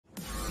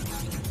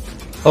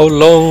How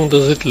long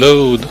does it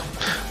load?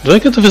 Do I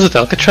get to visit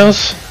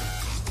Alcatraz?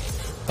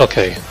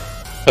 Okay,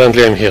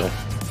 apparently I'm here.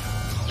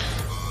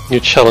 New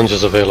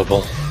challenges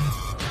available.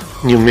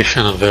 New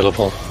mission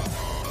available.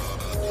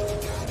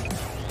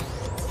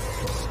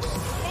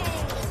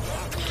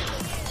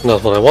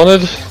 Not what I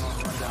wanted.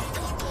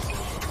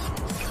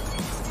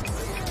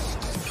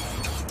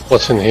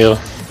 What's in here?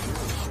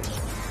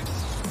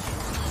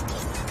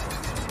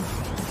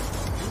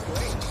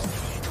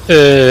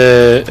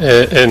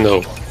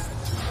 No.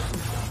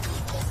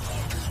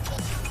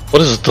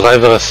 What is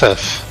driver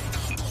SF?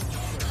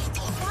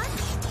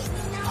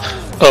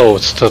 Oh,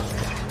 it's the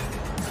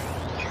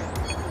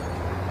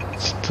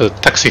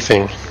taxi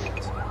thing.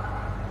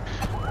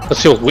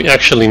 Let's see what we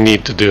actually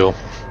need to do.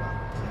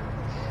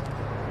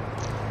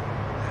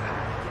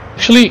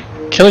 Actually,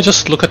 can I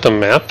just look at the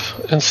map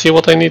and see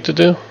what I need to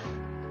do?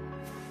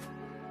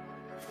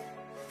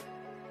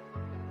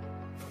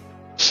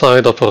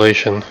 Side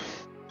operation.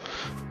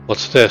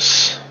 What's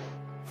this?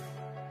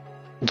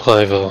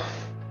 Driver.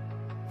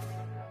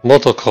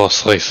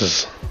 Motocross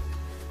races.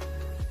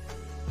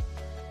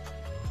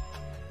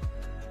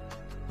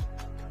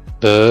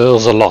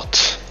 There's a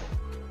lot.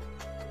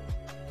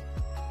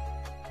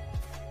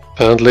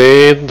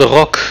 Apparently the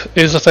rock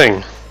is a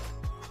thing.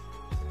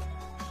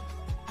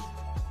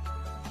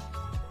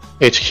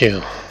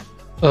 HQ.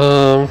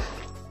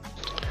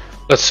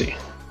 Let's see.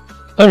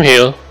 I'm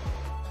here.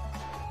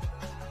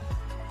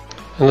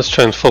 And let's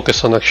try and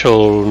focus on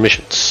actual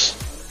missions.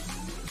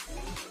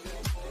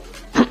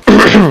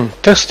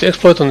 Test the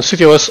exploit on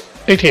CTOS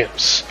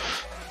ATMs.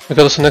 We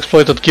got us an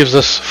exploit that gives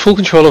us full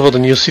control over the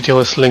new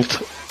CTOS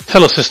linked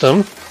Hello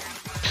system.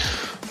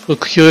 We're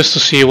curious to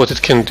see what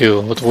it can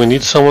do, but we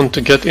need someone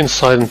to get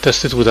inside and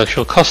test it with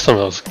actual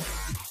customers.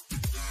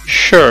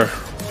 Sure.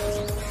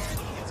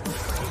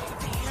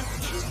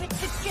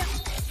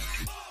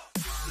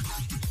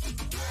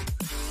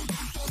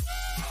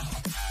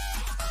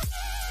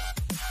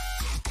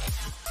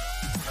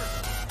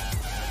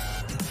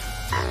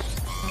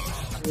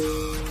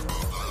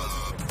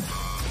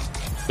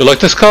 You like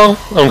this car?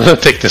 I'm gonna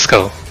take this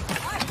car.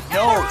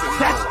 No,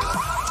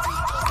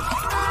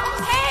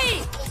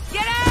 hey!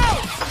 Get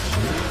out!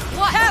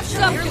 What? Have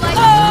some!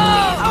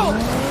 Oh!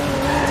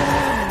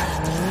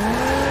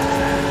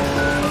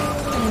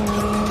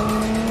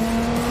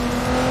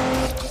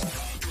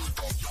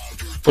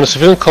 When a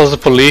civilian calls the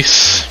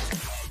police,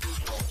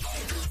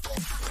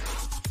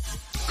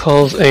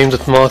 calls aimed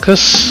at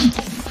Marcus.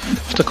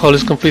 If the call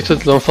is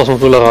completed, law enforcement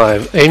will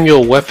arrive. Aim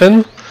your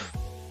weapon.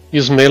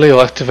 Use melee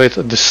or activate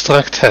a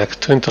distract hack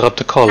to interrupt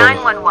the caller.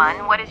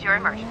 911, what is your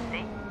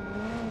emergency?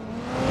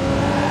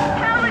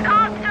 Tell the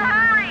cops to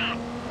hurry!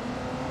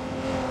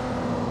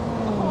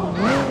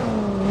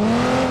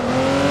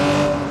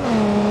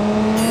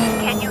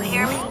 Can you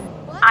hear me?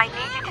 I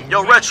need you to...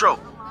 Yo, Retro,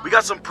 we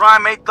got some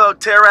primate thug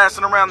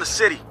terracing around the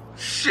city.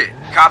 Shit,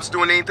 cops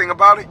doing anything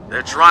about it?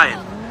 They're trying.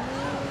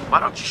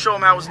 Why don't you show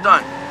them how it's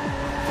done?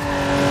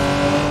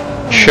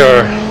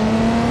 Sure.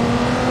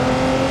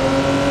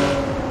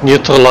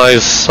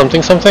 Neutralize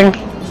something something?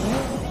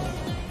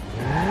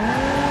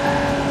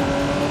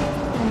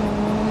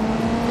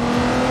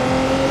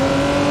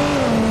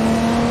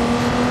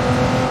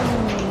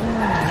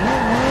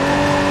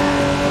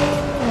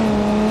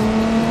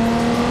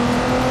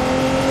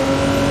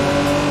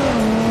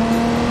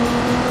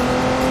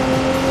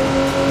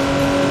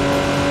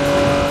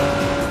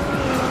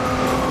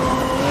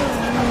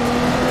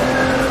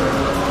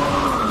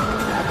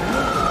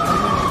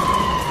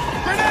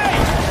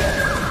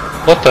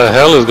 What the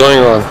hell is going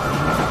on?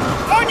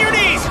 On your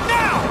knees,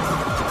 now!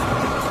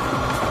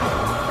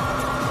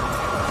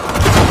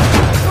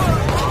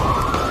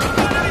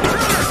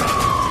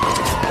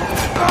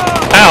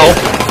 Ow!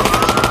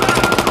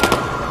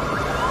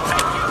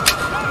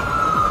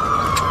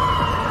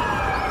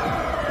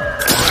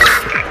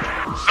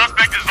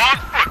 Suspect is on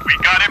foot. We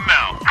got him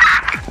now.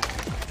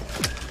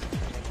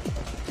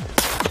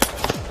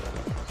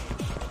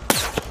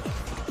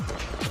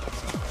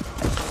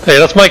 Hey,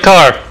 that's my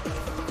car!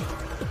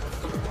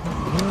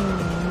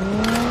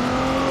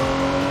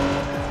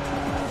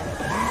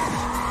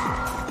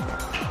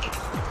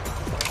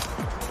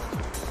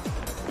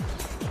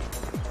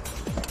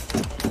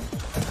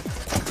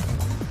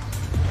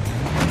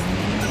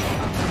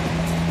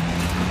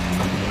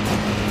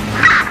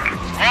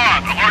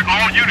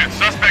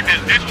 Suspect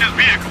has ditched his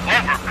vehicle.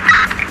 Over.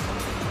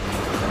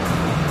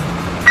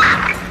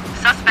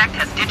 Suspect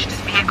has ditched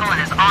his vehicle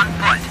and is on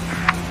foot.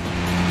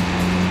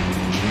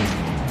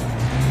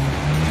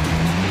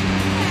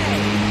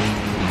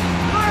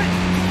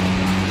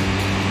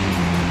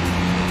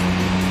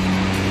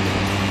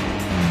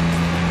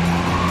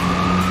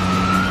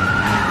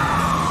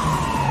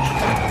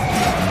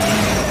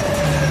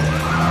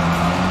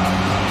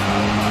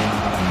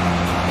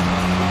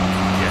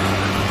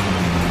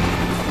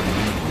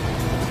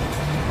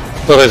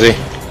 Where is he?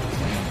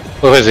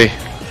 Where is he?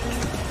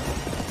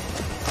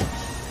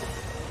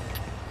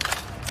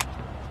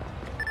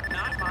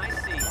 Not my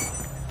seat.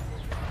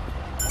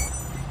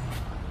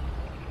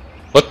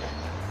 What?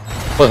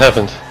 What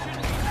happened?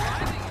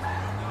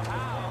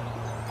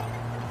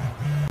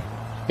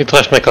 You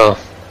trashed my car.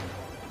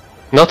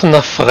 Not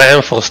enough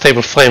RAM for a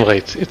stable frame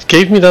rate. It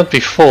gave me that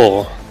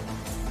before.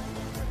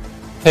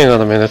 Hang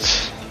on a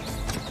minute.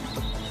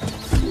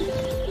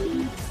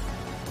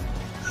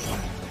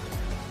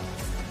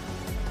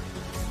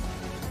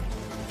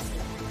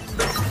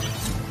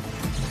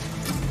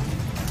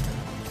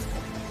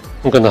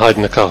 I'm gonna hide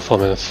in the car for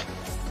a minute.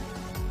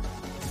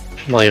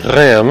 My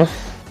RAM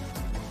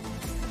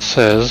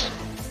says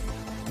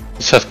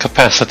it's at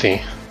capacity,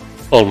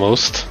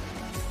 almost.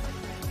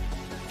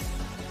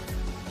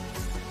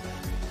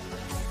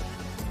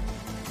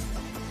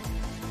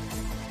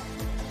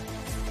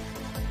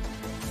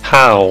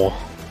 How?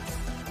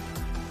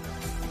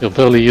 You're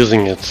barely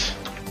using it.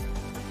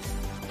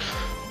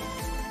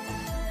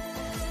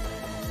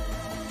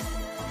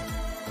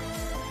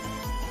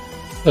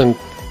 And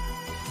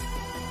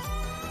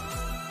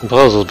the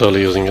browser's barely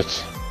using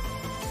it.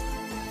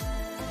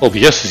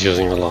 OBS is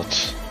using a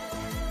lot.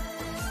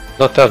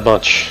 Not that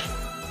much.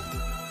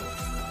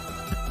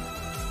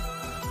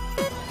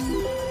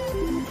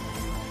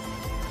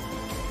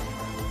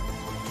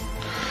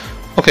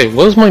 Okay,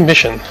 where's my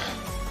mission?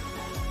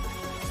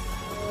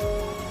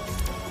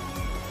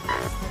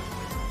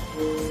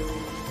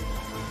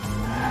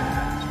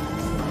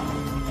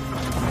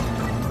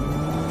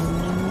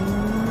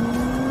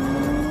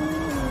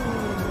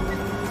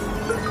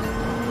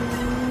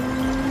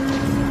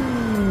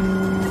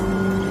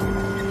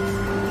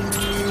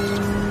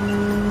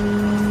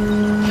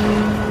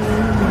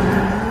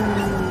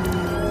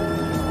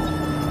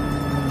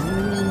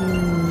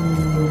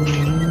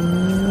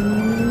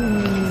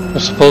 We're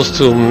supposed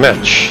to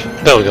match.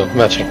 There we go,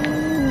 matching.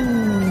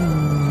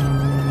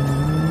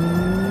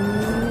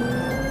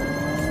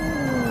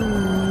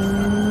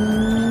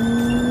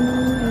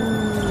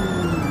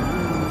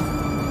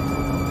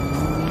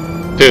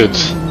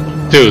 Dudes.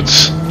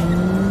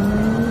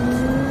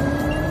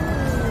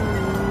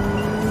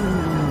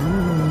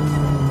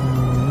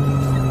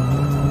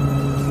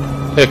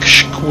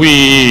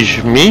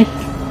 Excuse me.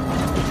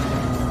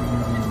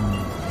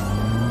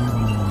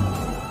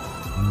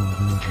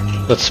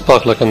 Let's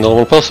park like a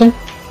normal person.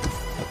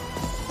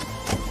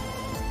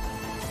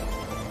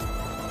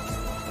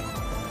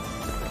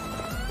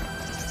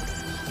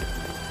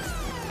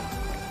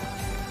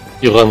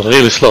 You run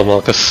really slow,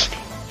 Marcus.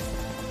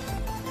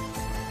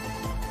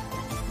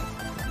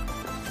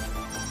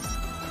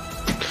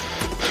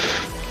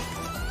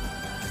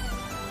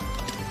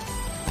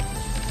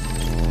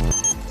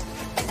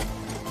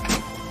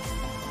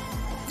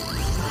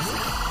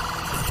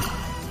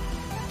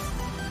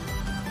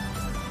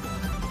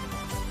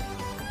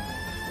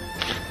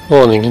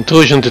 Warning,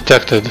 intrusion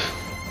detected.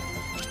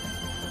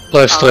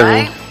 Live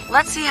streaming. Alright,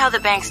 let's see how the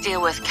banks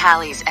deal with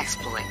Callie's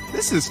exploit.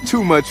 This is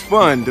too much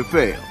fun to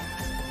fail.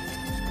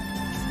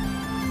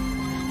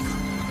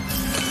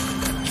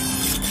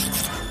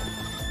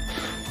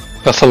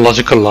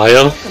 Pathological liar.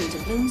 Welcome to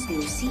Bloom's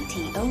new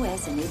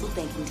CTOS-enabled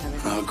banking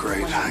telephone. Oh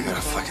great, I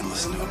gotta fucking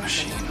listen to a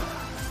machine.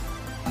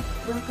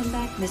 Welcome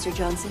back, Mr.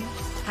 Johnson.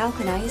 How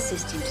can I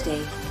assist you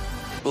today?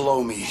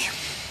 Blow me.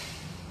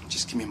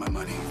 Just give me my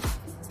money.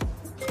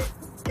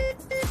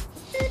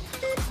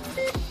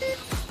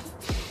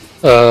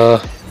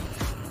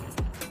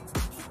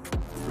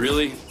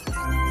 Really?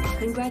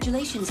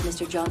 Congratulations,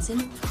 Mr.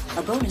 Johnson.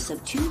 A bonus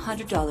of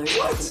 $200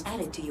 has been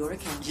added to your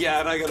account. Yeah,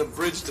 and I got a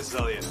bridge to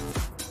sell you.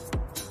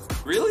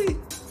 Really?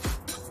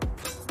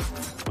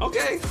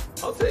 Okay,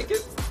 I'll take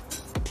it.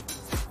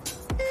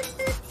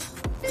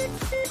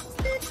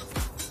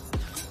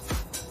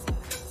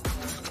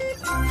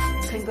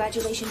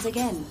 Congratulations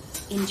again.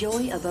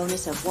 Enjoy a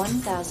bonus of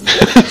 $1,000.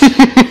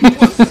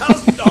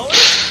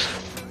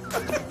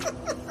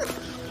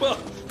 $1,000? Well,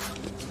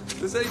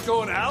 this ain't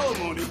going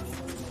alimony.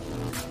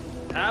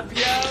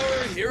 Happy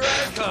hour, here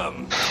I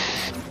come.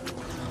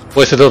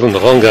 Wasted out on the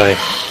wrong guy.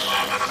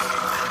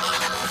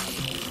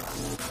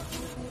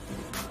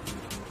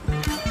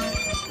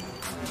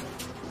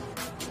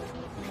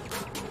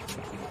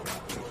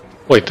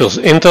 Wait, there's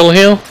intel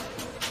here?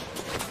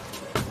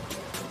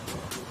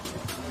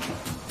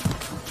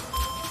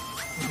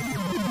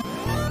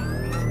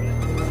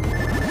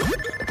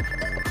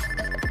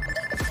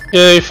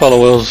 Yay,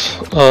 followers.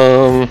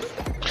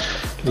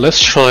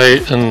 Let's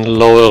try and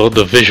lower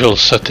the visual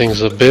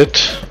settings a bit.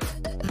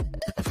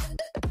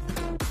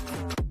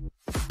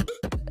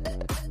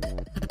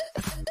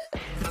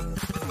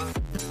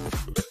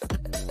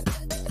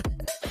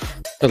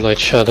 The light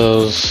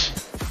shadows.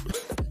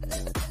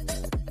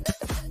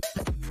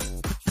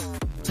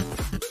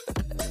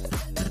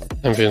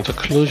 Ambient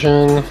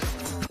occlusion.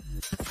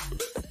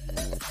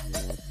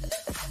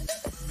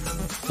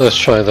 Let's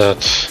try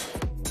that.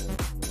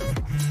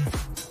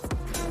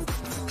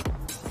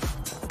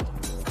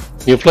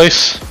 New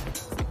place?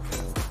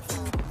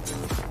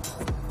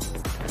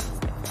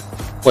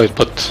 Wait,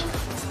 but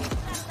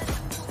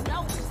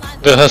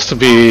there has to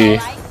be a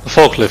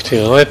forklift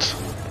here, right?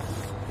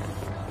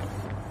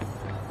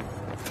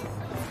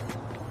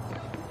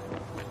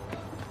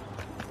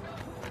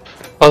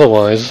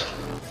 Otherwise,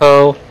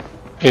 how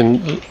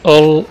in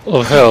all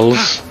of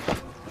hells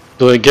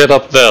do I get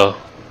up there?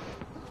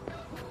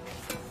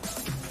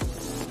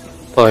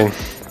 Fine.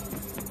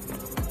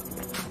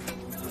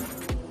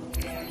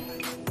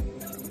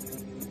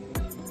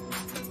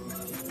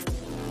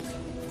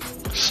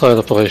 Side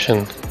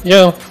operation.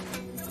 Yeah.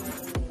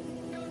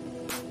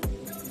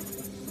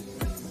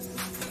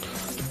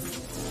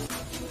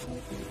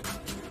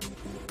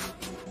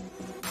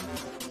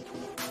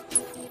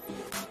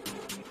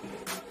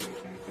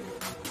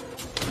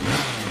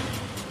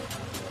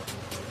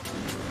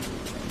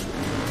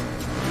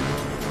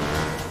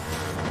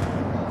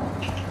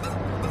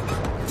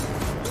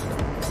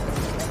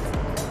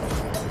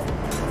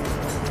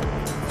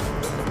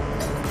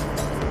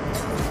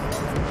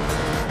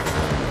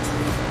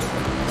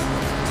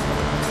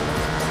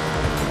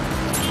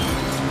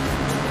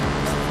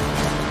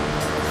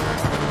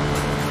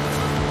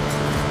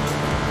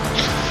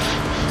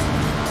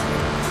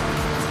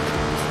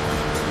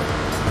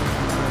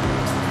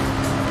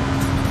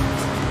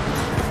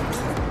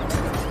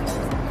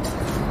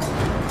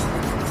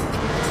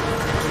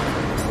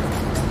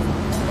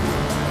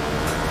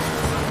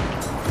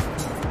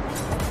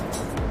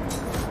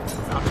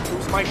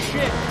 My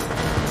shit!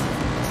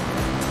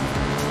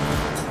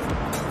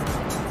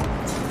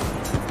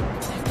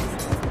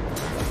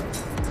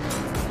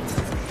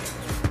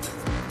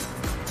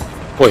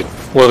 Wait,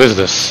 what is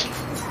this?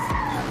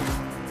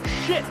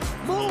 Shit!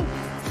 Move!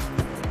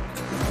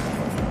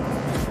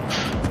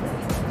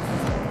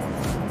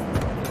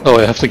 Oh,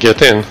 I have to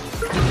get in.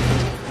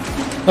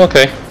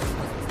 Okay.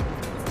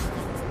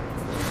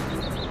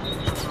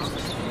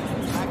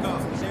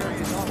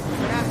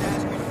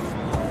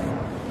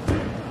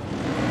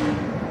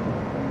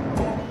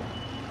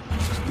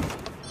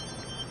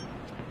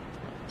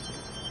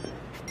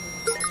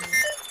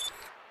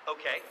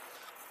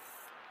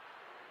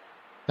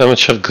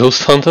 Amateur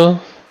Ghost Hunter?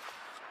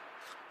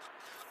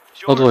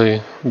 How do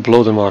I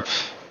blow them up?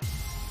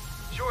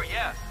 Sure,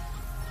 yeah.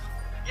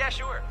 Yeah,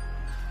 sure.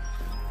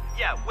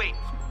 Yeah, wait.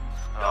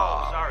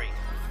 Oh, sorry.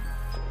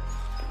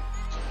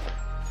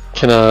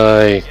 Can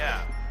I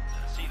Yeah.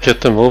 See, get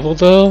them over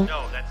there?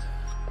 No, that's...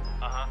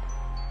 Uh-huh.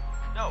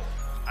 No,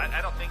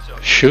 I don't think so.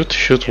 Shoot?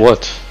 Shoot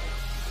what?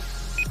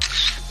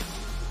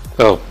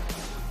 Oh.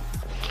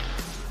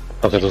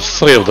 Okay, there's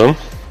 3 of them.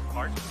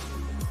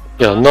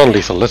 Yeah,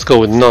 non-lethal. Let's go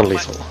with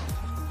non-lethal.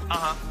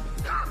 Uh-huh.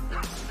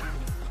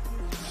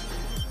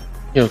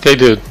 You okay,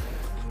 dude?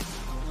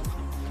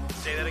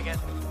 Say that again?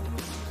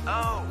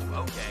 Oh,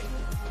 okay.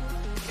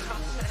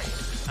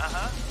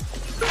 Uh-huh.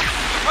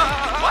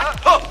 What?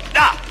 Oh,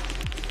 nah!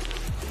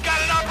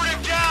 Got an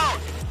operative down!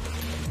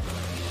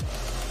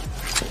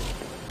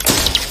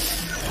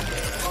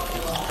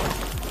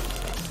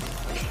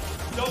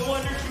 Don't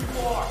wander too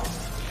far.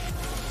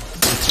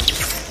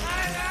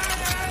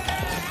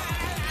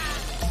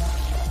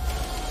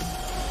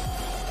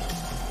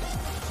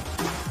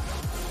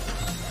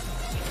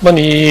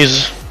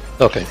 Bunnies!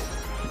 Okay.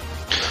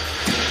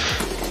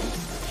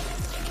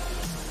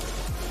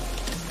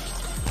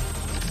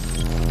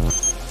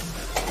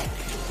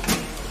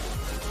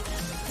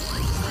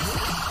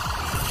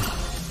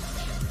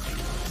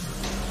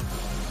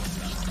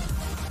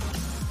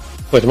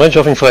 Wait, am I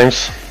dropping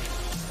frames?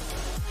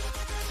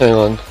 Hang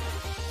on.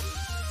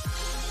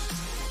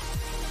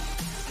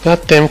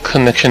 Goddamn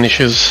connection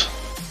issues.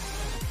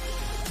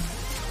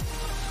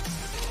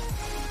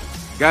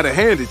 Gotta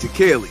hand it to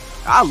Kaylee.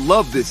 I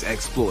love this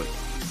exploit.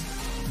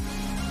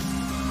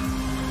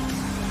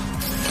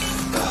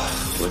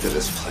 Look at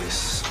this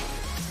place.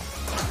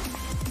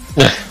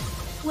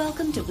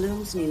 Welcome to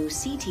Bloom's new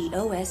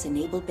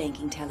CTOS-enabled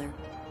banking teller.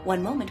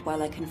 One moment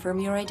while I confirm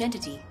your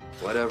identity.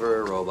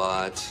 Whatever,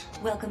 robot.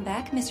 Welcome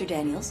back, Mr.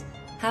 Daniels.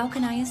 How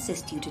can I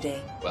assist you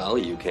today? Well,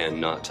 you can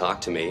not talk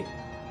to me.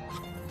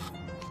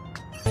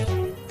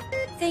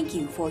 Thank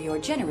you for your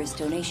generous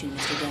donation,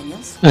 Mr.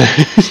 Daniels.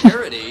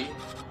 Charity?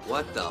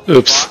 What the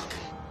Oops. fuck?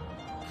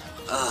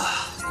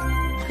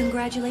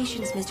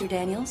 Congratulations, Mr.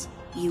 Daniels.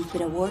 You've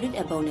been awarded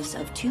a bonus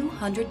of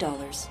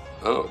 $200.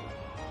 Oh,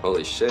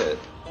 holy shit.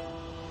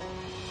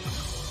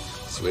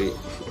 Sweet.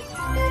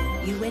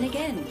 You win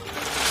again.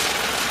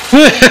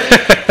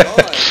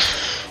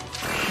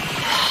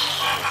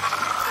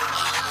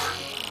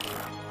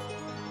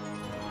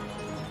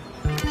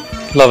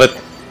 Love it.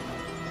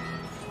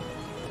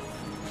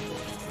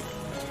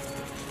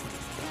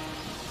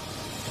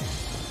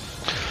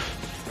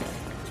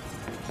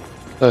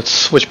 Let's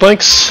switch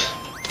bikes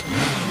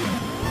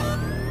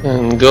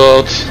and go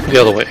out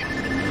the other way.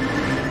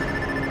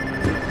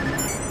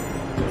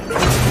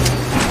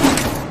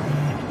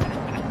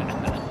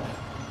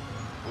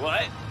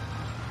 What?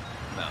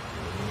 No.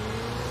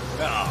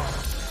 No.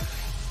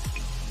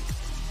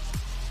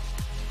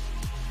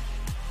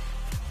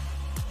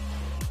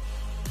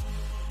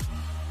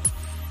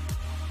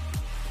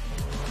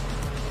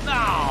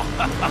 No.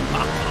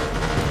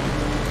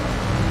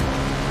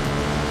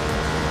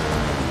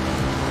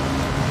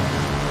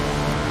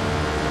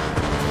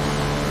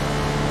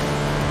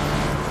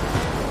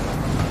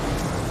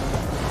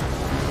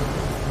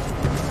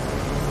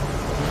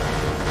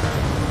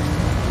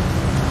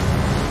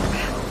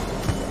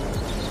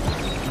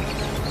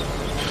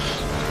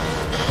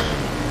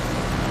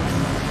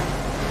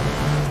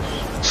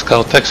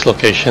 Caltech's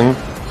location.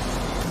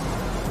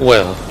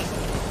 Well,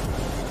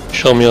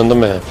 show me on the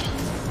map.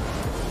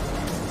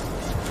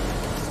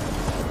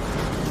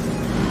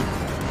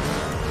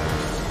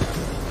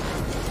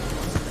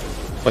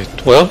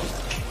 Wait, well?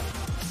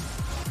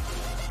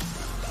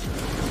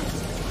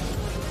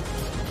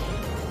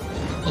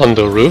 On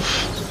the roof?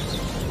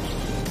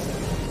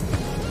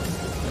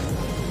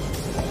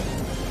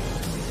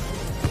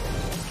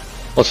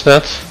 What's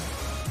that?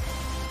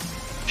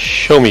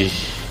 Show me.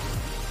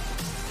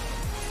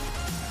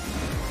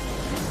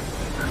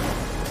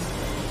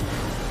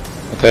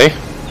 Okay.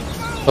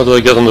 How do I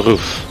get on the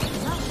roof?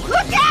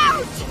 Look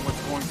out! Someone's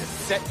going to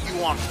set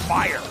you on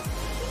fire.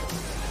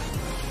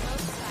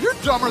 You're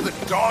dumber than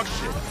dog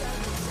shit.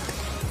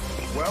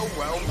 Well,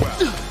 well, well.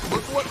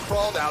 Look what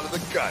crawled out of the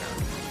gutter.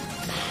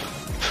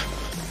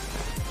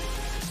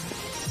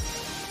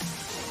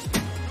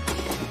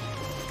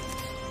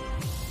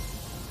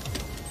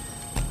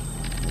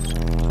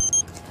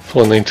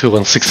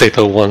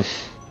 492168001.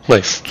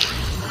 Nice.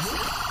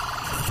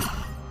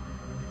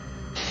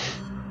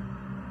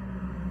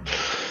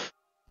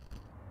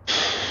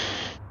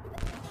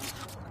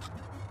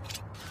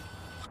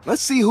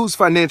 Let's see whose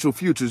financial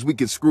futures we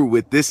can screw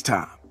with this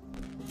time.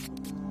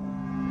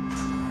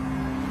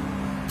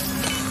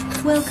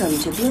 Welcome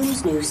to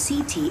Bloom's new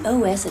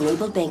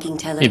CTOS-enabled banking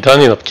teller.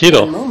 이단인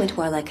없기로. A moment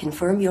while I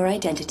confirm your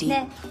identity.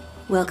 네.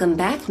 Welcome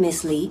back,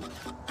 Miss Lee.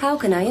 How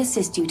can I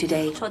assist you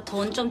today? 저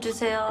돈 좀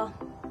주세요.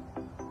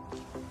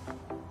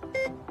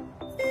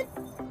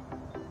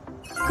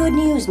 Good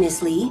news,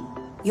 Miss Lee.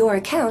 Your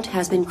account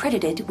has been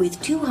credited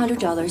with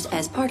 $200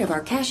 as part of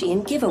our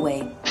cash-in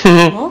giveaway.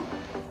 뭐?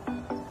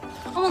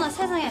 어머나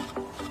세상에.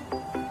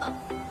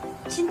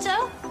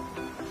 진짜요?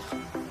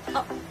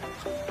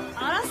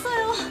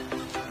 알았어요.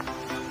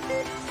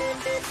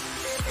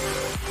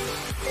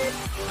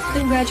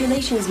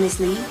 Congratulations, Miss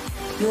Lee.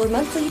 Your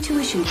monthly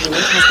tuition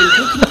payment has been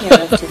taken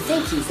care of to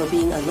thank you for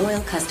being a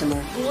loyal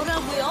customer.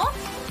 뭐라고요?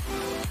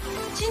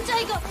 진짜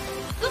이거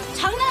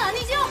장난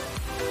아니죠?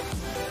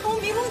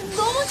 미국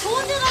너무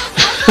좋은 데가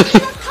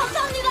감사합니다.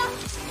 감사합니다.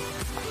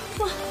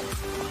 와,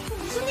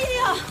 무슨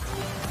일이야?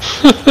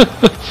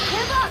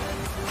 대박!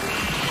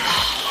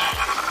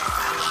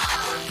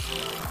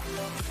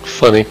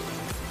 Funny.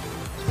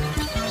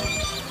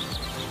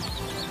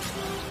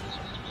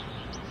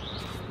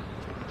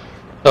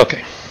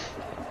 Okay.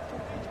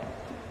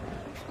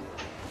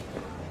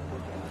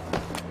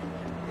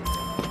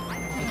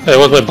 Hey,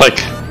 where's my bike?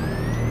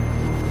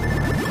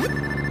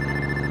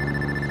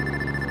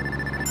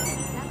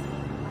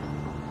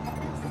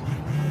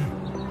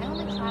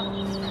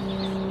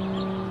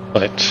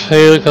 Right,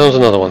 here comes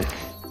another one.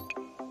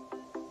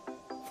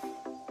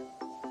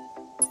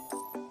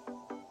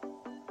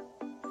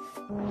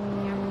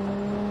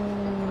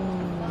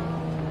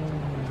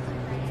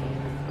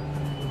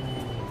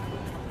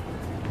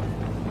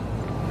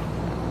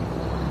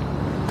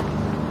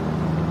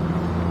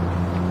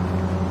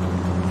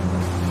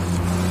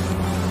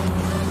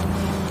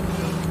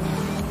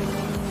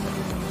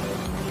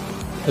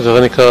 Is there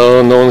any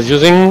car no one's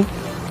using?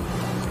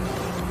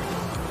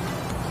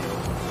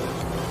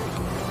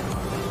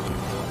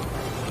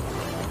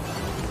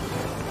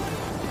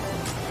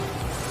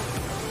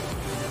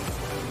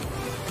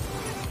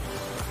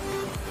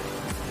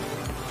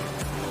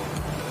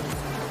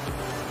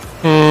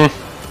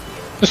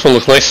 This one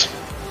looks nice.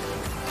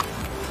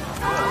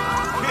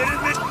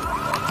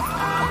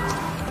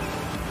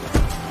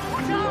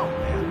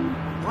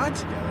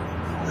 What?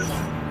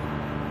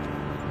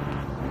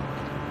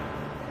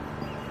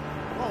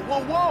 Whoa,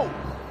 whoa,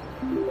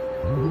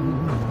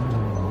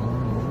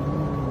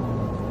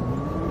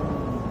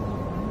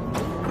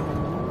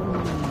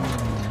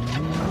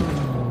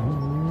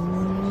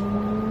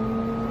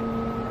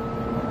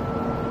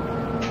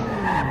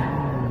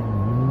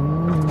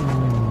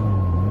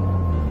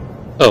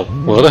 Oh,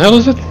 where the hell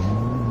is it?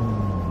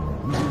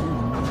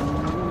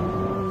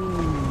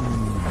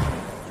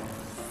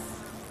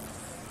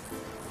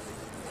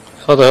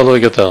 How the hell do I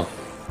get down?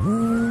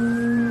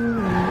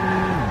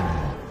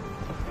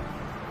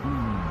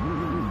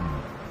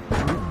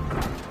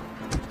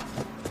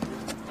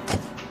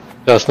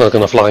 That's not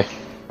gonna fly.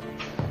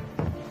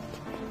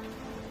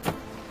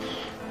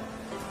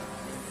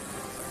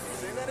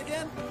 Say that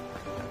again?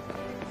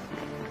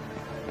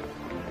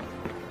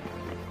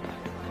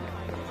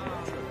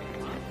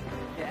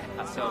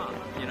 Yeah, so,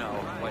 you know,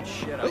 what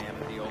shit I am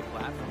at the old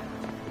platform.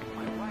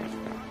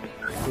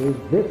 Is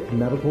this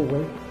medical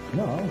waste?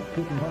 No,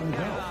 she can find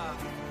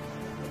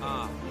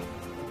out.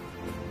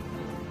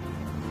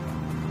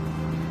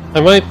 I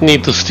might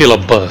need to steal a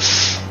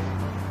bus.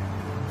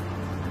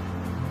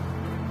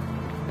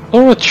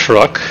 Or a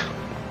truck.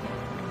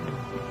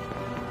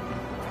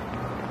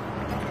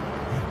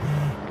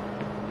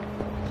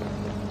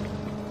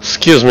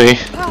 Excuse me.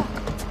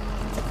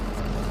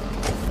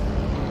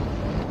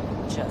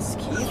 Just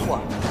keep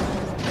walking.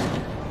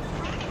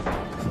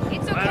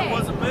 It's okay. That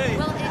wasn't me.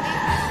 Well, it will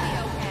be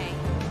okay.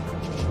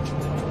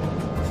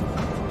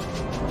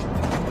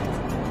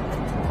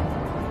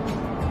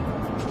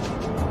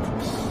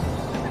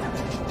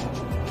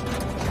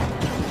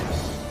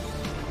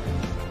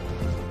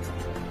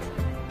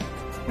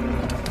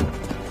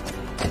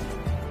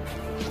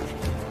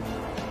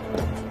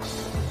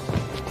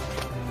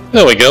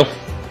 There we go.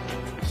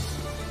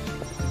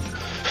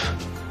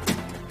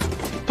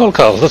 Gold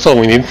cars, that's all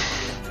we need.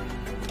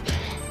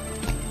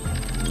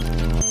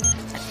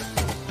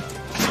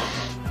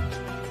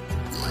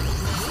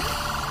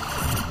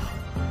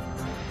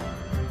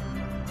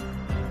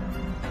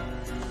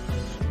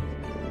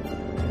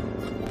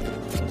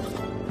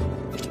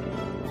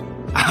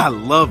 I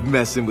love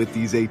messing with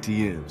these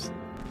ATMs.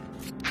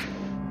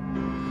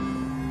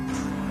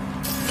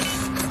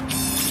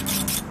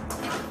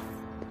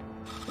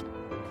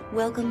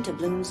 Welcome to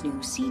Bloom's new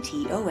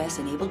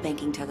CTOS-enabled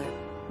banking teller.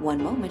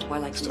 One moment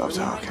while I confirm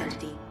your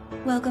identity.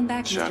 Welcome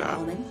back, Mr.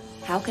 Coleman.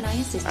 How can I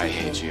assist you? I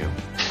hate you.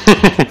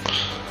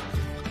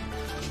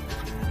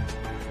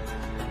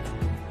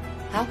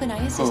 How can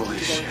I assist Holy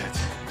you today? shit.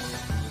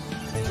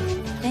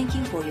 Thank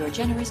you for your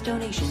generous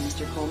donation,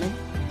 Mr. Coleman.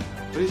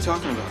 What are you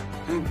talking about?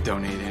 I didn't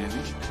donate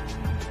anything.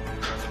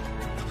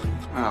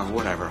 Oh,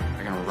 whatever.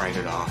 I'm gonna write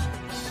it off.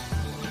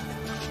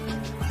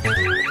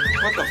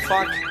 What the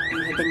fuck?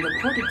 You have been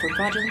reported for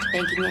fraudulent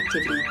banking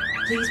activity.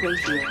 Please wait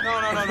here. No.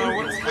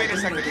 Wait a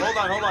second.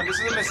 Hold on. This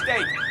is a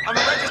mistake. I'm a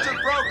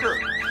registered broker.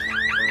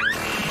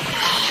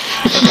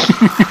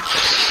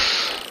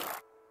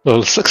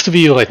 Well, sucks to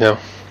be you right now.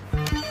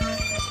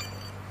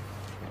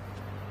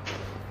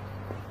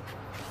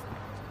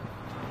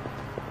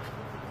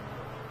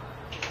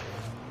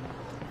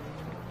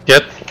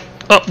 Yep.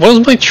 Oh,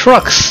 where's my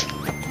trucks?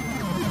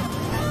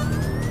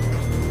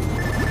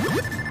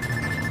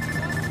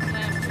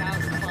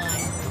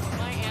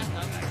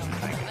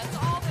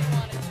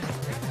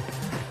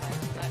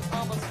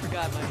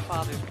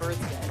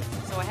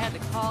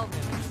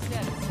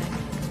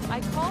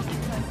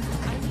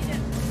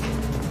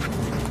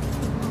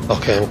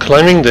 Okay, I'm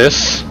climbing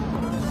this,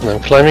 and I'm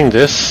climbing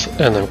this,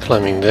 and I'm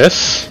climbing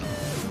this.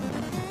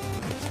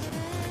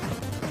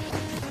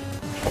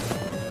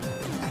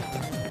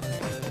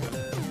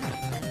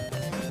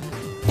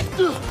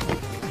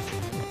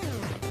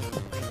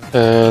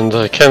 And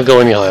I can't go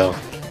any higher.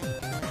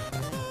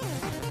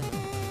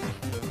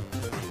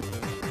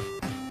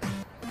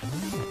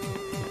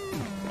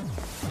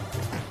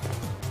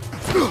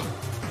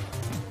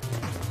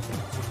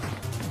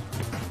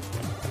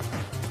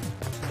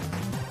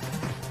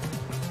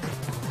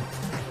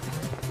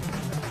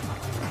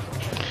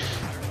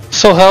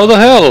 So how the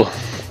hell?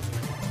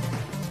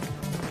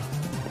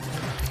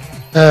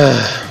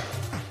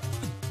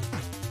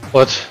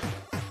 What?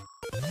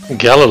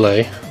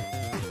 Galilei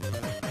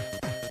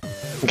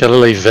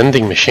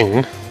vending machine. I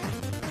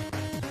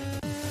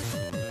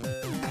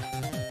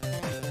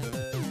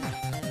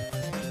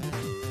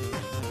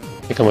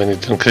think I might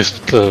need to increase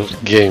the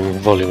game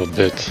volume a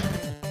bit.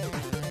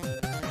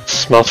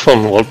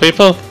 Smartphone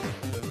wallpaper?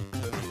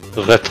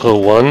 Retro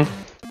 1.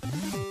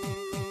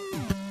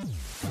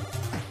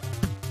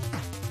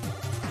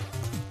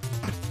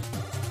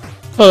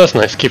 Oh, that's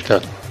nice, keep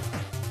that.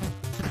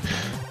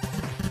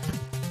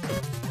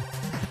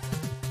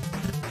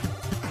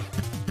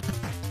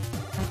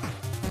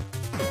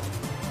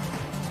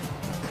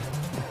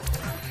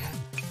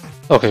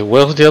 Okay,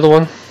 where's the other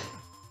one?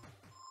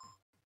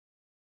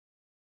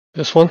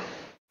 This one?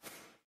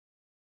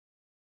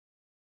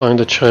 Find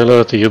the trailer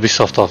at the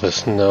Ubisoft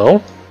office.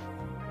 No.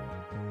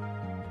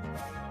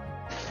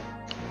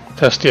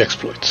 Test the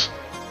exploits.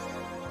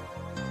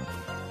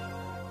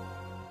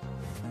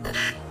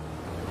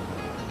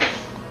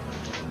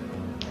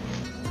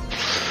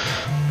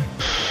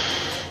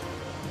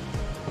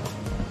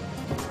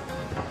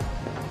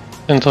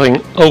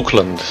 Entering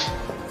Oakland.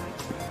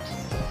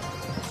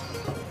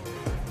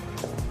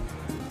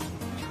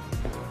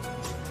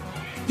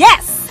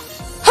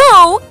 Yes!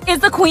 Who is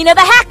the queen of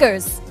the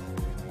hackers?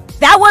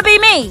 That would be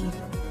me.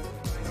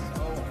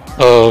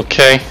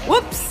 Okay.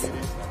 Whoops.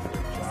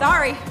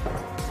 Sorry.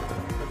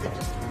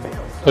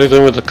 What are you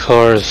doing with the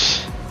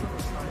cars?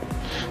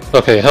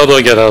 Okay, how do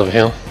I get out of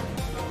here?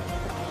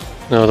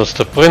 No, that's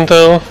the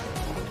printer.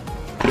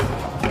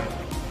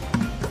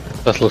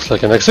 That looks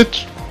like an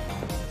exit.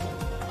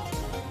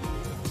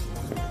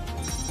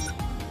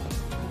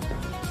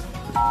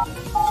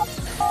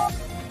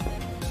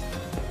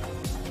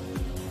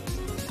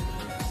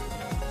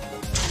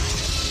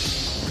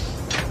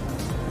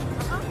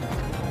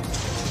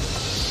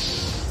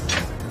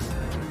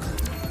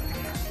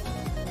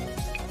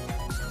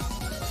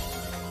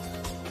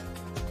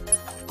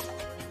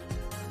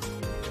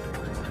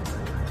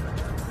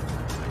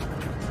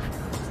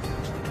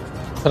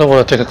 I don't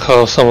want to take a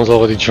car someone's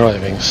already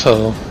driving,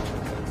 so...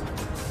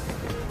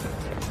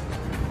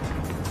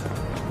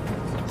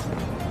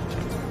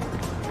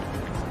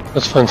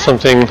 let's find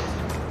something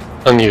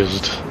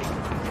unused.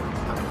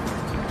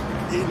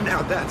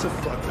 Now that's a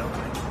fucked up.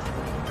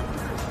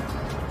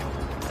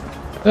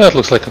 That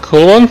looks like a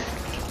cool one.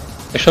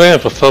 Actually, I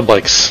prefer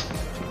bikes.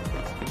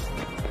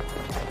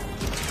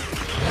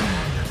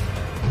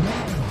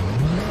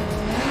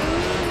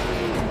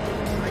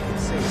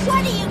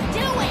 What are you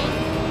doing?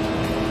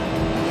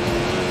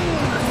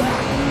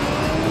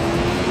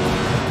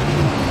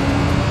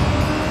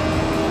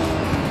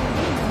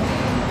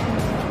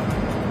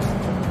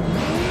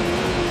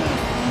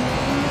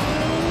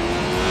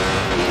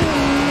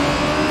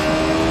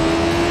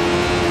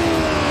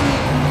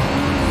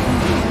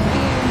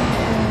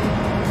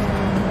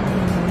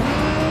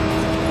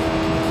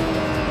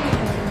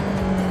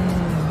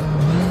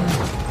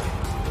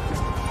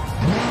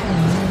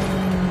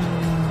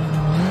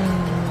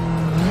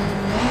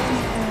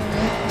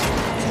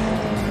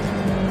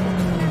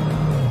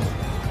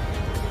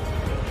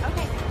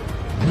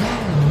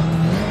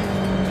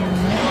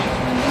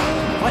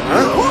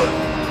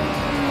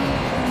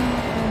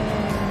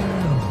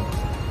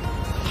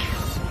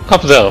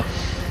 Up there.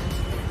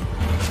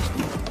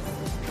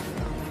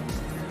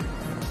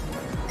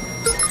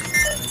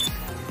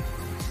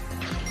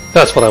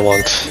 That's what I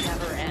want.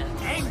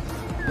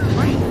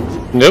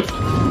 Nope.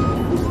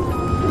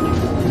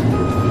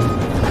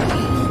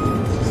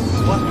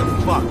 What the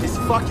fuck? This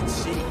fucking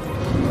city.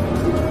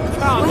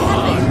 Come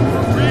on,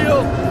 for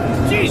real?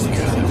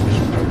 Jesus.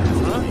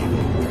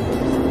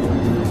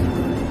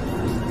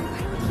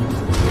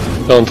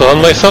 Don't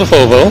run myself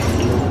over.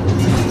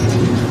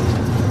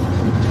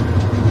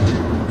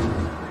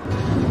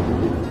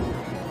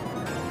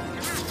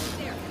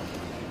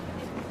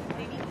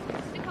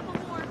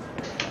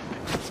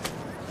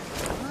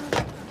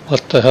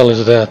 What the hell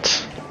is that?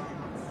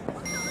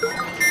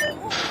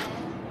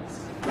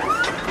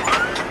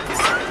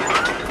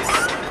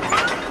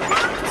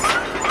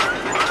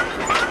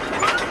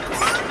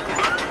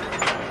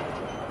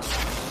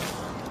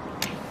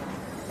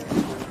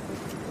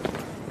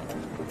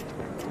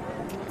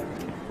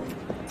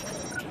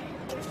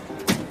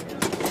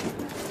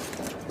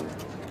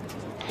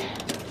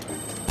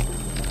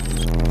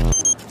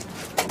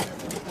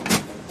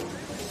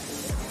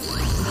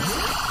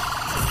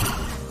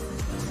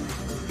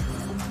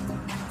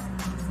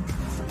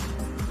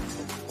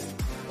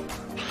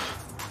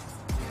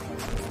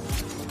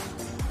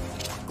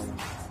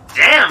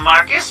 Damn,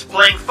 Marcus,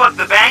 playing fuck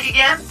the bank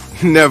again?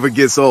 Never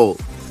gets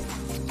old.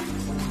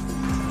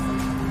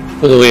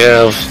 What do we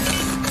have?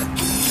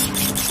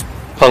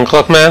 Punk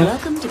Rock Man?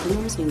 Welcome to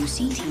Bloom's new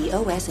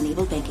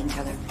CTOS-enabled banking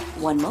teller.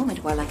 One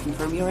moment while I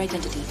confirm your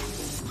identity.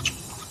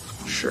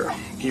 Sure.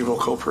 Evil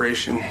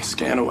corporation.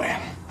 Scan away.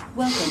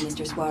 Welcome,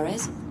 Mr.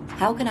 Suarez.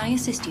 How can I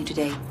assist you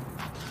today?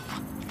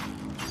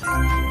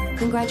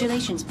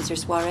 Congratulations, Mr.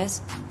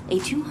 Suarez. A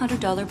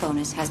 $200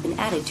 bonus has been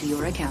added to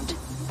your account.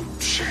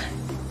 Sure.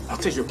 I'll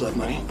take your blood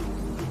money.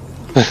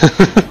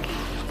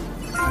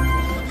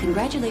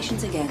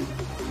 Congratulations again.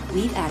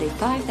 We've added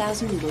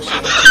 5,000 noodle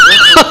shares to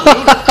your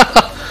portfolio.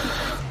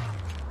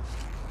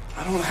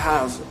 I don't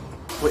have...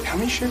 Wait, how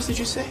many shares did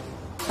you say?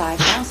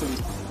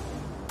 5,000.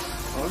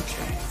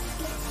 Okay.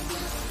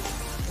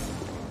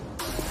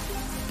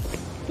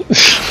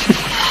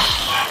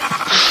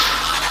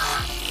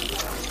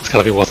 It's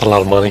gotta be worth a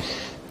lot of money.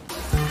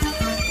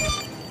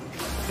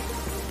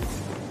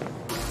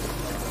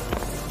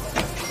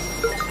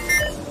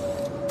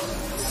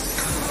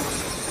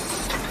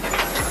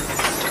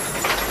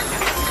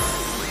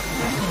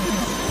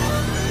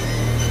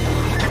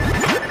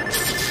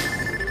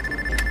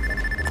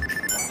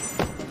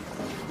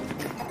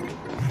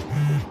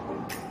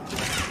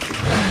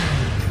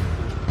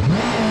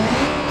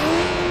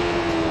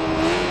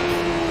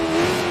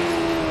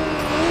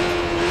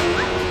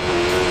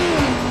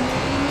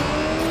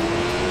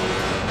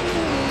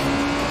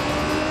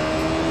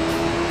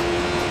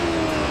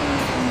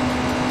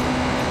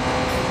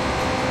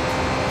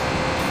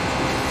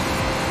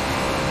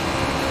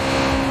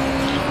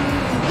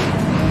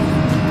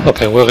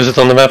 Okay, where is it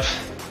on the map?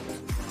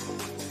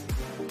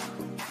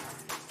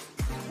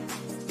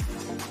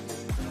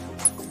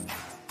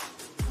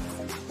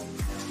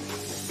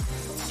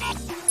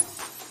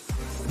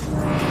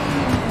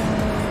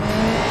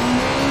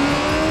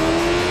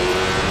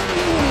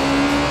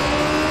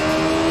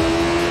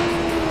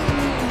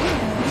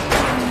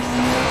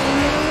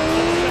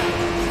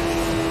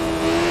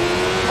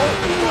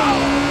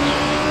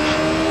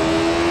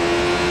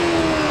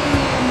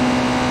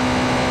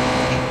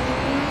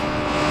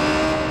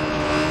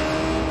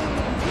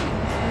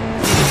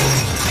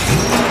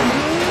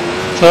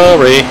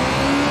 Sorry.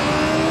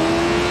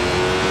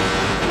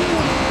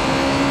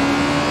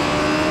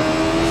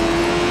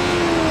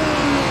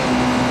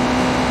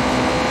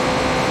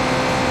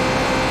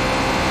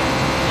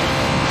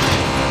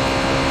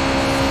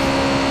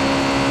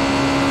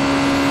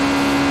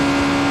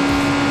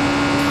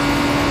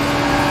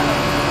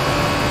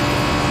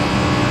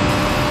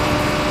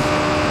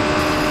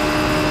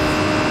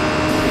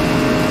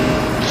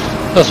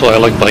 That's why I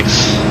like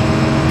bikes.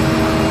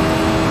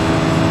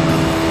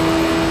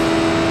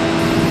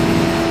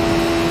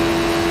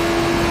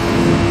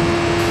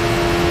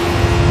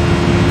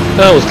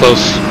 That was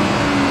close.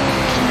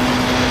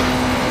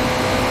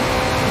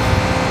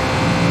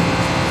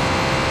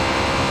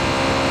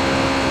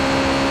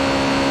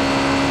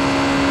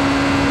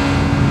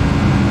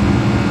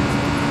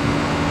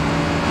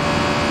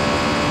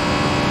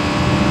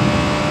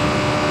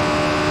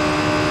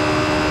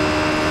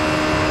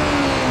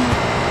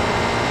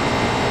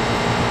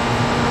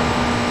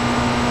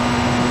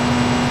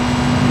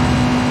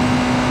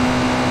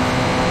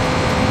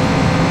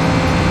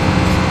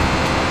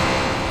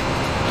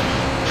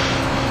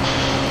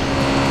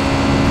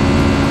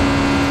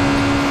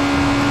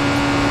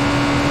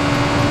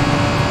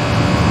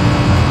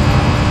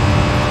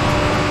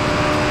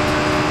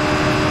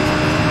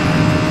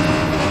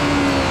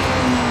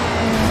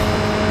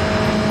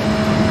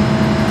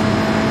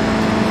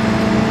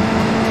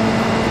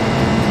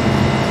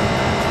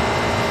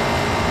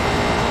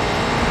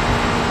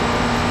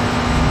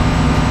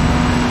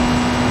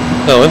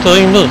 Now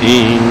entering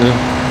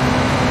Marine.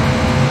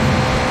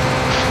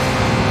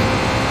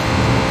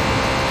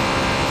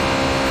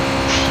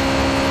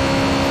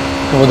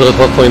 wonder at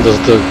what point does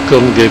the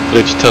Golden Gate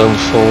Bridge turn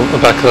from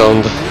a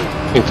background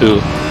into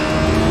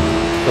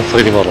a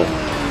 3D model.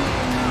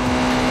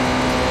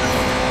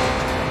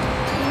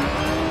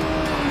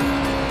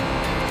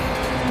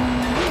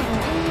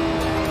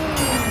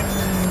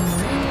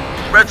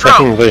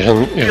 Retro,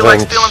 Invasion feel like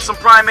events. stealing some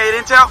primate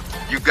intel?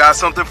 You got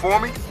something for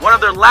me? One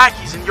of their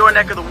lackeys in your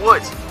neck of the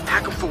woods.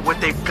 Hack them for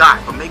what they've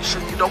got, but make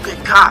sure you don't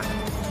get caught.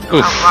 You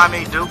know how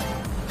primate do?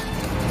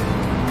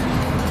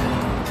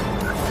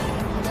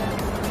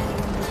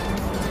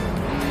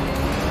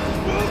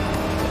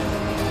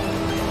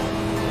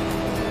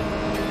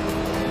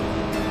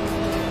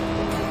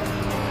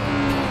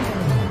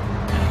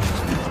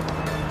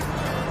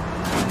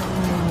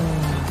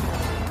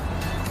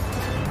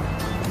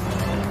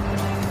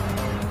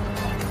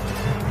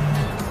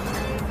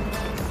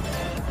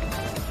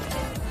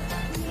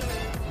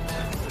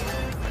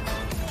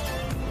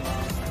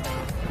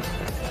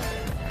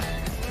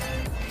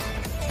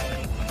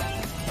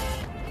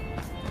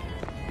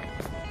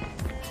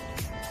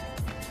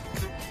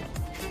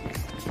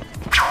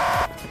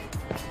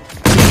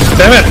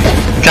 Damn it!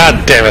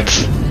 God damn it!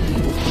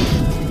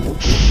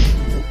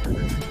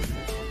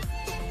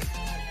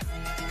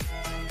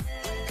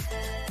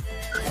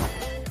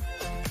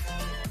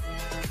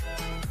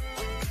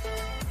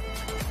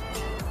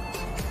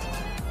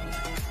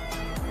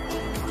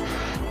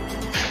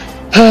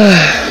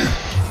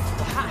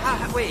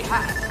 Wait,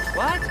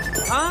 what?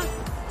 Huh?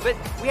 But,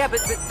 yeah,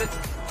 but...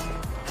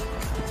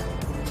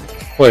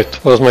 Wait,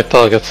 where's my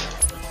target?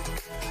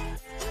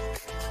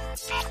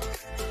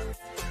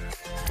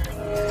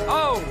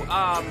 Oh,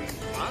 huh?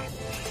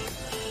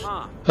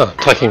 Ah,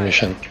 tracking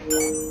mission.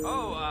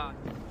 Oh,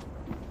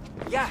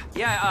 yeah,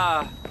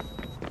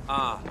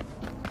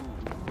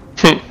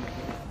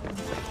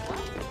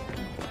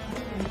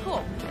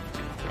 Cool.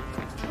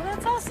 Well,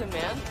 that's awesome,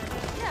 man.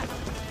 Yeah.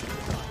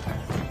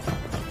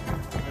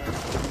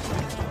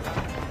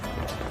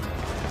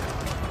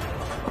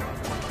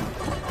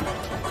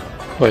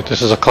 Wait,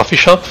 this is a coffee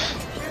shop?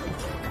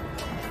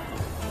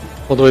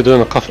 What do I do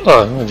in a coffee?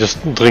 Ah, I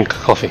just drink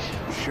coffee.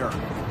 Sure.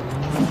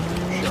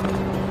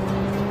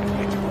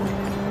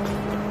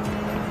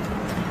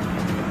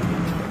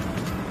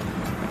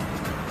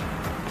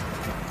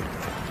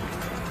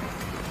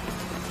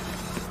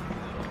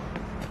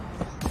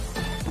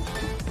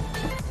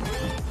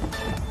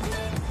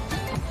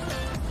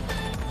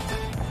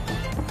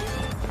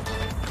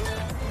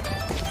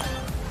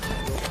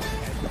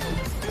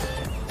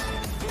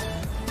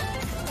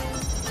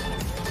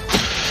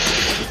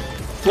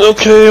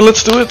 Okay,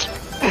 let's do it.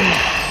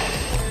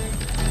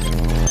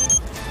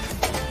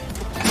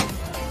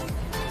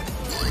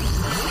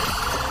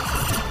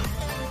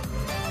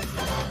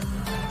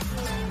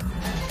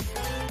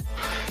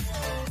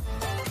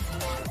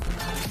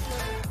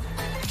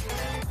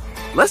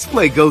 Let's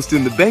play Ghost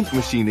in the Bank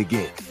Machine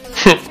again.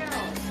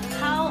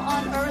 How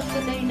on earth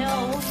would they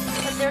know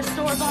that they're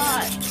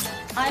store-bought?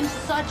 I'm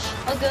such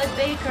a good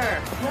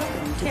baker.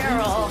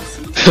 Carol.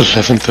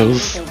 11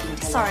 toes.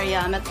 Sorry,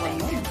 I'm at the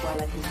bank.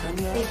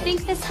 They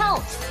think this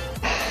helps.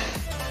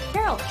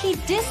 Carol, he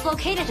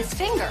dislocated his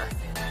finger.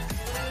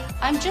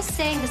 I'm just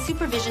saying the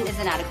supervision is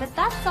inadequate,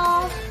 that's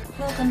all.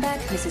 Welcome back,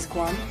 Mrs.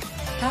 Kwan.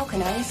 How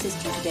can I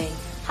assist you today?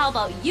 How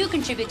about you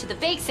contribute to the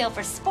bake sale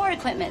for sport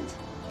equipment?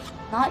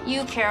 Not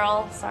you,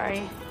 Carol.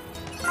 Sorry.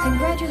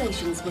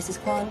 Congratulations, Mrs.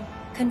 Kwan.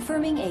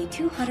 Confirming a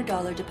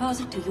 $200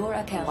 deposit to your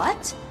account.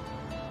 What?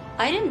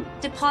 I didn't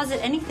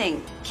deposit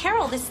anything.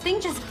 Carol, this thing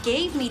just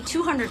gave me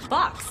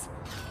 $200.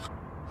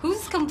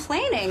 Who's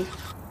complaining?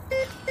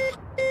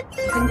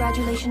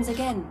 Congratulations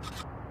again.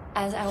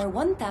 As our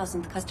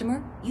 1,000th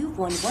customer, you've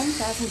won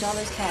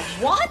 $1,000 cash.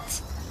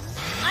 What?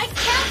 I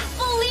can't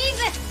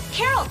believe it!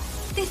 Carol,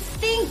 this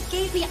thing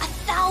gave me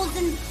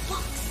 $1,000.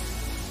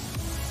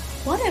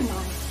 What am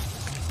I?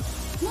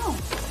 No.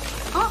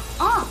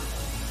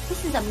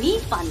 This is a me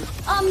fund.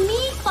 A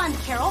me fund,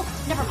 Carol.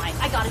 Never mind,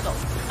 I gotta go.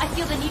 I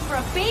feel the need for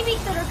a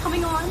babysitter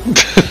coming on.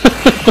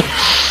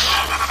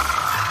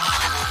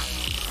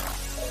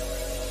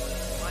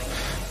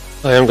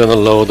 I am gonna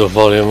lower the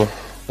volume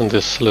on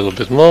this a little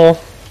bit more.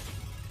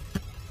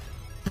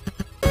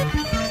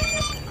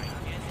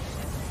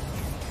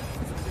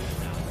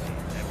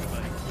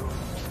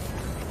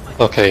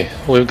 Okay,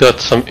 we've got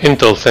some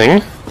intel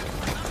thing.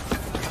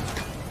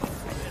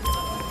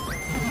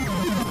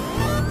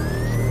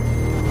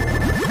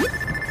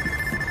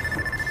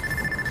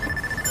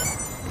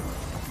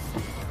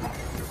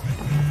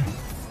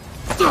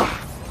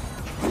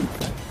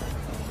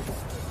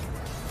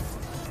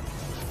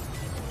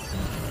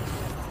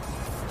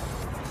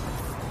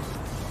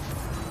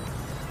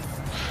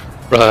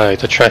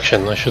 Right,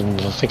 attraction, I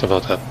shouldn't think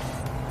about that.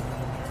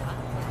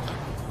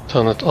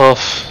 Turn it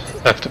off,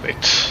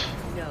 activate.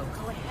 No,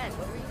 go ahead.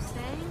 What were you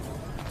saying?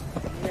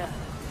 No.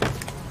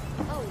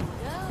 Oh,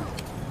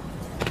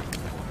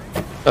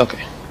 no.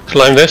 Okay,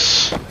 climb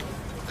this,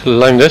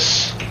 climb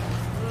this,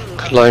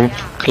 climb.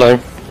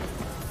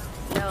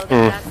 No,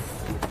 that's...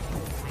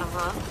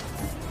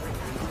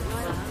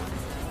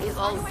 It's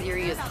all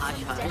serious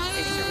hush-hush. I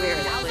swear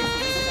that place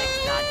is the next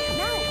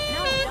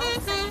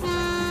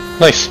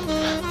Nice.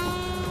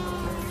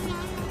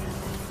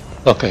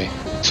 Okay,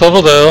 it's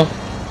over there.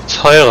 It's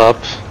higher up.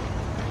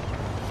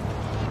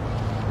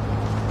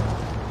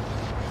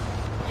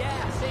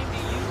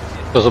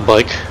 There's a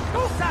bike.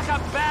 Go sack a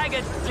bag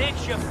of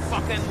dicks, you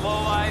fucking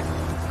lowlife.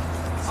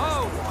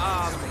 Oh,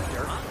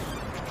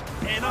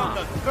 and on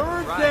the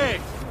third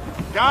day,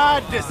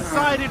 God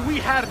decided we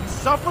hadn't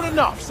suffered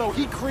enough, so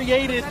he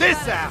created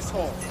this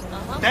asshole.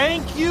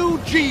 Thank you,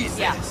 Jesus.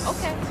 Yeah,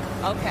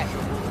 okay.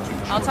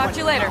 I'll talk to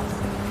you later.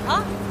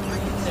 Huh?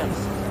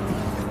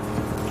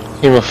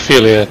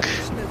 Hemophiliac.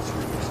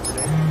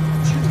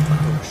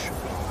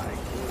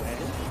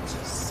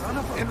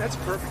 And that's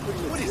perfectly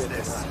legit. What is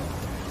this?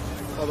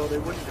 Although they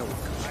wouldn't know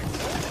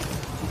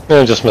what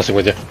I'm just messing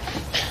with you.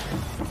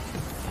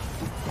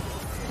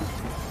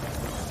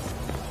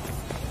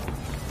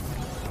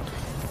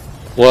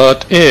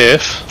 What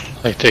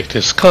if I take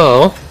this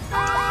car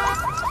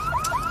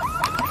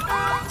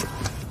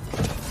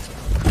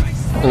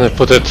and I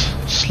put it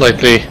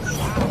slightly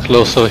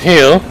closer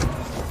here?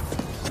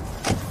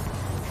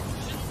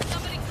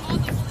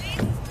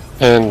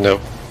 And no.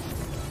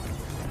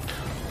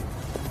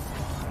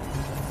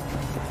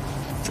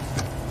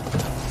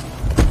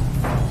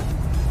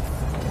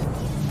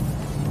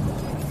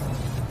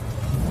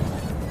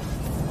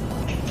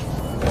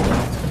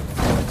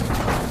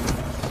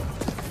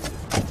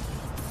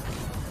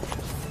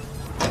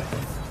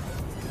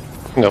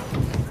 Nope.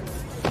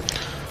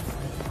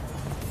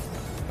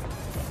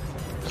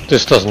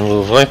 This doesn't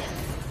move, right?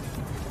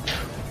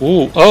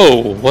 Ooh,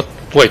 oh, what?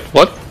 Wait,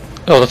 what?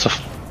 Oh, that's a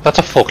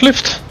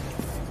forklift?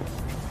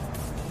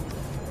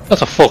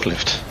 That's a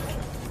forklift.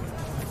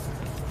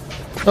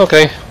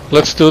 Okay,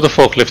 let's do the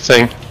forklift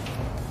thing.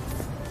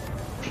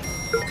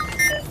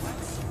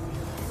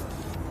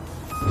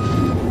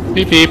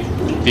 Beep beep,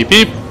 beep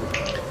beep,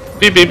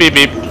 beep beep beep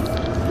beep,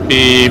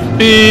 beep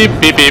beep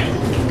beep beep,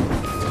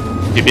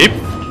 beep beep.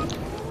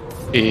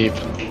 Beep,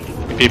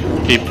 beep,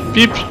 beep,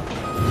 beep,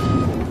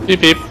 beep,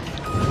 beep,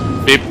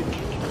 beep,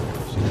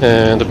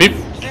 and a beep.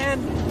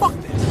 And fuck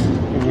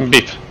this.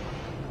 Beep.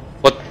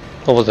 What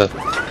was that?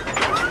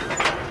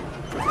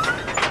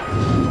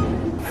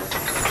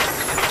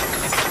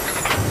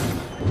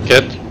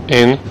 Get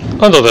in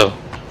under there.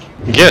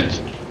 Get.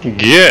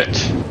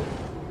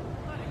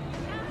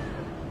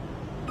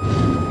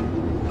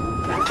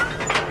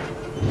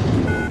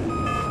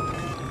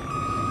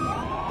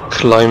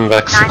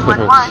 Climax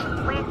equipment.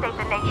 911, please state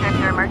the nature of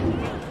your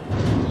emergency.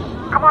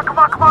 Come on.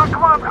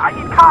 I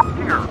need cops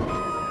here.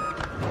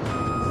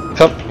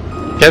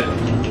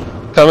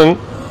 Coming.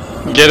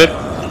 Get it.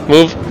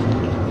 Move.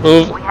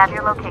 We have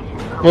your location.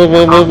 Move.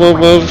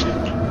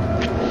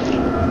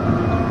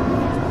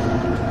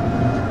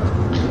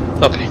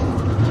 Okay.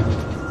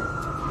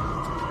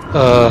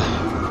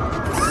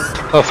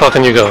 How far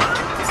can you go?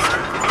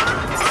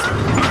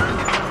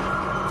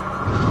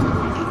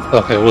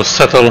 Okay, we'll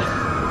settle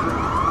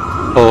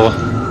for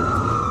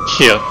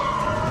here.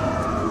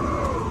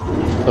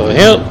 Over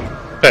here.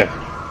 Bang.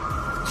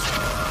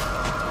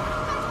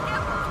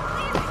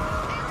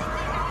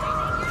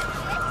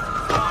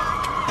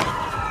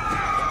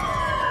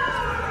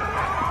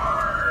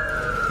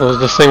 What was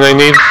the thing I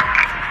need? Do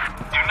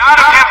not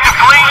attempt to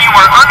flee. You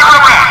are under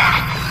arrest.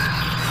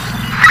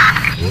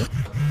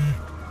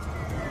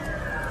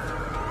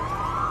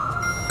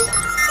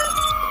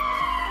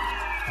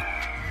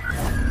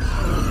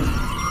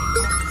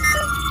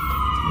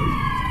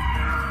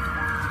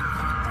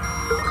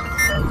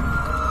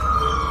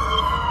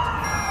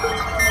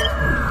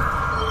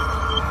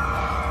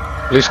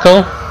 Police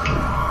call?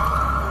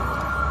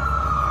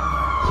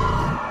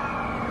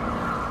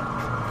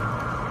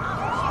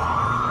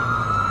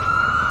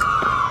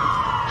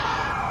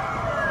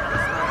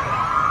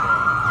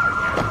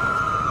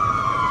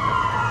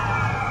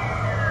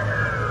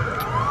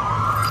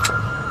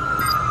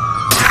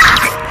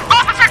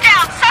 Officer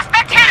down!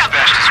 Suspect hit him!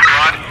 Dispatch to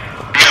squad.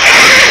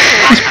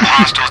 Possible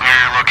hostiles near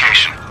your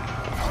location.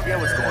 Yeah,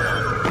 what's going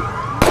on?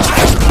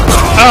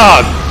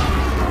 Ah!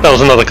 That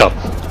was another cop.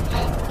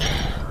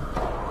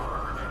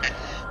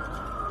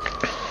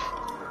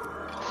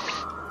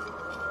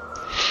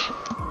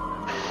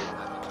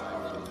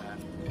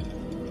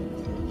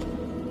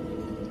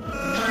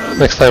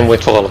 Next time,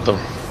 wait for all of them.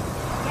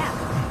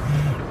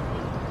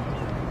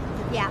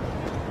 Yeah.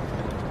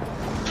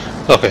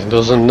 Okay,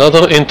 there's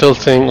another intel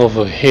thing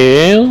over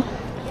here.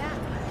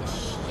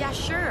 Yeah,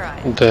 sure.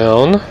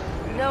 Down.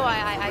 No,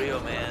 Real,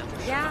 man.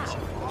 Yeah.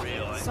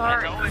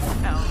 Sorry.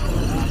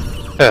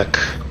 Back.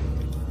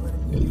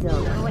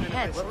 Go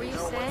ahead. What were you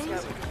saying?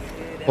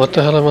 What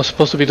the hell am I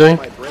supposed to be doing?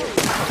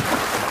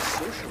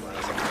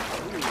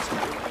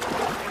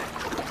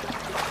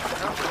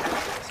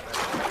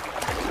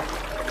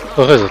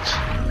 Where is it?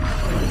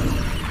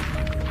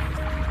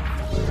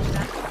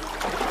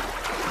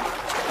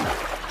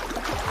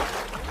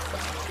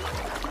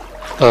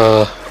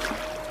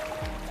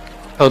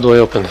 How do I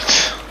open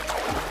it?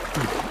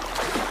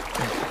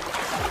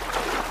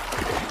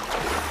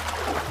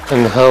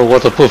 And how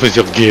waterproof is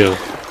your gear?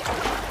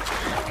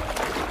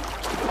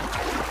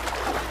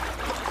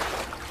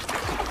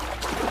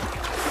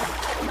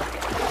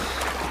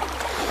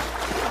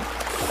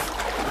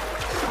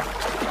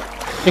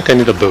 I think I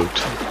need a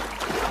boat.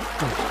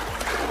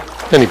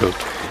 Any boat.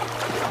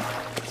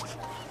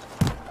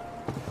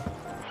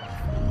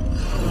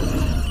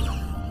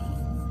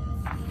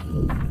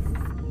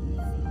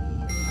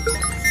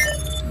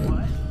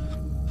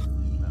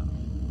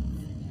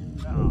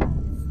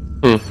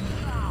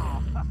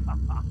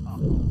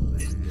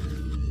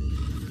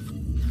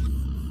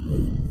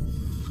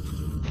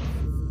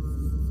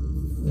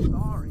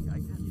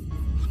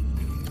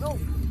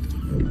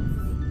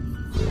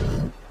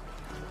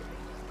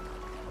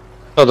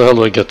 How the hell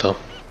do I get there?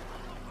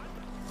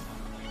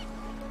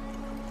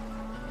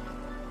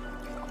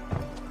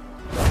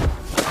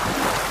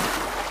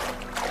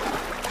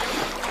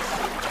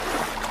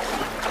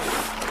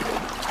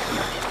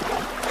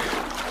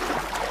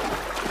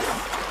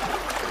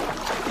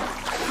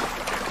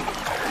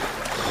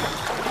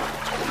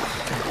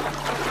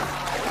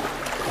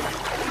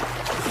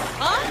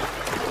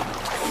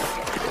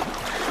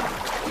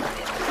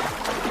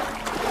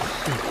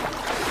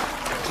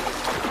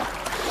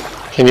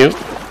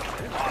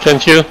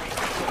 Can't you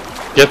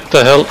get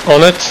the hell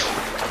on it?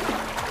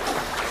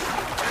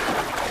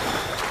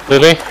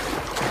 Really?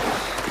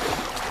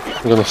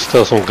 I'm gonna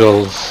steal some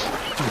goals.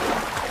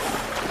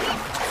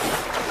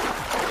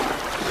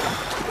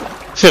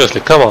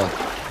 Seriously, come on.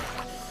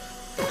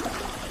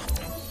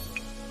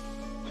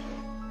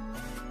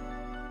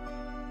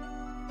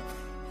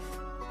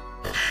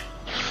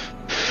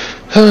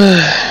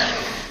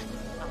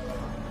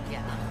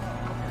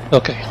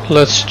 Okay,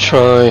 let's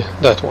try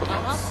that one.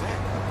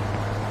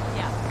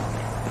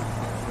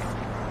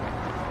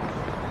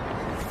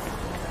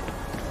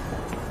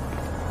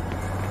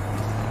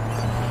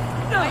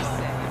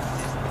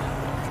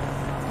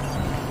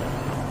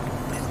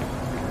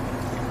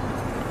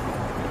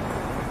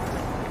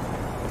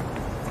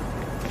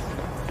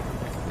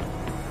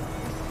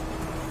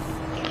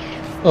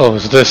 Oh,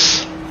 is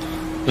this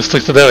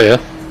restricted area?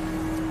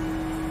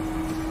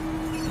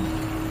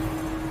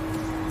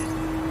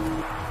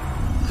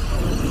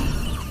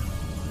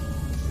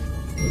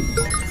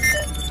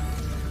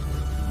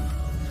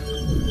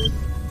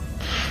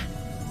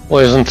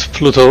 Why isn't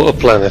Pluto a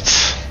planet?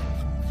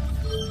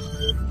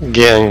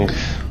 Gang.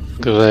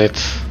 Great.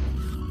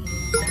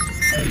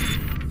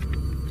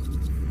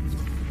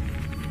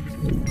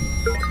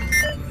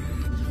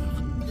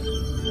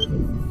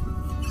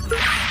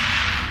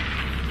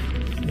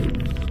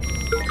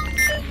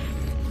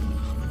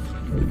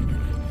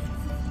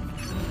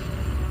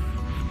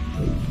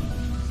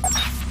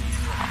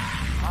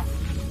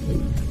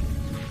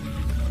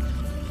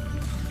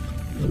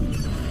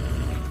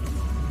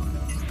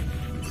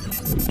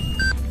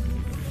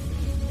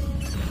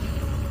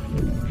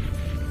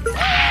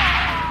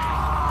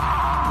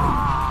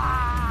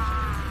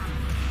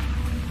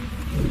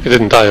 He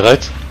didn't die,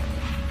 right?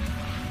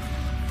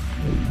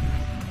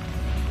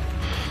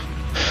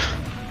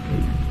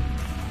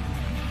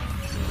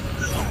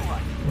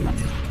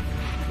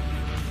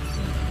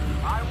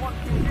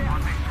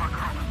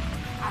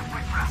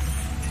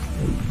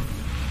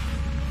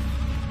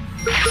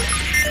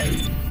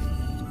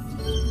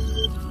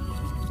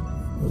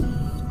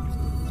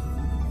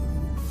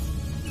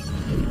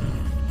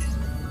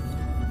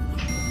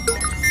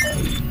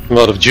 I'm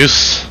out of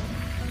juice.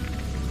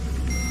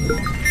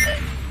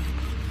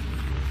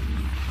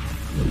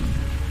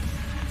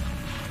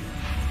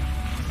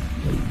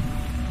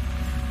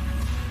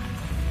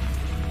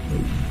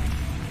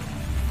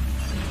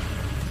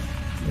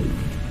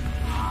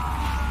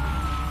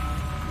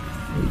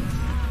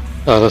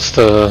 Ah, that's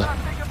the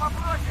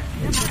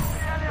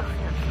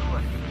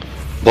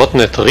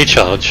botnet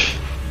recharge.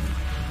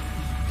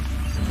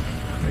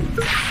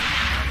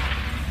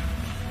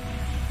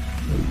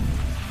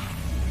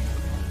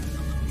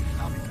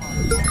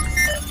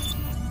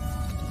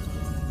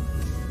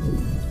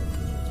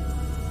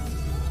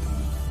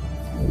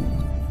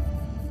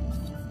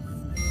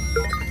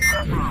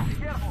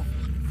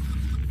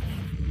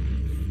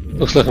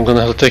 Looks like I'm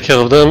gonna have to take care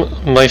of them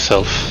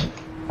myself.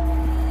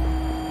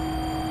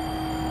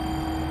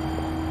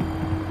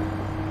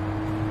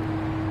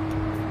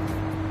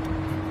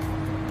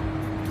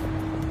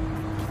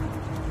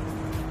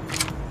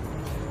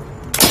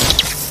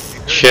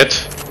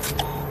 Shit.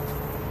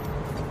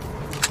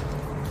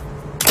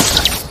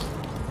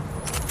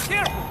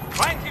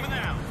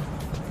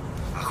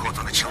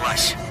 Охота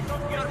началась.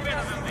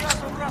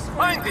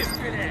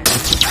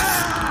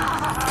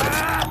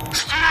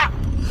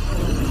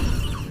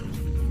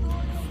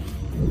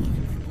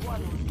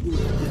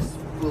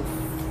 Will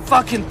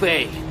fucking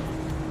pay.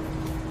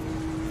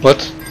 What?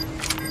 Someone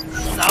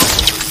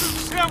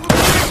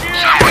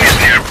is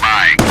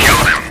nearby. Kill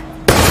them.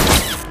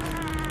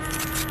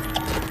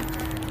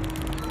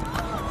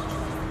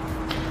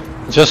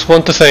 Just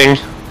want the thing.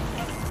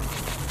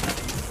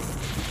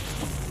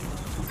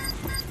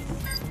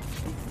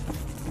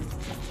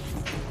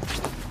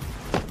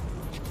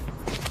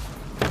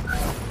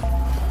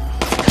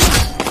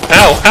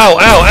 Ow, ow,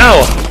 ow,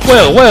 ow!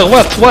 Where,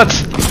 what?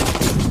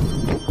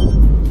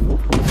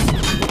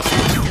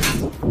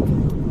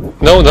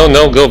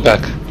 No, go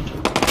back.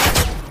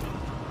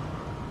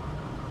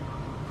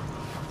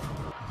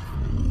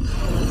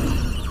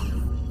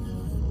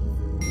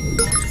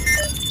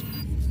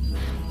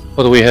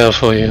 What do we have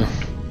for you?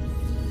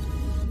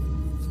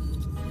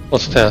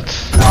 What's that?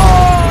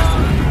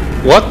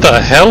 What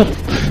the hell?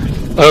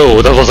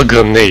 Oh, that was a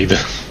grenade.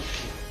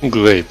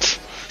 Great.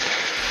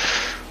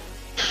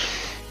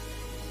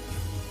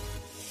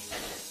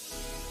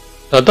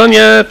 Not done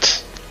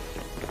yet!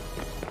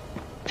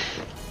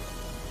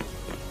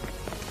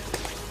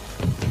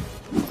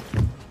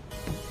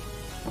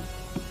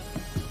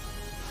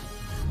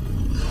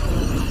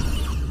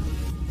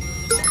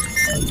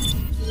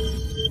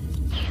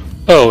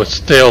 Oh,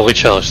 they all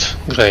recharged.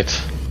 Great.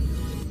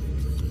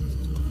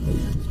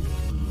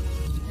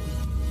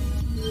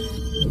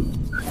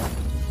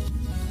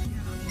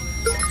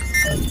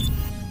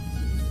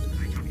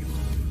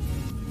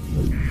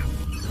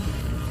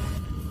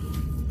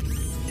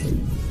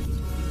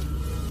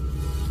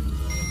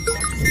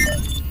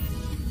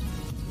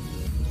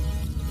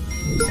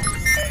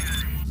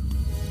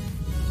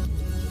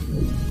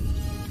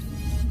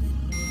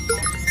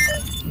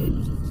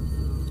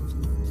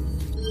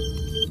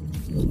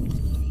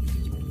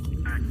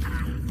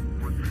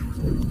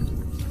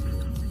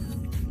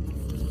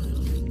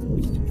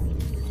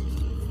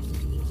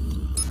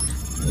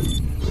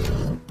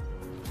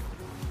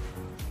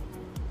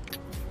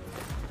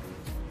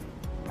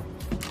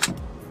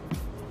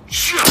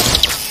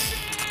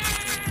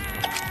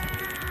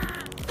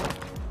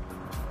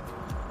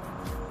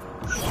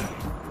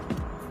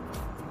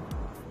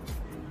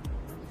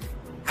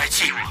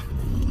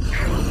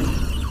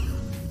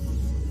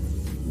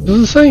 What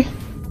does it say?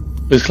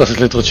 This classic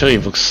literature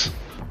ebooks.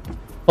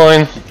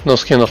 Fine, no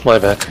skin off my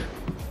back.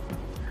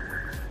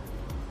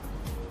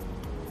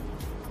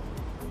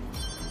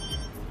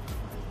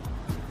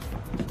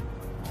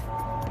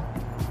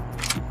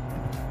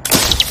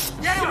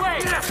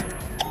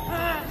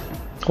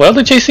 Why are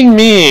they chasing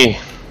me?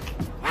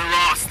 We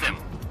lost him.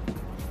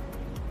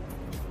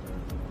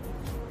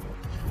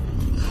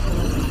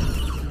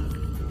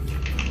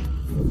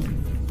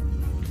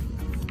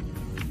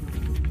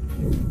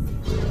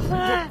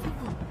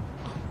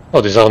 Oh,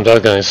 these aren't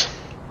bad guys.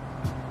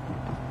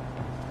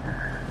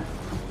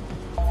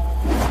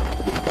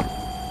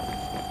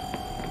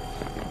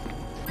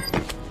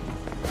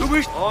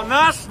 Он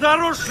нас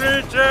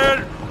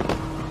нарушитель!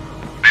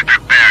 Be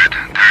prepared.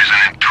 There is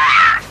an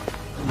intruder.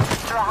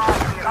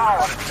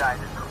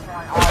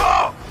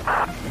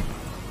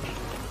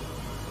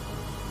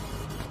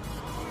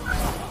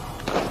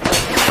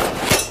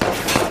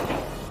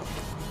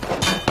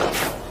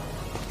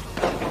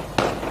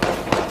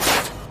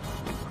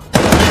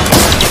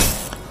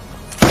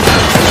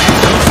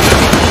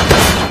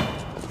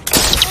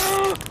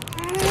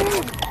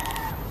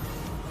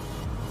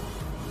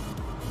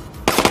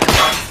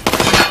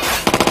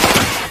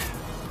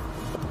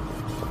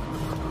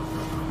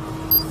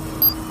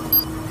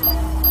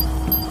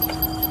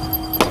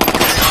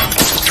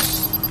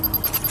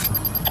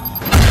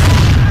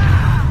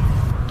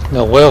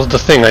 Now where's the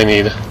thing I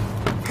need?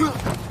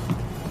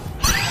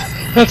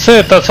 That's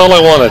it, that's all I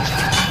wanted.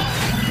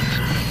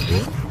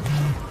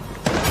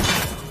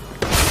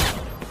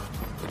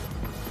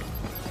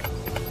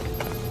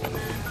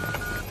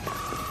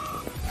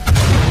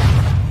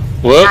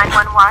 What?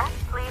 911,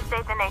 please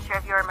state the nature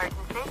of your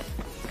emergency.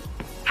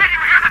 Can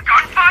you hear the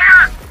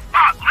gunfire?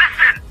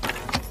 Listen!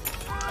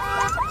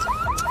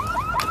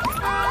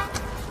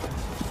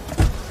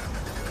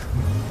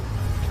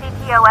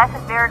 CTOS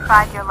has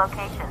verified your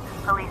location.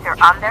 Police are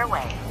on their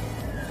way.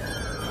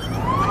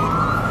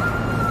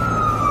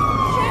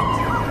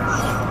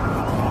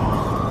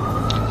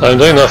 I'm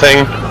doing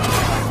nothing.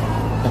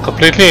 I'm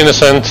completely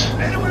innocent.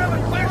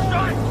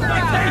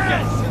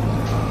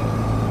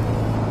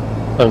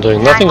 I'm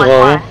doing nothing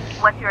wrong.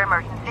 What's your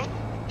emergency?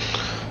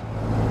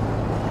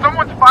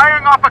 Someone's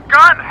firing off a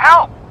gun!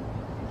 Help!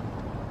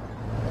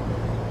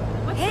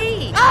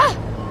 Hey!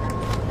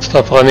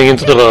 Stop running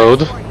into the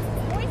road.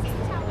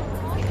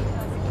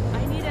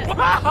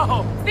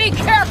 Be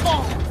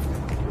careful!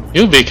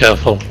 You be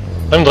careful.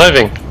 I'm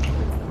driving.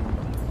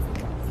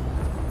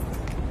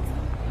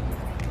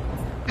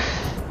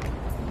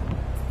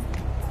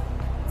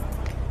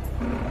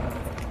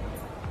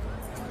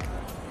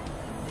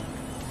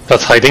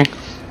 That's hiding.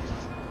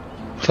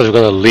 I thought you were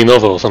gonna lean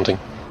over or something.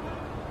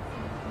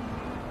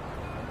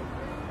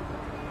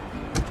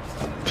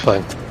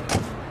 Fine.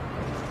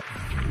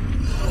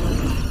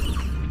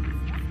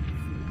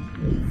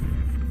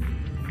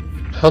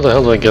 How the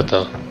hell do I get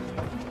there?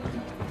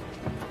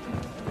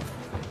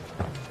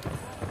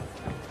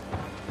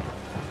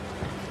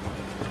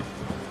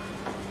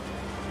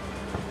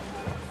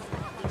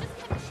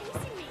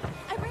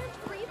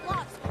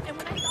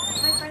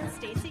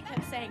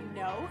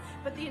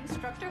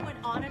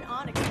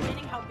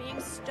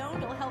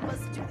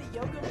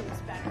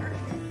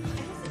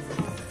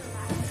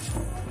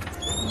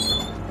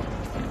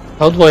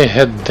 How do I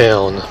head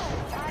down?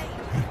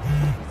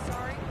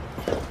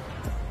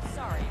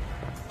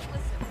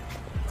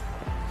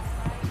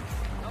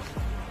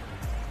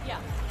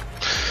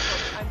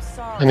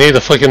 I need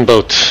a fucking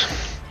boat.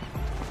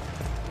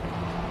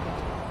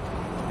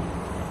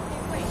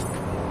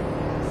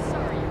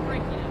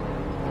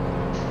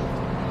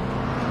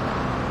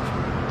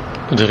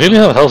 Do they really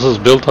have houses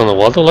built on the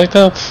water like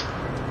that?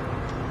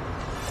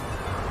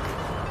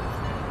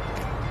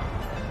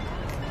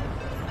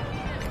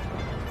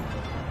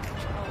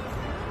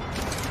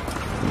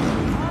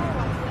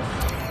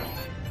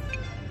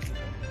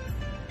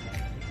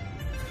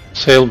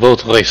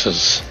 Sailboat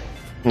races.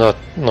 Not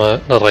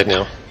right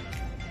now.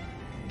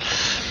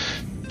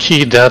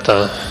 Key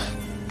data.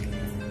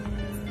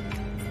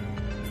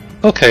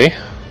 Okay.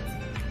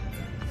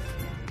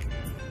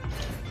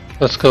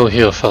 Let's go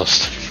here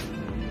first.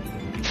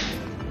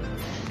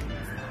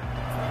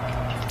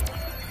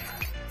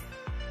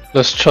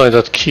 Let's try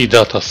that key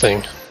data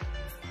thing.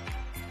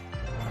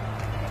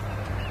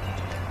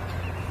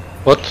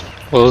 What?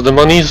 What was the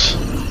monies?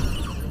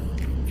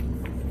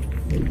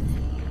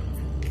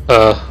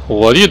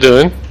 What are you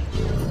doing?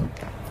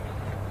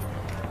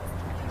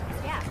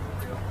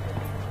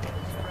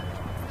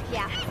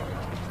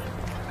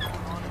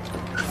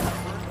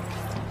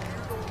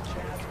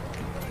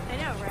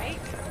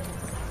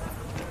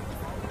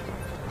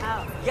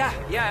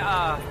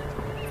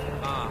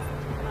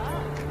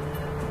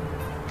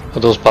 Are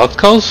those parked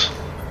cars?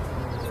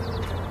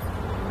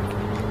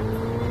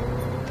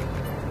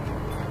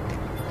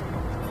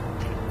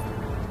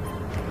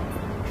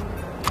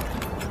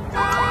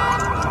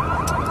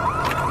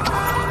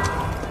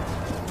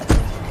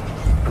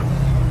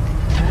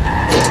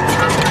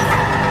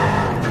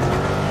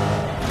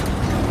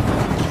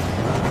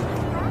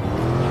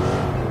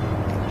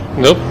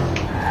 Nope.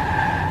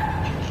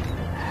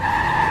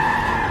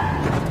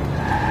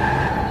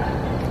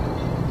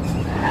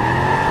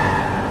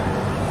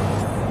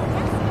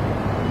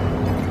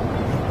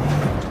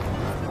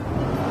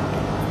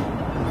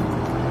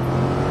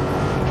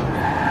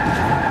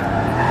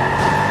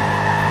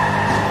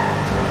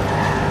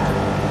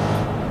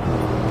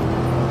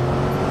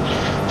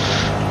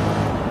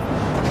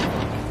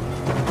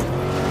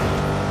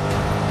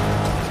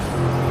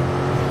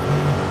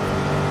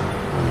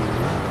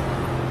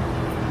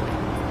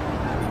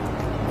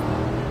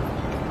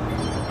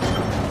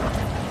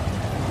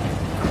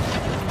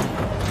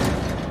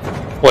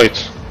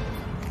 Wait.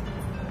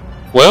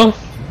 Well?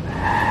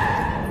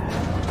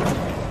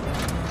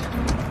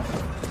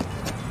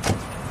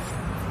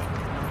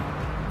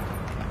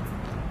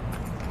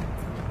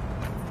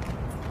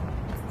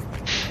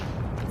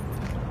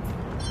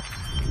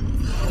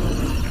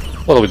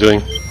 What are we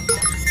doing?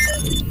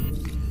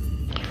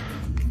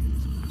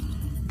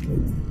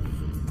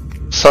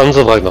 Sons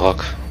of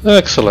Ragnarok.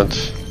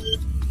 Excellent.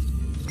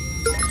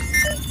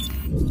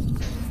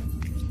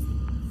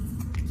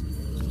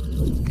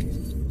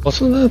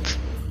 Wasn't that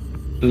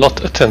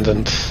lot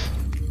attendant?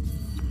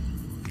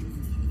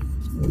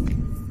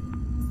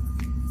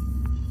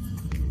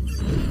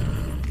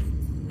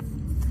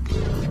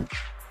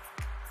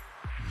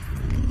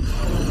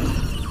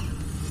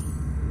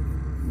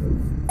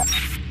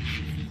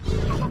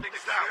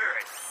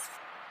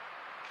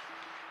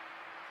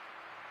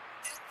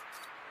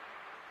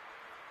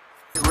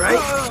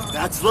 Right?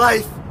 That's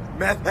life,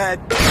 meth head.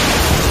 You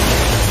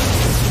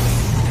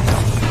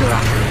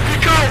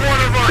got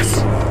one of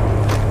us!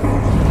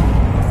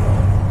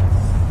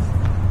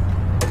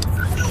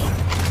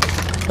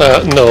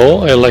 No,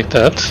 I like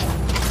that.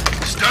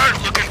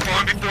 Start looking for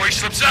him before he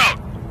slips out.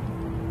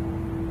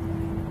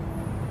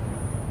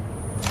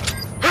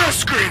 I'll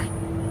scream.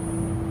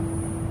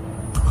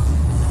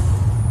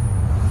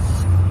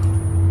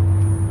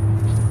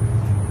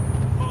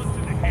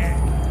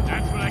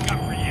 That's what I got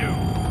for you.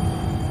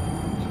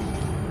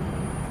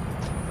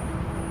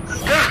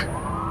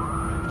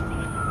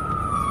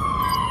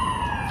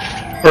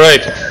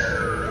 Right.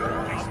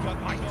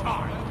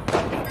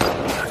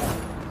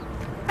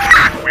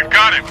 We've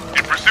got him.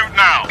 In pursuit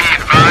now. Be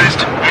advised,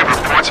 we have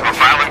reports of a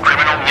violent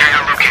criminal near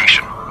your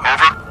location.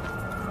 Over.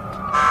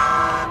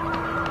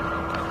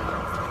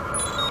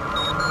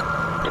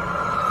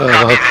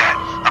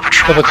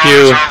 How about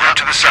you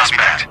To the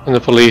suspect. and the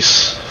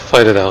police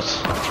fight it out?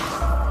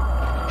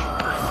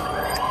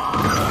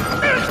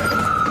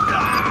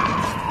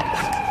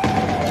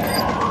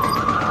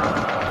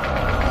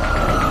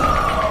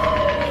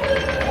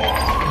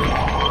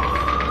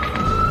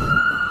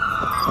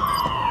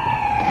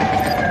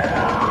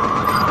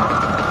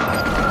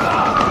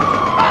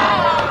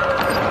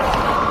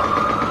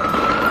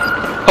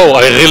 Oh,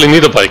 I really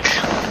need a bike.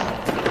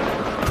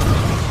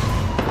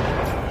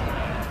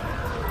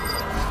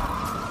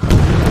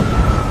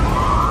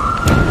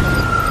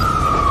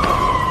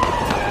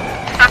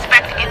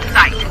 Suspect in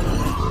sight.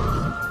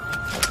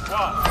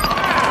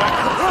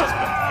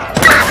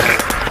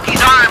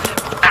 He's armed.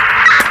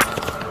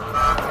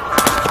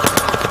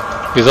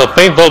 These are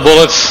paintball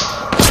bullets.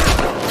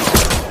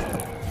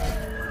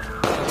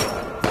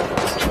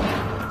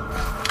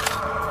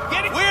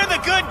 We're the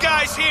good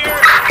guys here.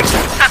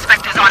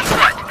 Suspect is on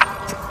foot.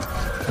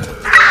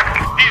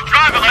 He's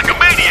driving like a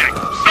maniac.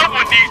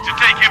 Someone needs to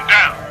take him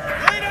down.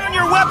 Lay down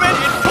your weapon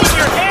and put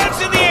your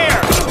hands in the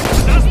air.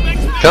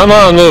 Come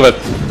on, move it.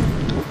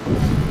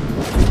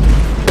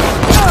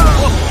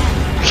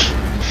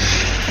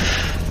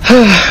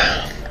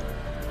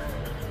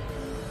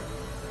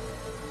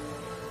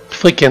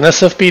 Freaking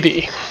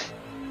SFPD.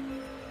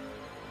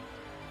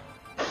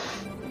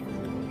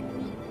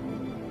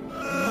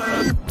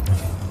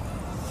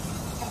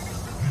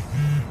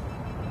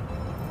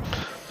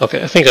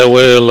 Okay, I think I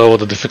will lower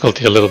the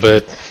difficulty a little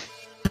bit.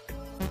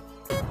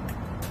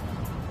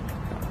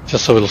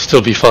 Just so it'll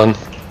still be fun.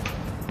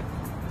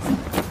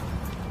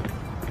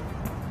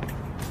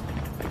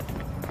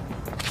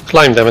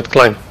 Climb, damn it,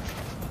 climb.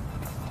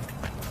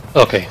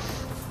 Okay.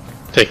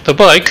 Take the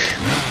bike.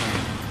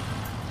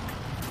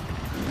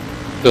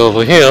 Go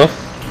over here.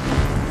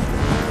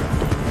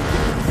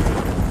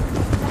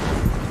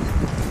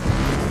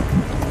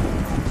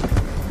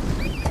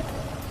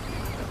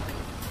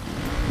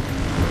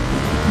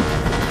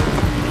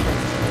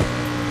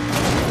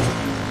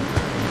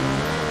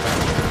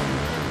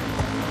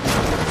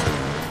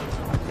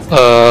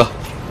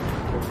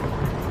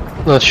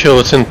 Not sure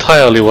it's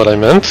entirely what I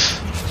meant.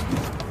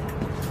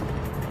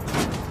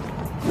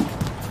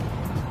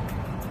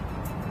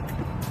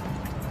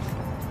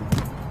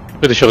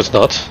 Pretty sure it's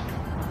not.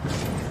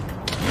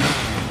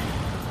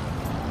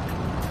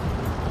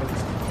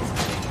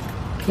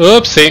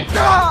 Oopsie.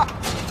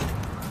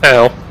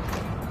 Ow.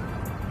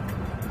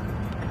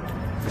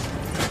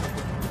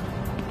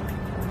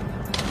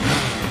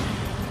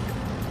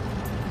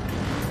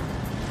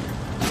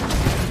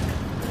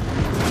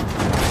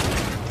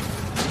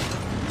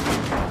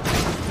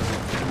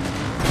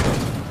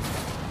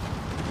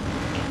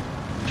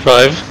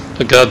 Drive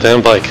the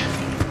goddamn bike.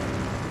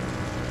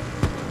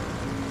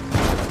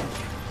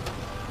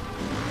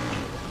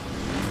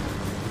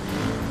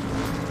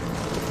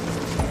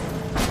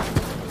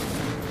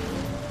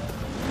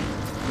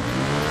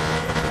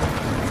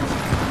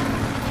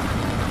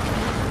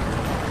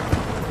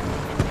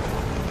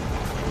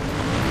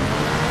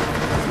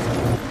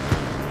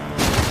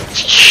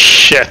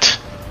 Shit.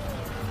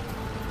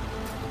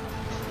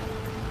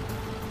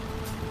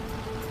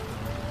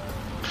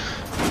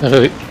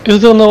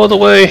 Is there no other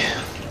way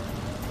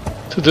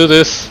to do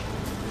this?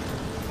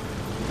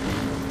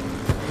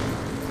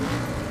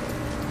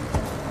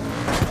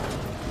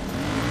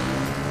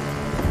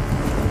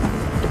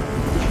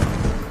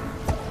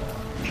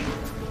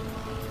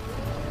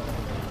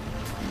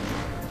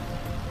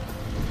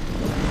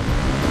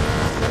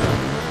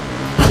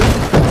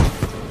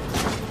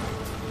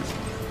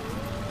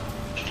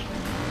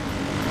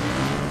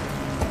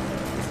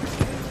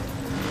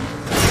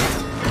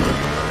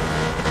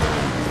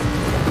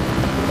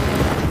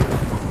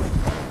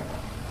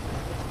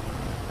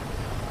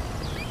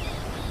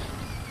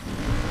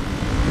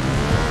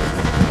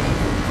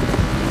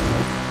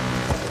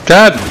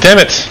 God damn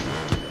it!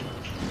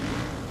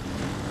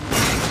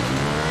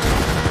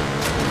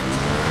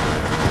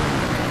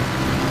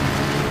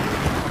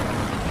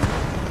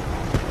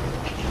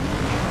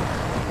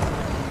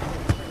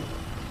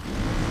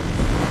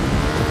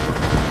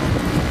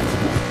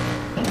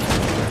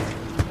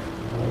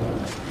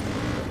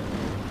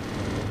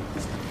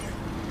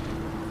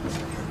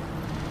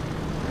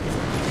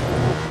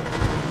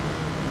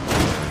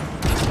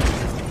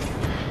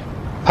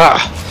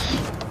 Ha!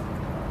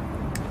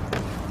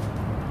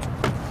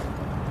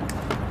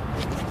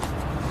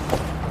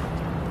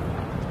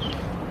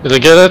 Did I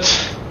get it?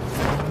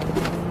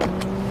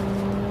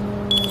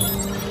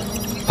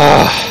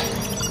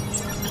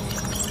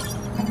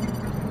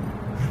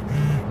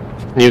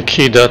 New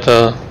key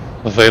data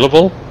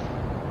available?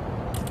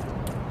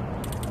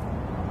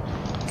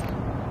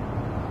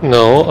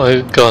 No,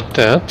 I got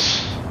that.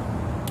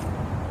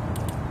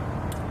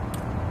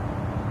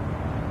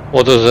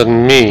 What does that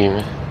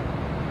mean?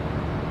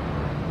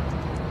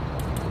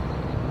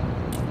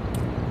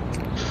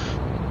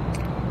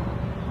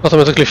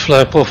 Automatically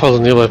flag profiles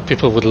of nearby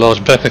people with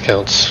large bank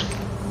accounts.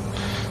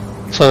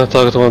 Assign a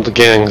target to one of the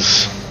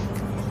gangs.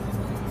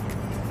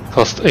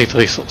 Cost 8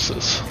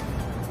 resources.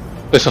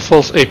 There's a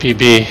false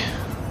APB.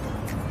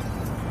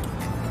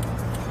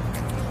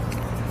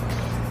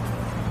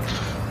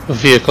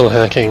 Vehicle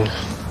hacking.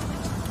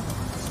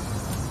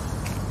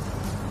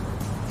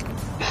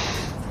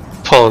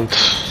 Font.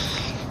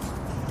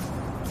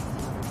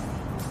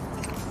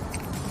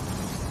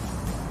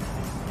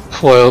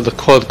 Acquire the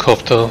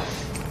quadcopter.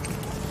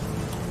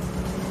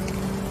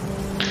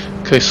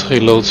 Increase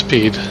reload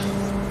speed.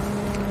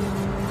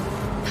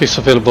 Increase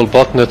available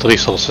botnet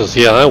resources.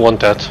 Yeah, I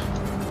want that.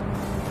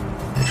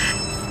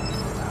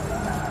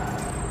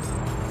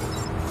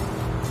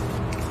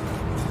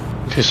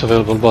 Increase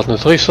available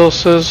botnet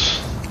resources.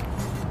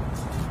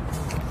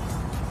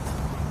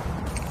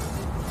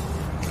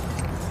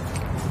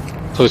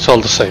 So it's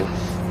all the same.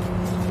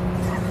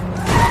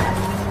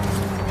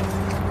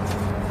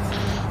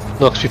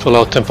 Knocks people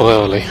out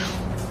temporarily.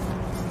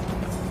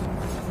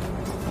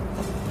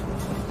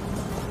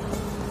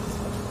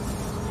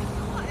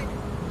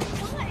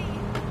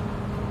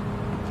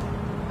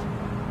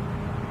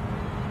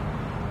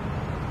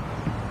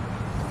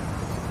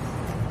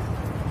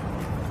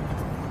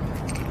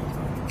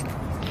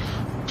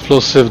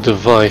 Explosive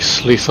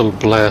device, lethal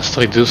blast,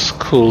 reduce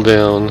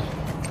cooldown,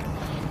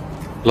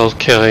 allows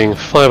carrying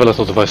 5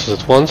 electro devices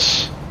at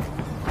once.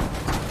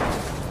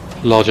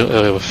 Larger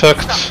area of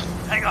effect.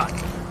 Hang on.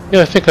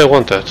 Yeah, I think I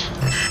want that.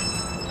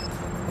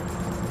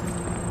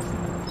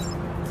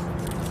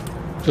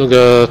 Still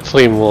got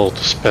 3 more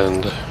to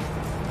spend.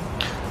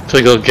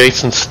 Trigger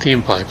gates and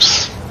steam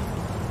pipes.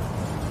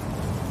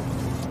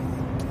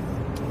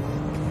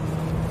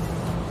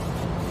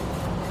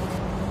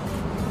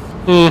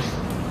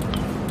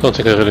 Don't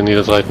think I really need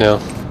it right now.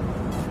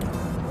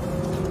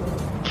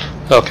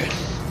 Okay.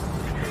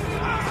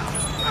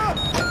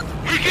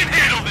 We can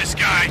handle this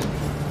guy.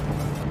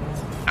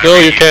 No,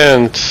 you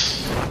can't.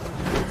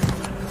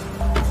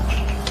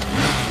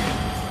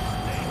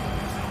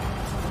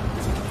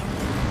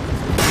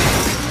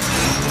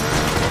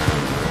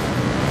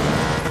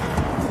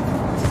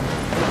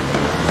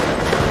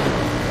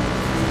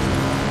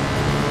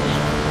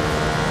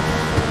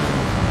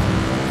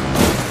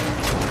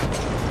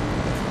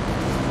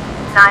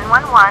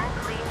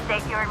 Please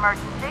state your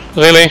emergency.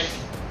 Really?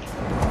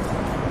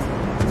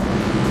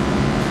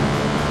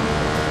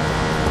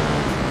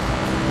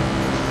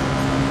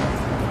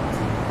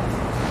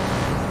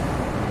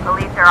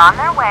 Police are on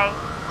their way.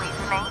 Please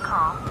remain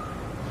calm.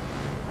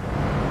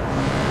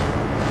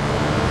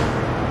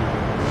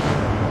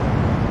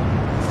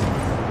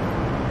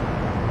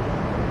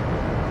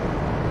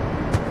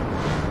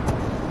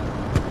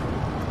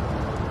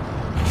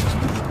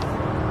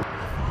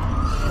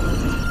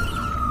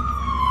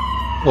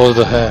 What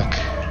the heck?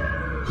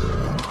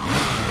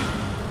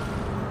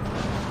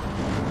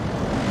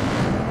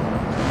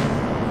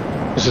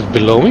 Is it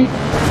below me?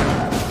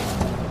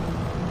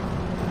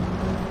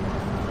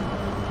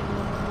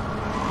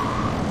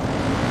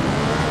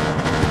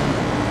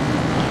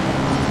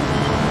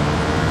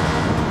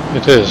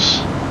 It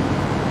is.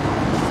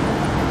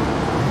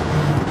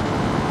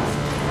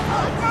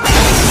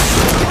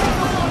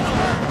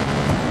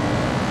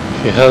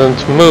 If he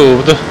hadn't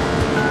moved.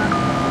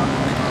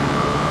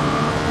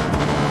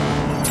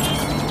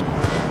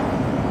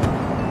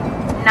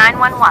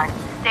 911.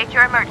 State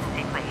your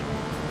emergency, please.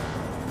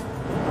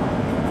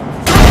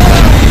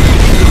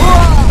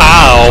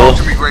 Ow!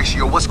 Talk to me,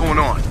 Ratio. What's going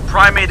on?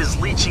 Primate is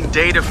leeching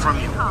data from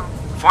you.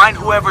 Find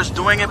whoever's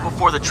doing it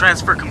before the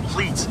transfer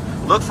completes.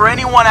 Look for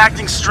anyone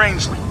acting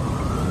strangely.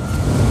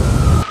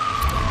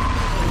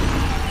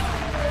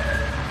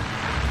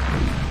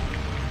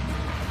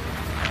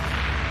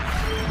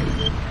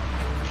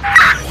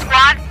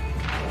 Squad,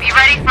 be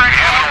ready for a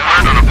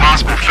Alert on a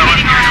possible felon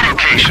near your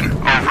location.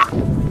 Over.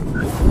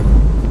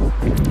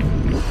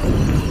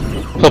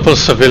 Couple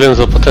civilians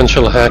or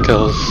potential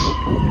hackers.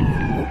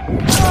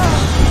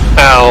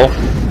 Ow.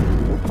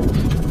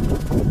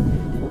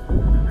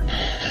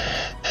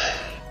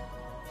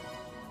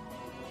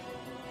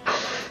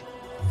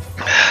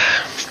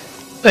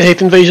 I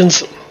hate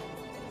invasions.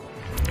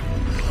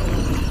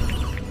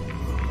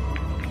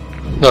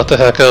 Not the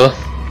hacker.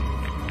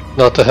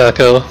 Not the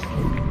hacker.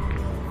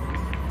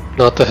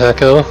 Not the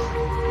hacker.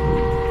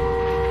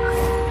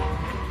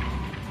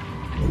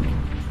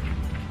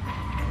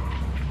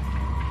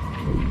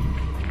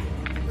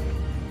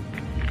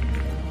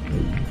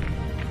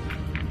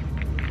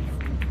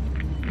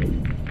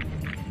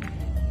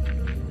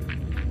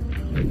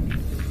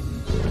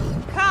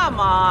 Come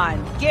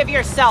on, give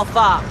yourself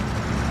up.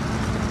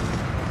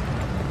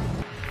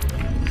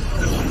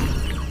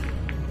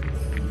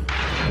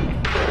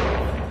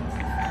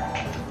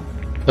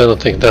 I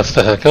don't think that's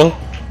the hacker.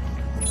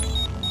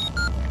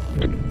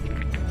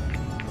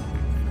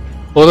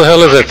 What the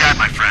hell is it?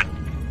 My friend.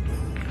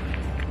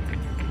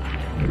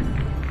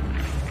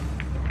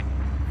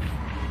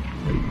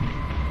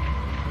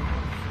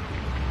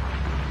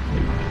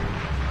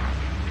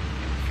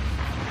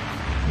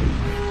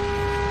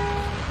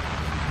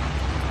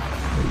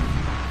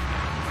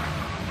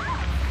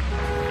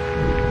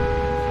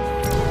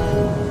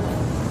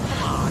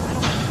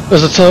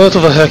 As a target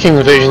of a hacking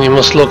invasion, you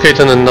must locate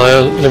and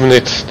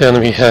eliminate the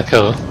enemy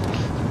hacker.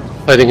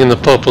 Hiding in the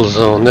purple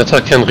zone, that I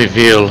can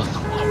reveal.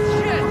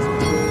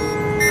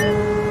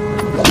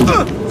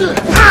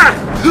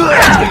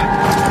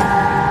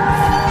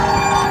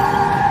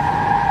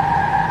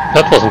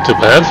 That wasn't too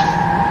bad.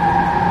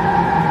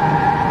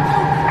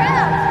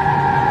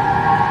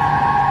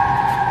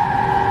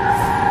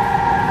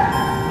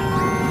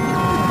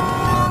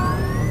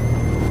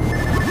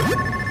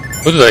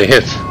 Who did I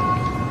hit?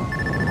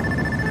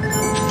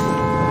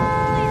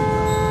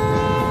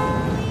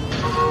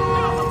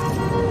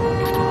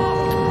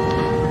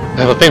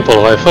 I have a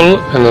paintball rifle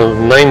and a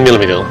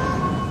 9mm.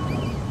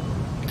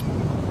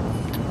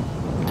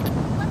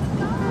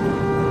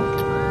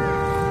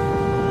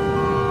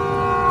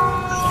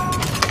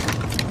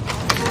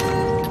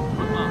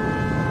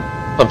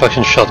 Pump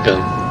action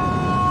shotgun.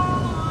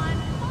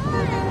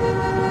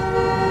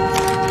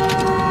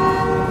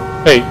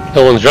 Hey,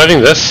 no one's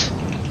driving this.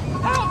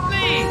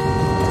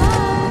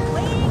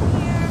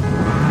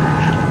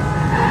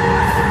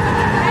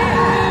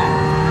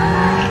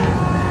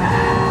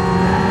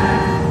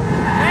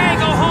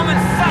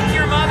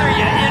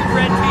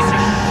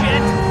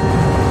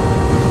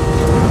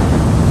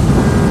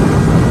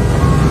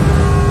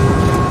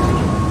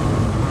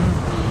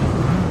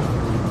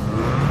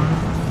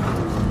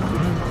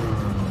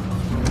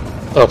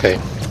 Okay.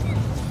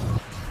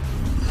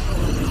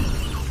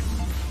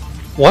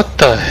 What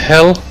the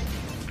hell?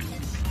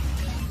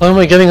 How am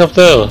I getting up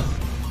there?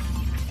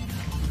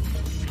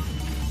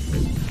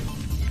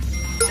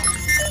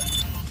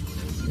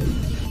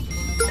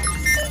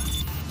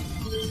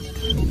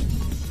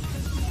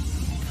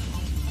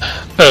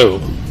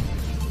 Oh.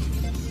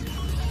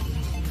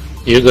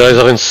 You guys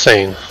are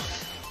insane.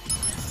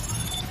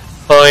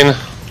 Fine.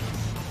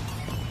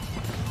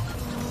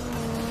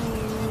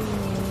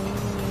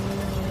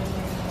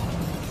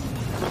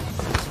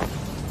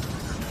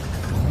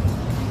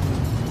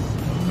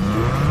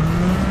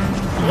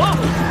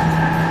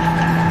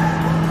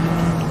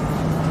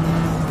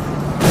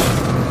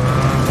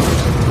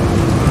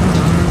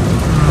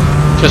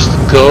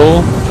 Just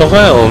go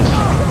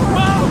around.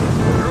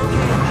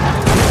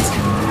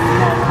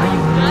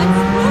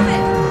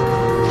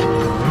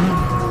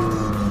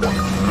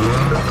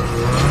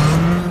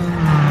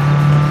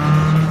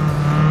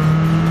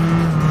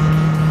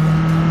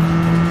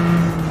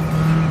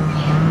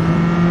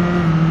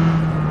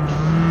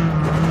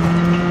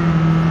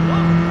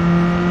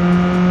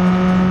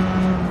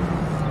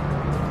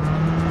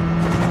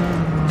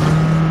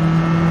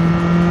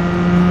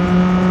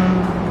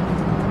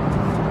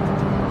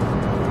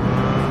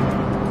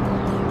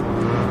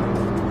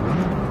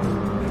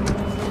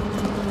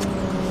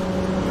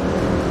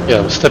 Yeah,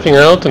 I'm stepping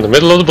out in the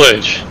middle of the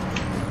bridge.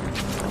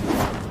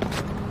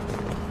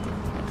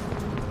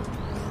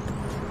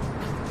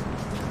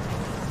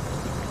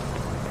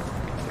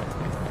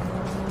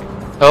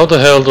 How the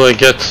hell do I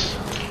get...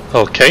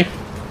 Okay.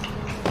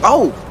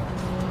 Oh!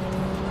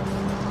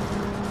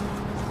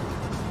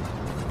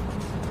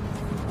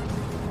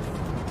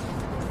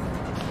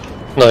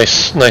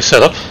 Nice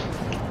setup.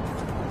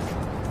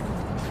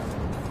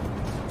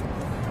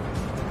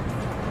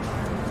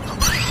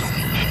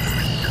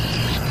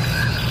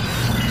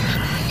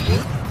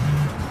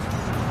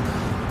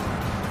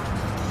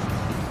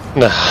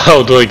 Now,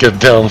 how do I get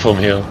down from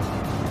here?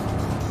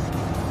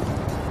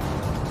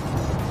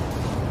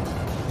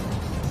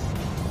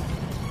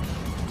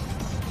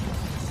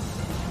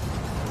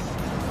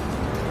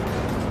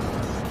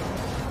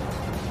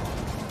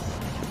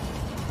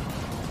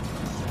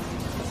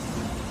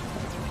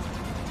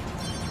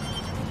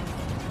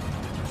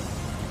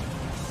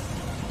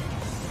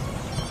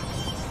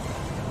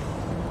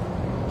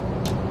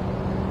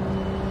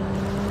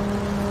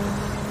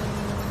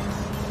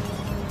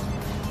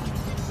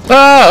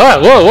 Ah!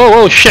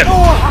 Whoa, shit!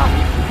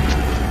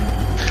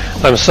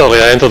 I'm sorry,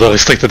 I entered a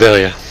restricted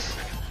area.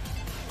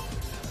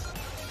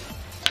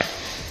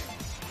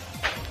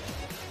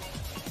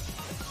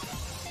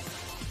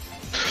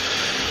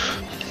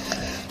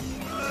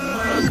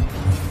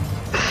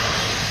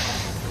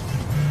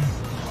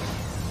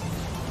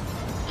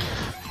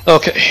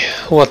 Okay,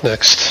 what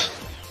next?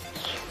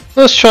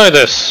 Let's try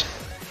this.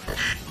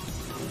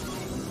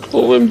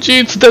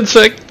 OMG, it's dead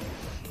sec.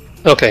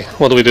 Okay,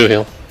 what do we do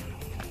here?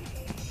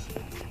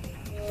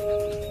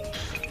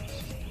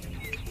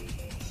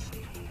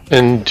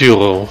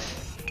 Enduro.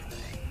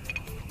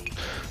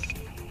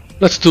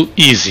 Let's do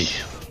easy.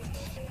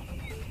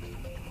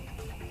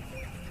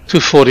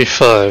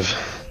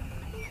 245.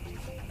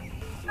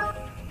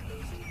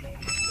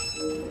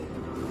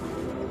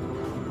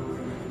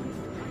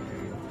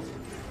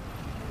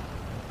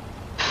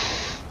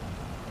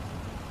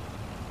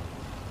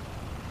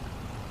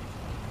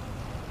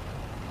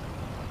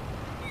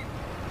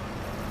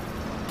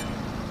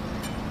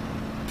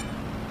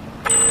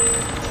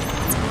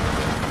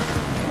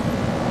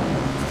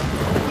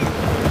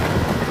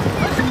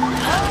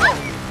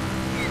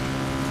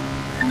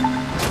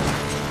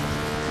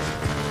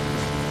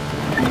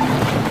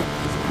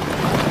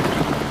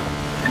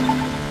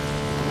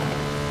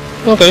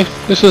 Okay,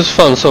 this is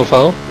fun so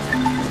far.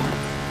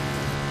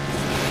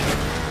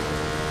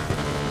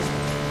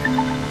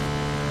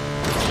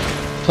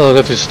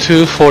 Target is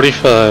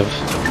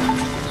 245.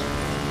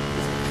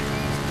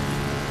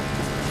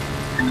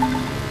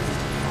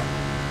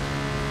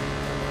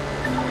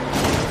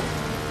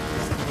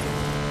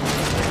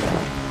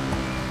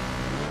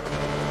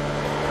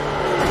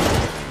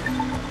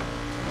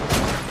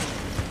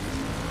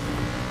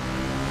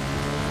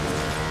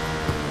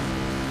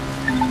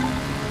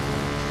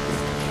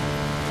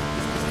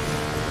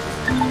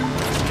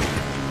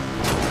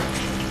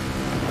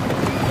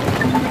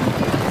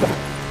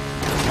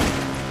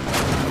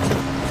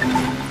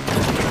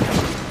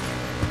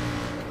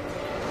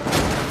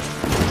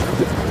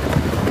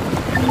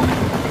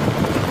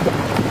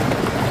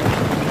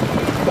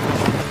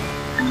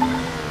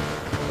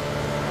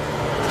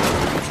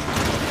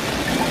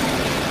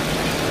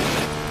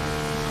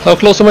 How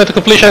close am I to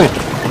completion?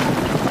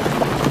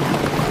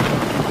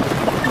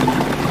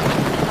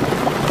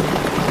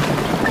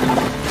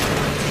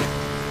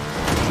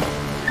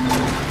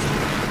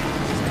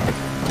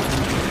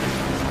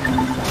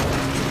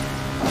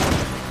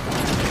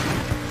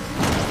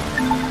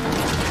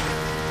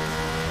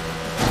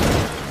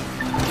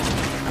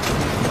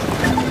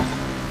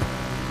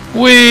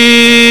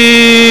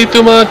 Way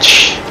too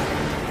much.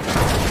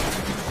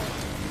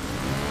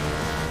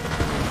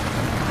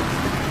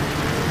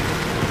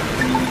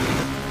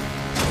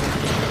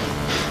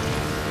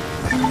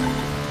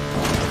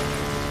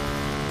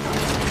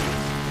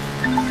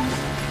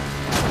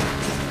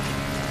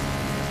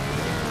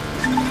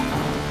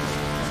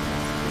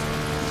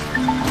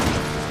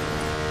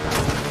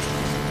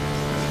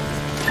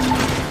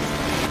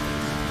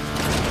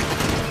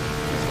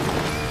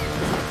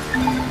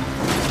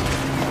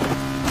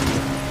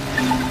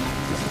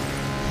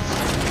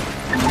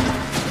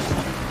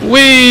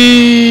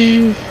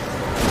 Whee!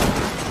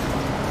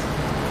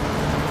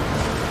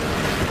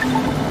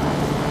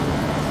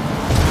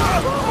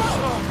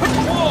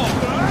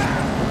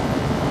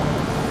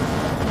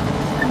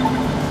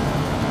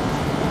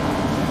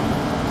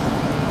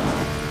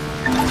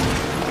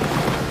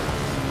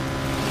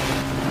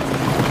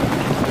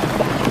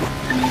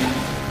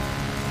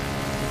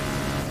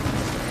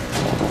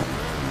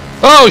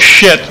 Oh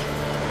shit!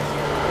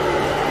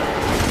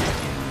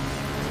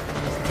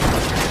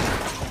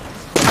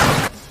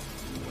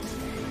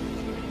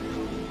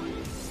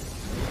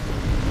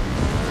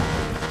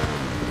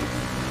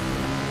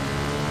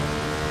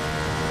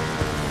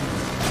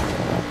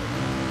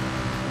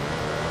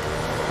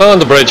 On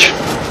the bridge.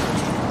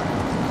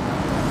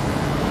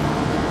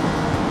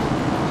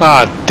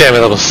 Ah, damn it,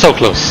 that was so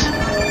close.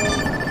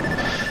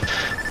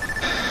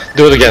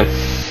 Do it again.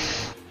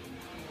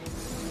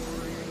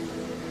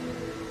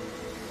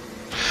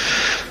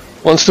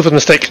 One stupid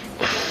mistake.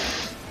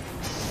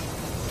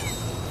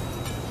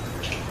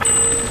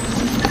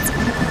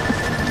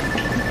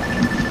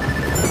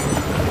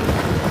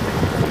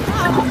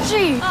 Oh,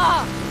 gee.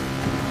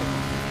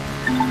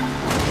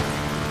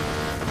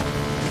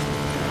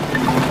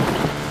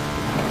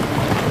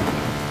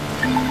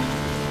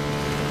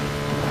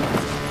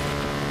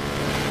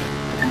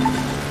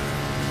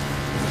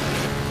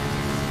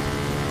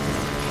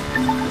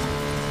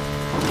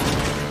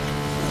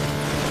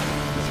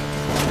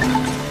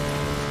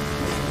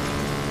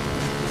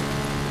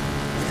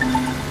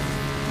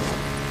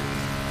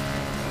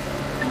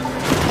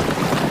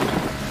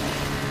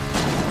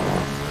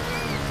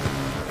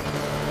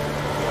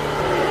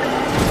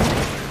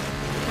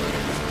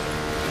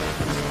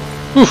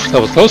 Oof,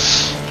 that was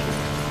close.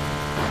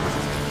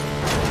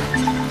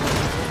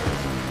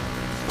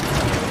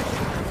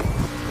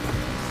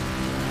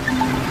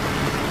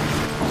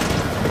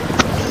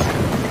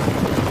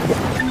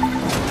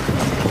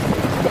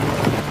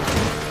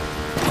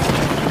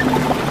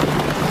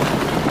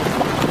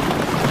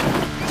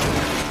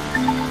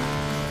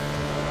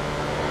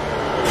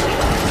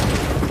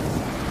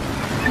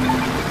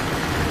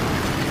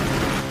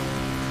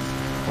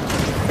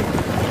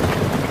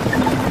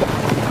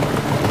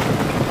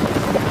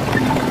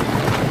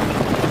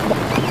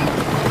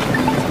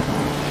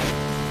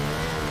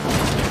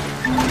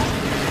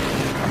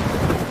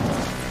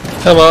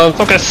 Come on,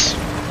 focus!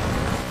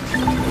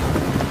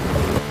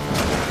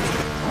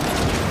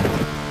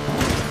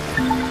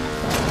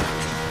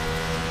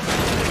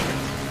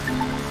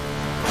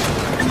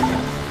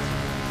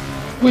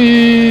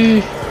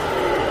 Whee!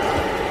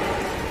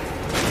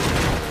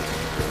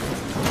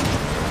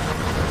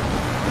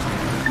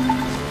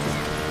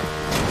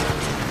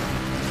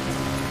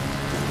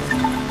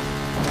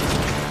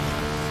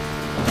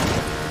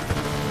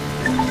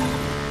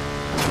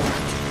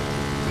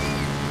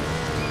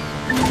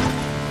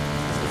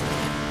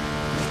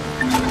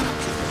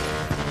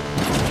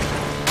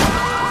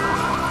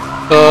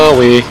 Oh,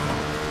 we.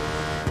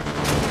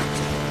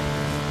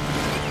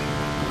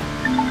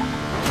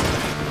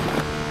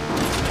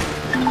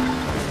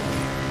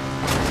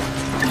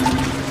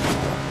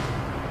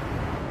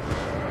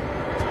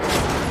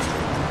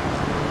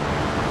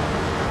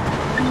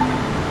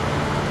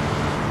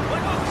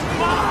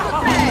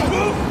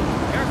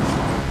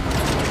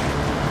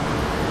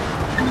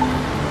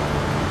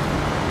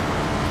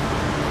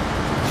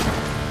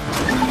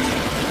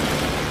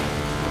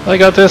 I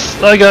got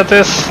this, I got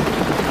this.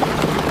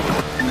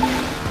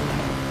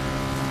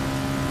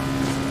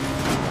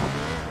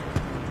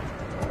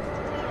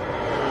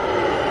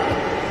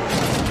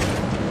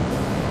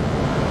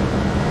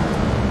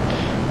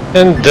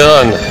 And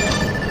done.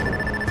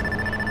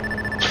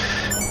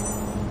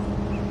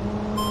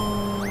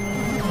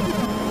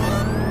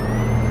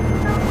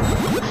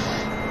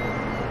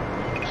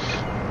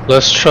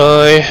 Let's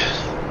try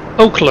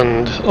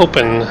Oakland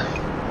open.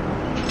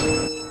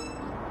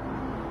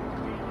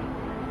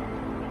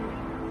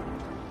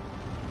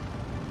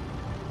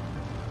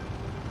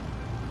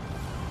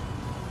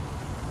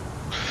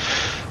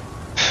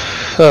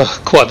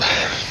 Quad.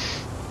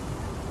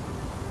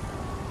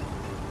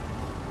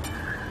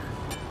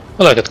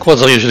 I like it,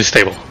 quads are usually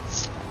stable.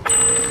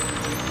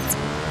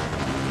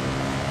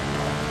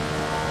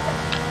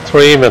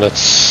 3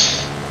 minutes.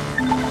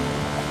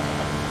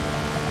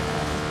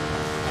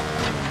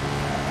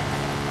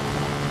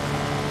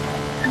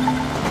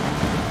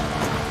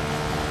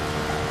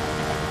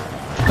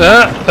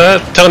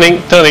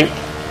 Turning.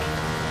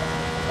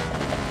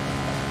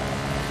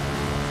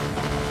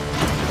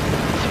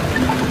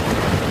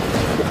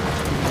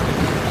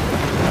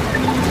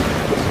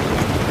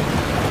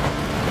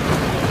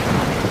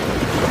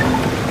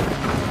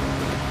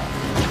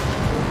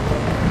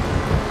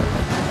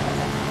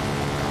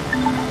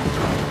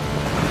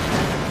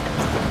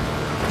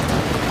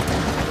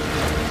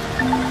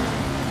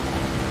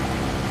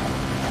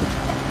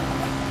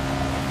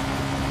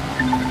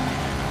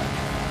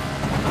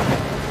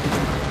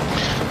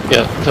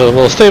 Yeah, they're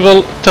more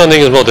stable,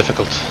 turning is more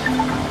difficult.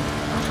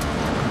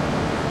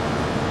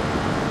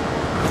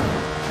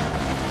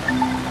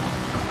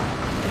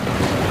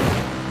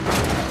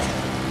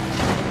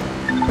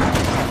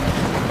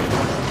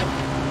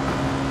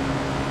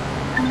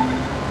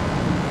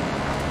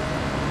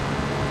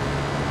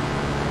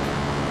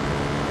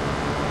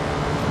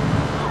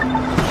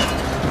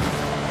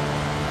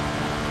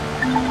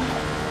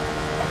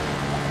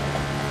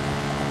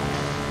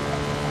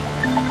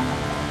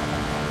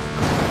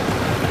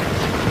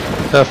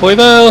 Halfway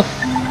there.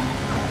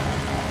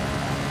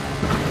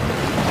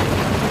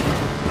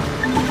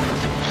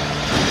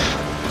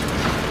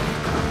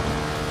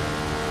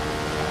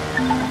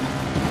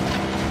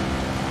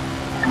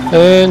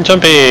 And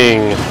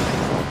jumping.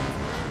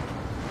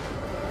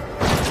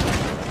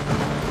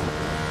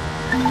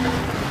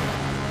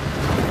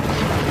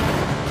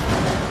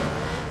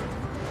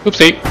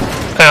 Oopsie.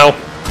 Ow.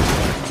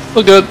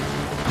 We're good.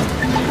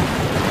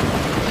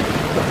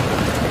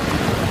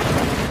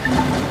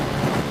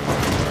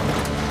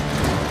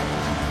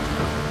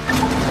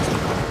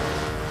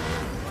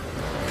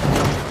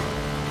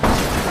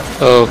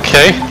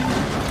 Okay.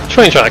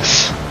 Train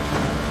tracks.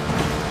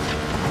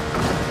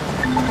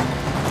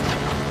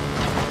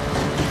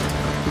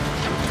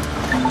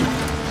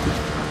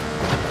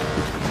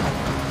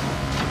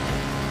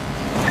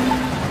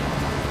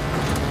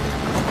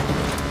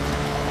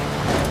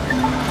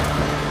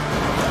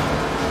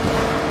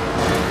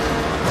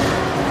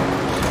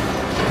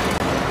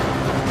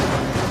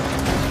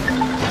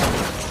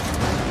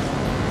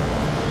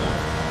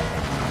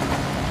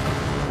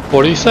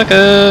 "40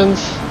 seconds.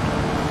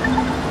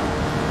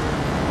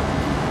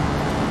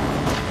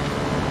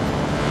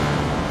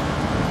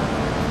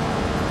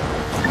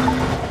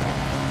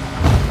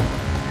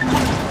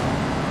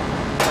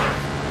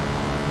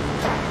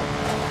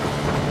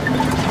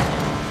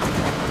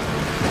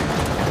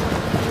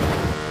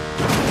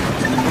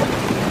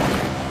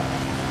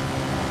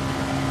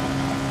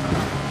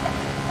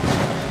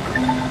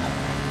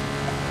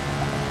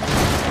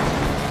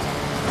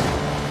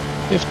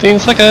 "15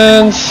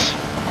 seconds.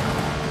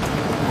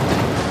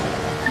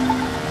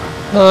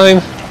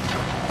 9,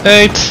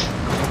 8,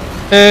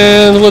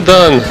 and we're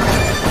done."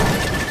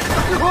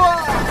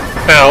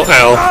 Ow,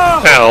 ow,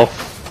 ow,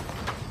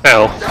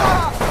 ow.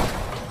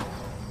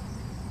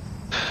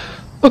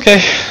 Okay,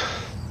 I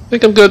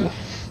think I'm good.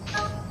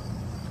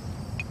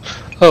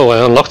 Oh, I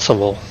unlocked some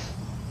more.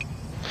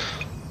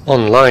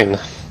 Online.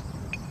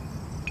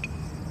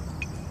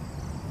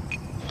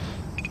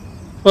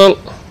 Well,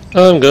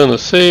 I'm gonna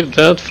save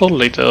that for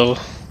later.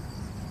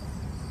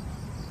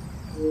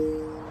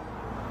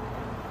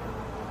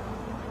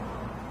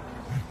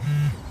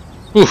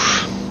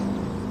 Oof.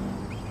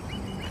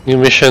 New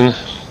mission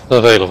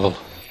available.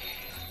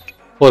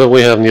 What do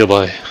we have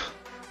nearby?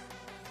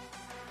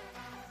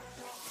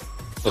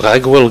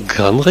 Ragwell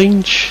gun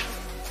range?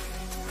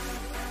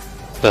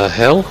 The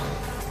hell?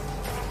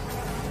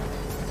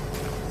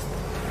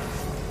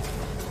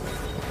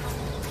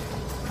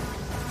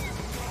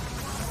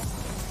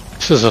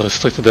 This is a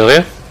restricted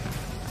area.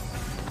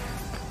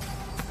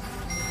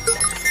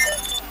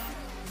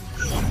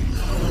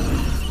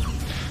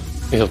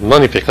 We have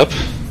money pickup.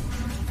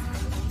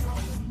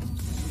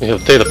 We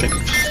have data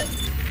pickup.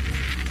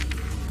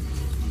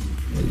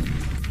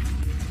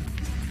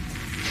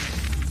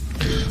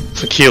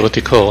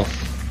 Security core.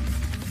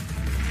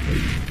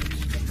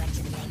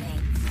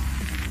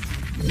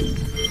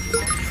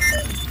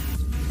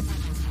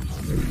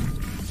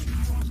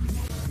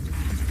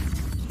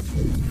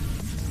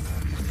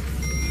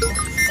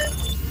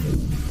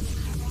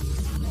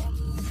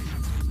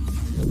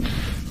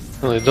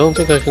 I don't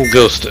think I can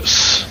ghost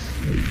this.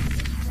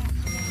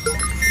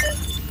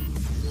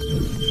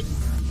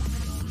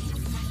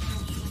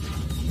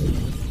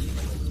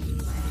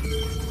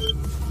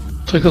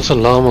 Triggers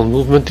alarm on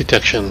movement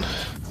detection.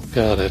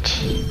 Got it.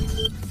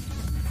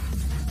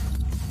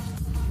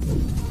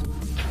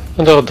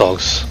 And there are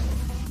dogs.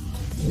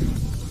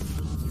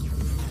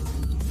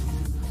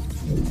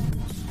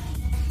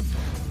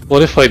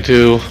 What if I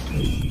do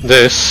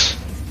this?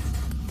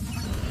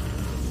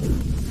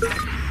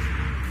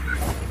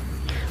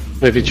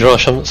 Maybe draw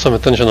some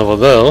attention over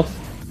there.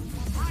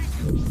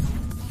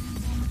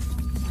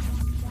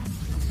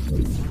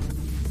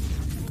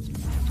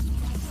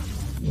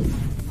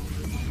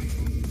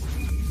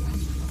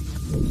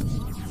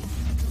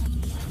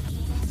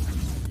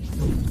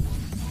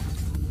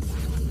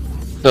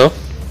 No?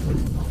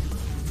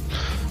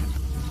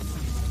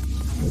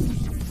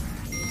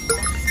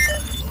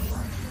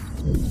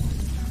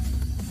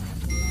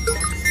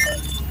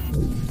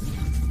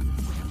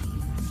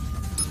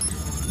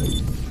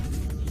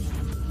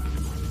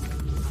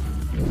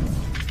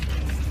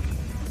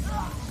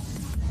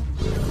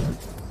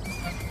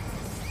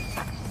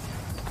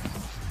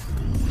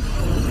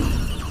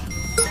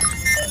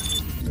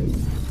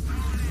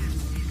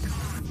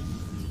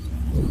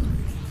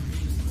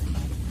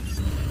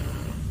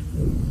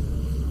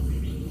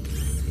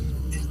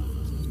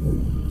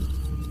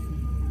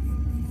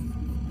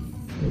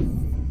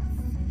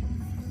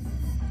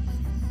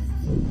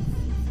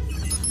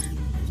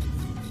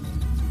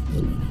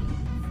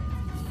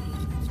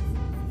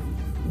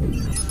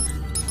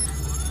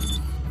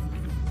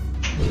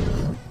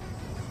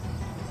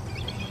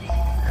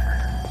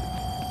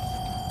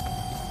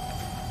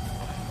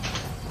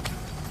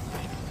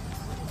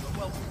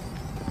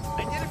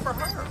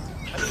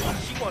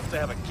 To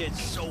have a kid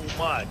so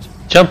much.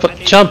 Jump,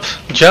 jump,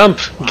 jump,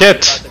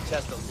 get!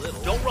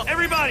 Don't run.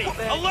 Everybody,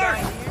 alert! I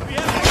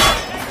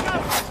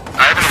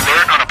have an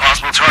alert on a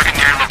possible target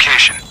near your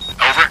location.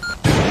 Over.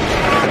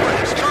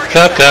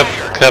 Crap, crap,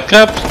 crap,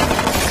 crap,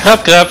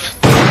 crap, crap.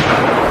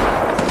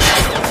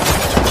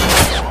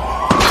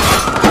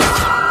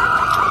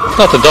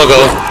 Not the doggo.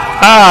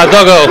 Ah,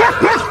 doggo!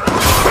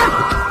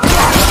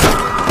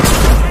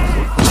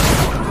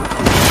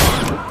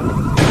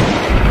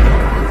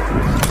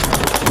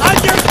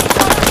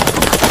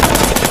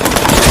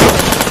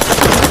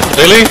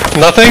 Really?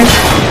 Nothing?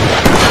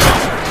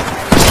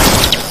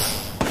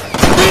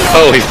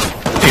 Oh,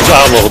 he's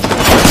armored.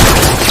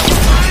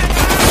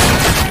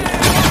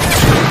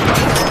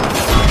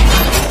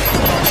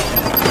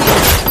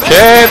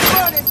 Shit!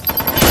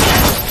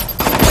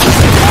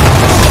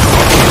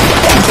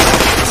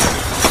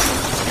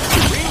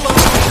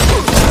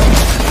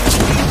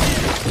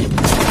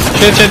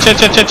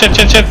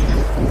 Shit.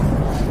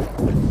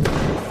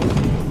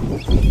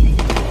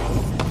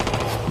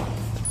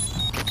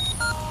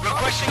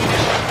 Requesting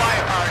additional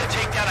firepower to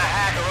take down a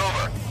hacker,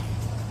 over.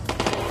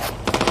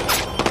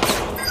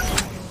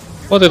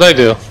 What did I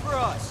do?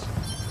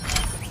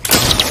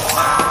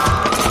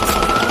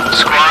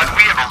 Squad,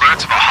 we have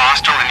alerts of a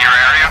hostile in your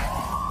area.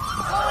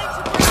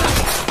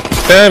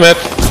 Damn it.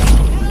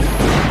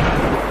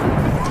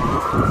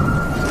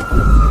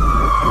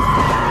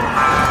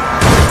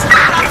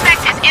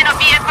 Suspect is in a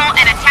vehicle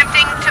and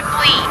attempting to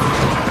flee.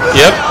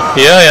 Yep,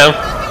 yeah I am.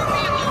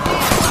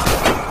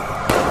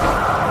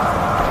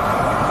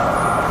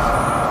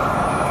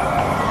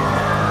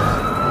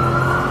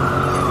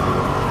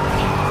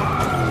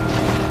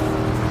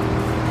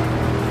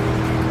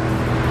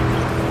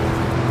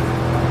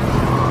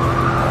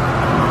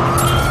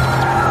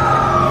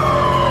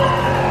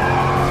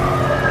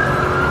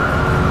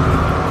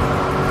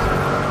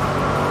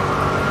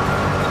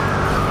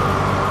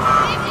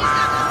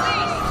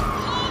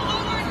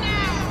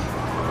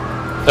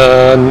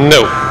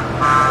 No.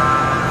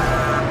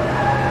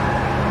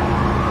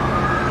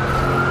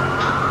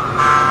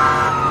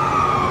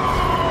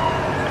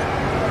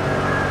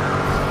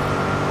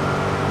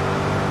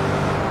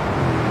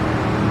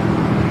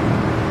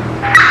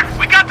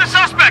 We got the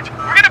suspect!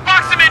 We're gonna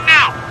box him in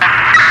now!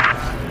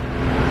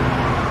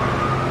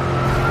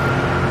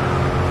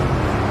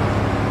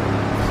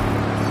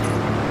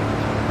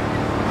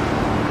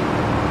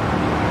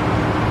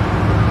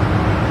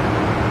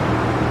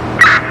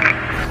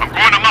 I'm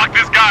going to lock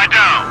this guy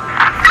down!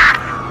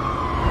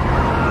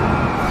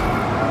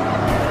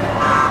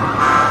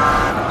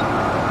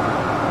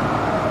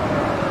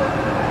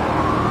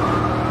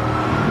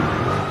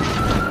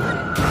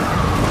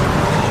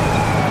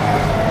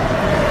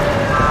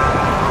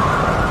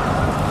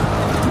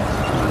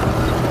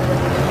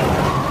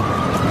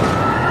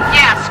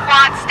 Yeah,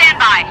 squad, stand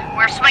by.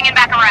 We're swinging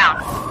back around.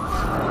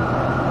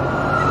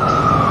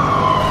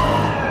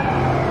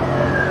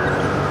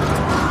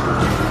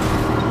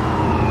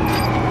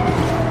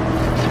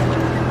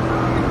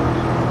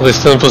 Are they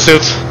still in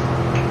pursuit?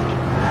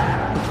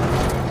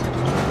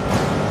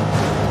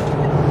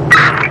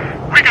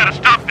 We gotta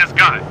stop this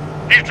guy.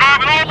 He's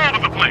driving all over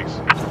the place.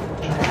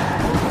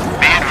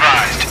 Be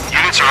advised,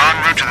 units are en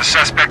route to the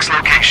suspect's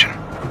location.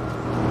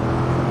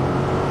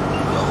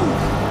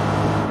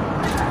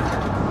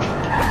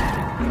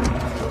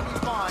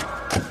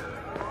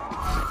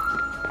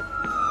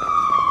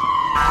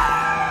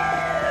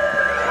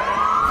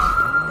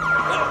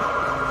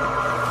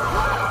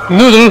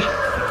 Noodle!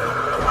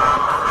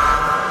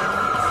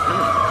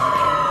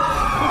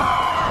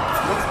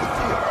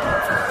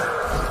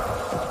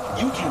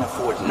 You can't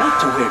afford not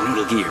to wear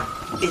noodle gear.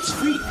 It's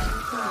free.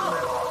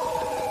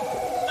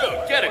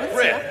 Dude, get a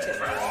grip.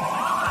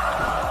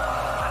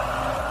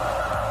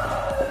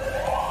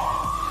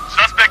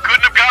 Suspect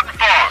couldn't have gotten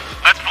far.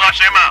 Let's flush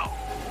him out.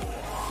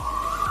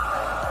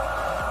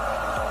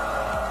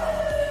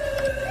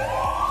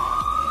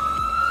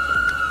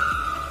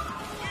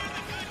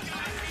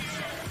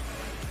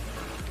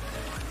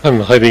 I'm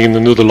hiding in the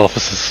noodle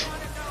offices.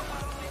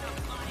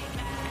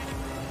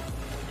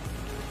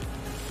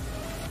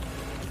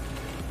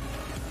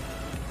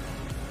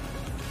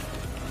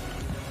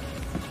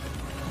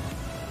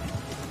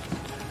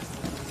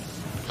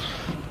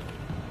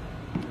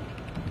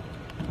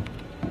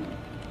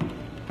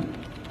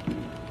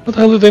 What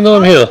the hell do they know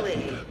I'm here?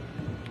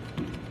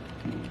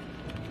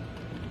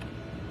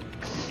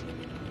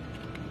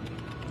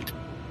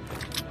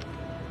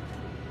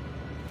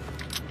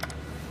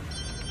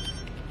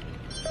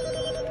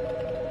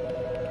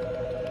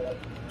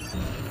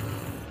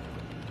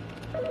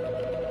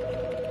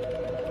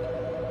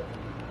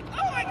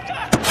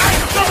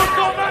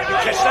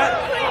 Catch that?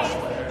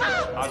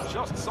 I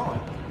just saw it.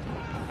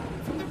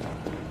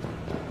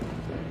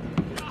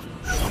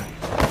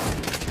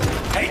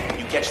 Hey,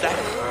 you catch that?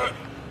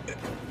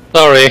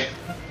 Sorry.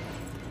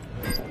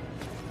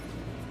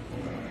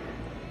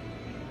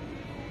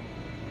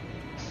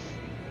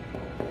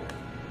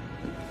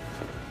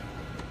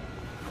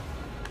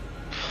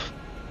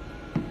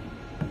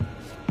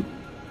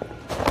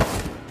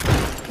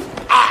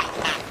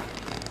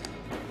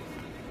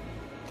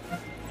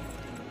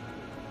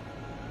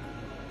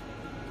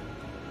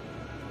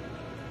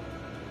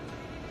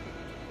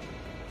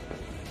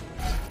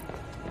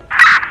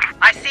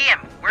 I see him.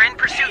 We're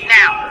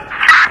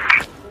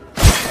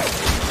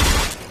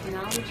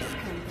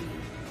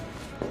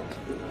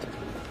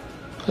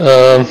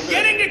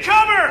Getting to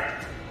cover!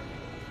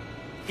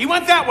 He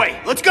went that way.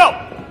 Let's go.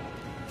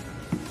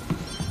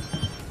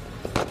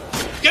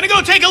 Gonna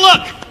go take a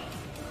look.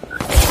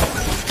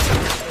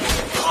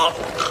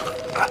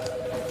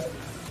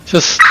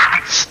 Just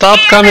stop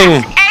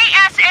coming.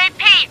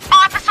 ASAP!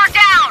 Officer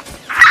down!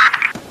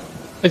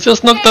 I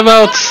just knocked them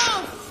out.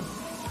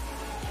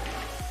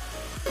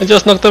 I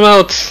just knocked them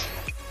out.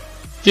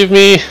 Give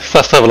me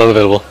fast travel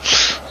unavailable.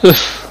 We've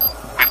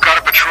got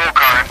a patrol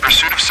car in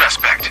pursuit of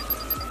suspect.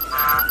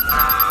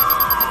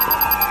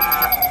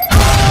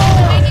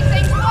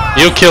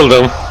 You killed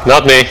them,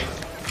 not me.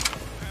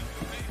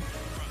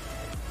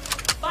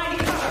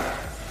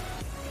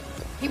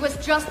 He was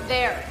just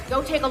there.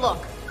 Go take a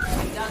look.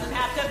 Doesn't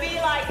have to be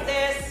like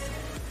this.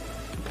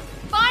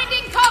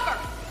 Finding cover!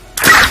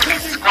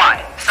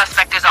 Squad,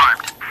 suspect is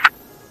armed.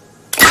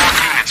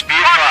 Units, be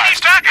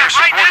advised. Air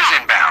support is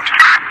inbound.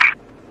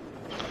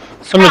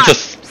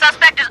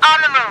 Suspect is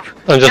on the move.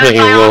 I'm just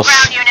making it worse.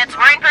 Ground units,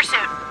 we're in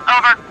pursuit.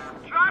 Over.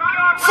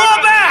 Fall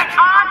back!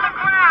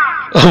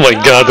 Oh my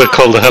god, they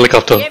called the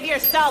helicopter. Give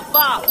yourself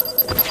up. It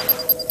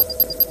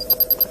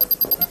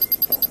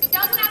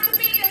doesn't have to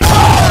be this.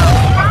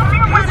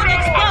 Using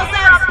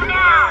explosives.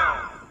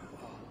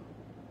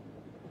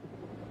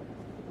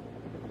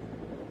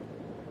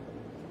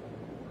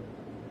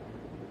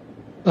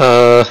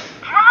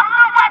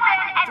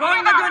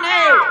 Throwing the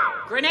grenade.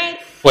 Grenade.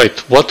 Wait,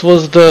 what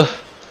was the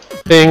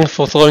thing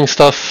for throwing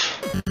stuff?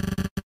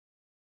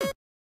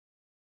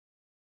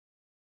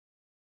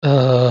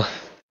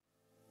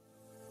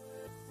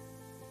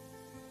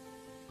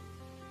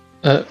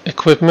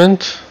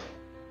 Equipment.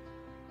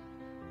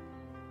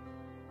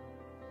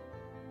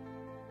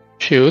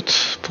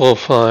 Shoot.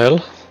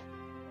 Profile.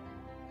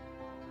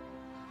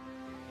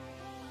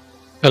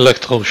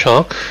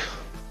 Electroshock.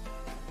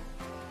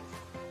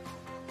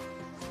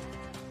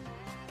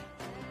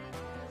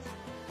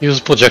 Use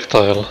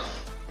projectile.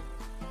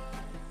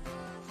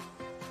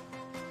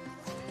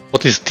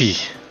 What is D?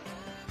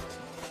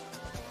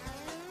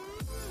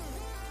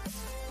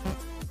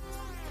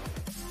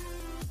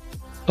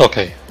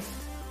 Okay.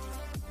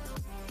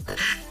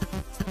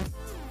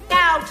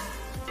 Out.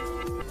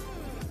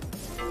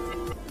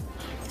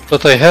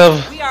 But I have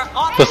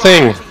the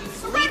thing.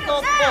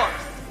 Lethal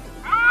force.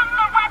 Move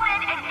the weapon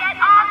and get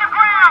on the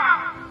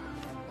ground.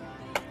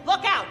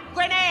 Look out!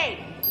 Grenade.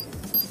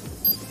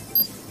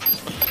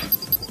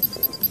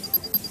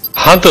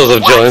 Hunters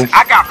have joined.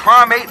 I got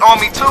primate on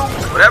me too.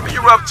 Whatever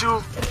you're up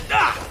to,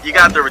 You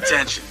got their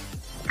attention.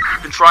 You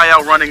can try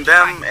out running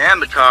them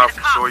and the car if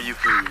you're sure you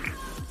can,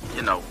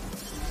 you know,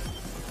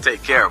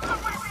 take care of them.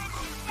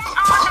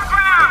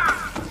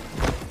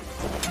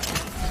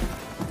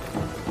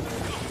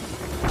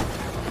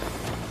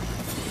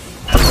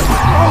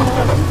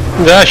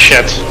 Ah,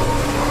 shit.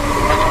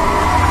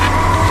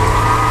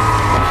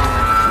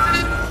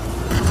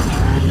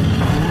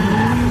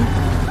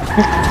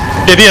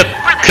 Idiot,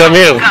 come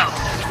here.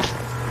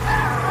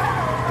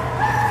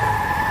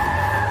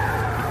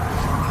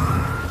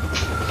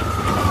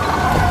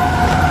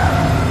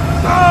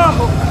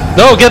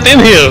 No, get in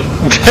here!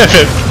 Damn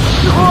it!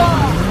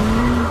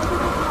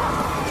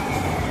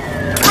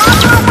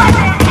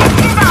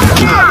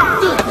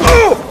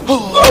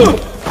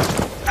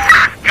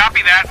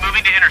 Copy that.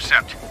 Moving to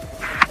intercept.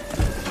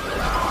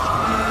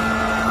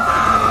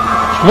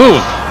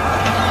 Move!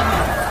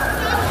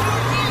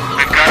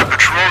 We've got a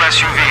patrol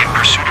SUV in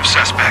pursuit of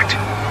suspect.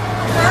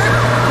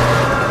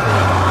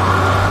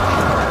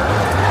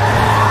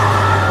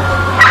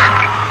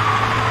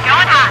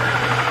 Going hot.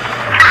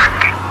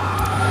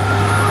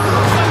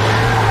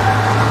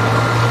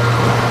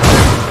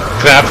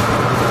 Crap!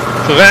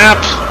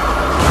 Crap!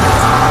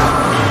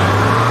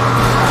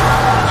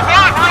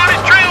 Squad, we're on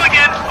his trail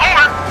again.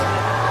 Over.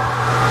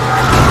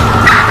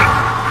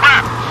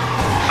 Crap.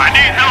 I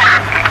need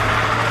help.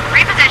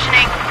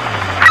 Repositioning.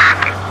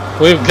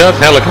 We've got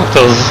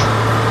helicopters.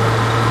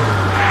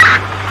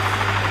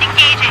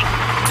 Engaging.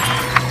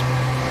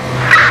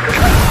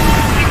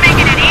 He's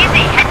making it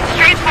easy. Heading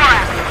straight for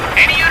us.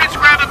 Any units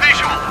grab a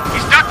visual.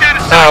 He's ducked out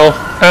of sight. Ow!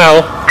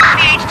 Ow!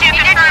 PH2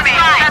 confirming.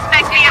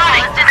 Suspect vehicle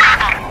is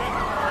disabled.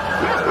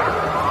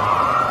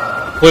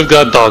 We've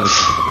got dogs.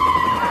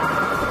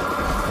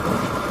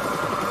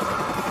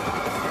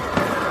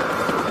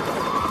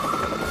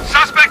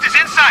 Suspect is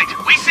in sight.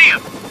 We see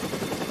him.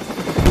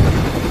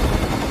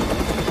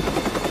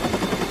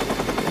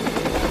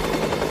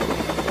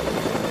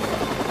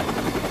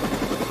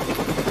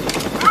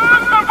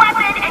 Move the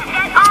weapon and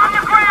get on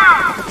the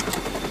ground.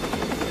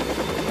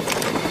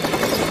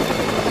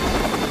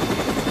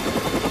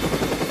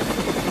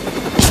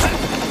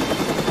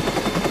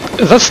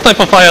 Is that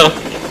sniper fire?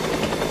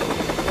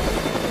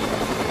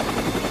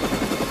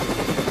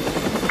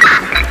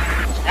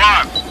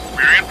 Squad,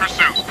 we're in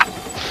pursuit.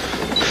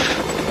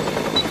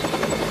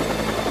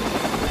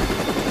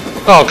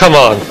 Oh, come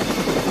on.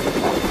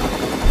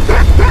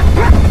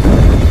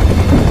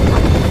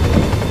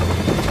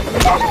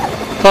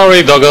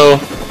 Sorry, doggo.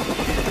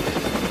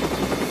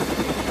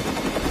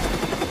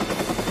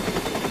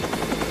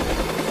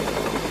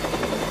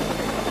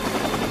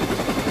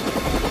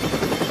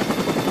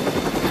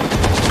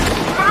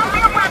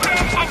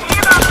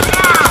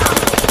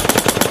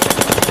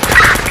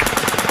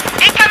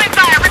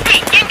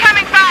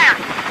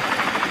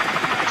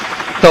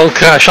 Don't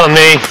crash on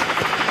me!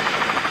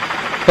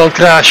 Don't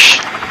crash!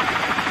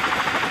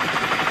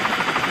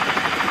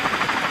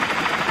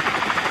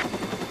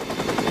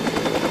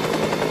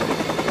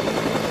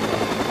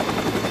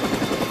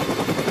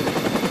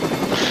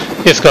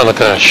 It's gonna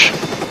crash.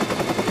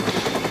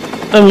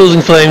 I'm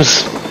losing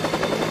flames.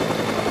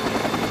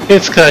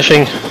 It's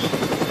crashing.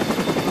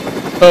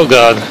 Oh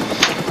god.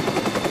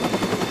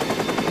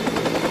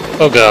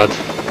 Oh god.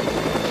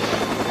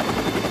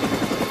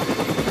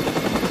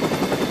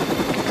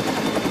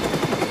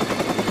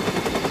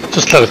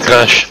 Just let it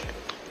crash.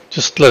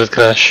 Just let it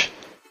crash.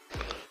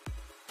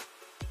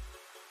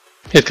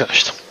 It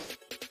crashed.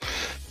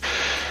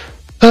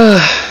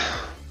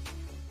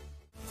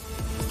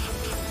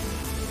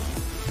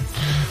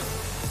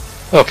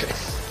 Okay,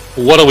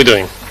 what are we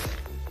doing?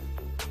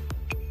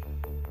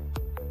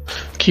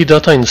 Key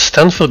data in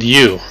Stanford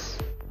U.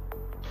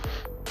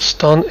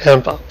 Stun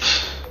amp up.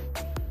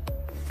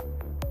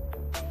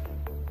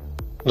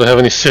 Do I have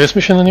any serious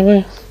mission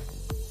anyway?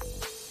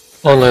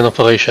 Online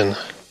operation.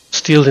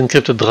 Steal the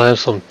encrypted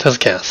drives from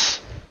Tezcas.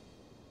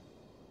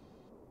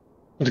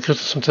 Decrypted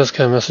some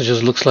Tezcas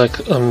messages. Looks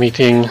like a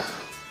meeting.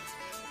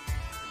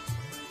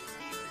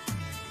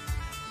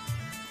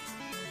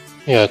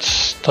 Yeah,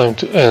 it's time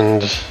to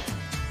end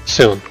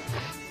soon.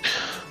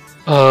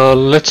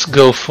 Let's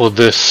go for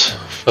this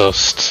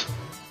first.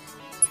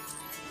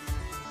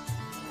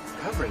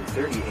 Covering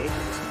 30 acres,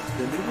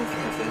 the new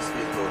campus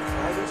is both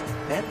private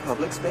and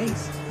public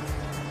space.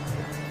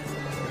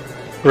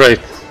 Right.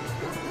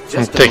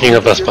 I'm taking a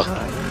Vespa.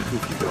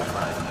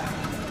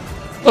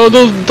 Oh,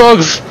 those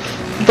dogs!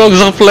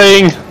 Dogs are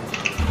playing!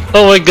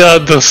 Oh my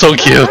god, they're so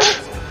cute!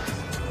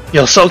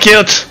 You're so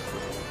cute!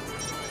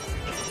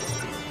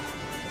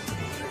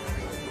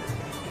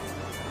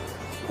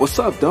 What's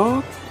up,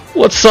 dog?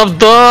 What's up,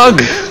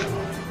 dog?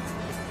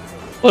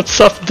 What's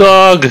up,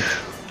 dog?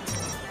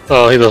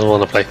 Oh, he doesn't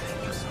want to play.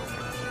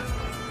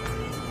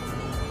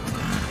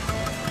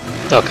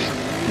 Okay,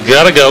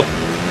 gotta go.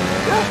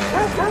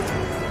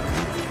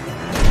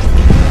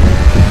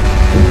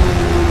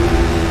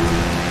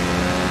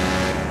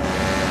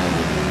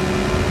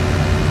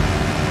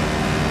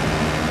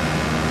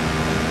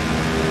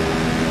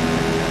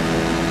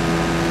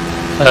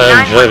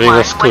 I'm driving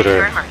a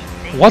scooter.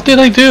 What did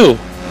I do?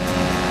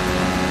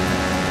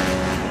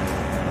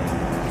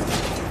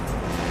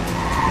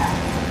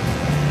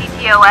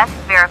 CTOS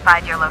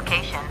verified your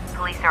location.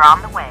 Police are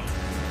on the way.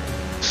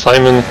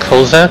 Simon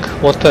Kozak?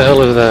 What the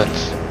hell is that?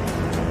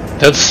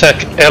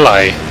 DedSec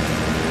ally.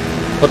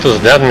 What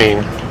does that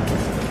mean?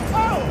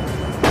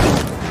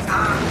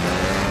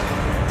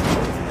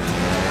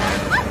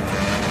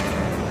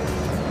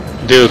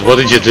 Dude, what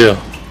did you do?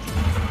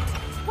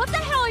 What the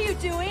hell are you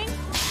doing?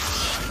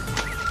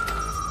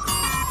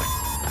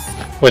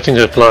 Waiting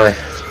to reply.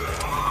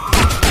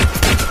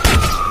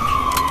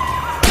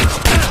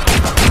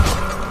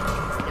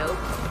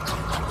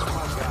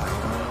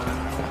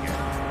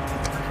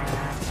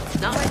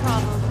 Not my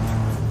problem.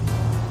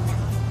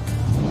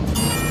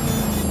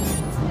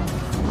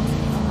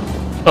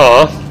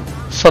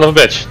 Aw, son of a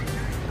bitch.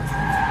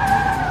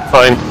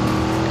 Fine.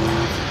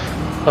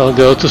 I'll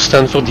go to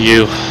Stanford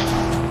U.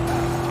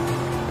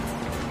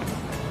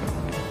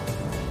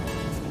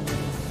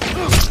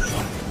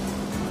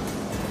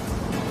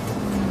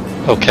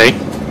 Okay.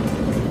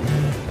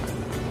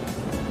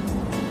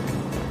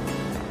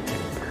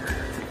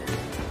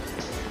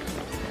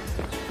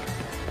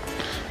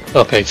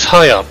 Okay, it's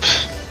high up.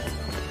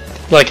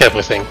 Like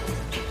everything.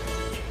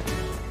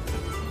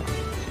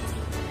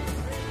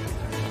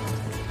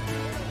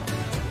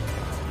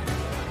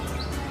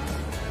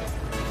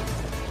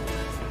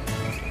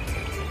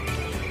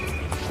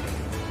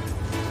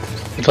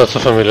 That's a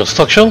familiar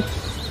structure.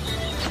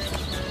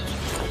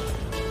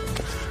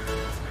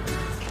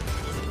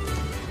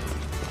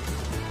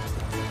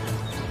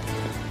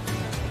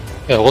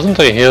 Yeah, wasn't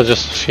I here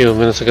just a few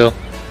minutes ago?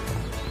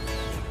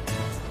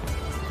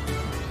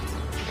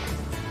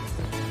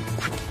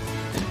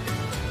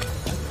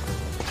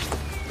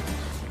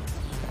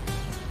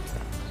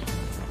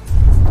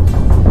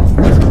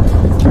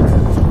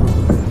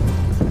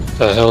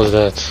 The hell is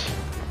that?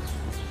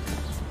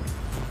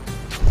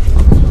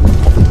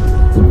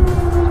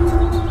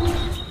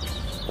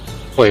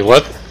 Wait,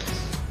 what?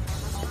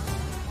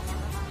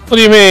 What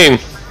do you mean?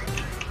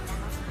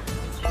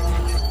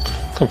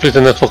 Complete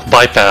the network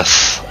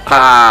bypass.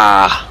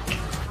 Ah!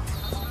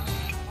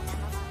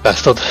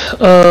 Bastard.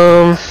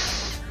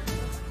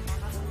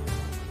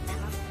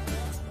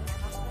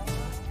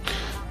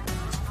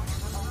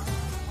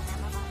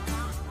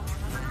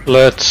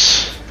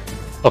 Let's...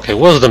 Okay,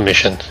 what's the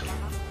mission?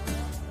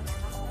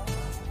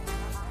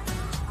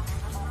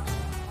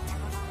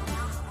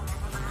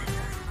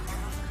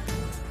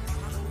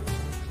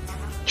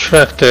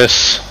 Track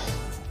this.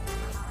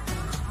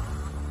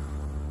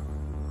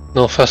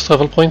 No fast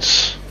travel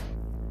points.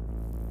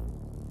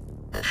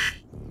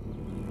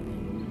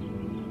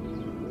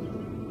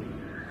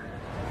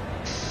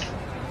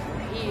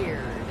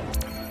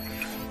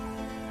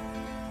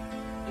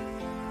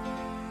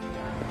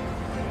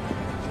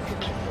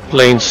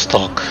 Plane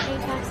stock.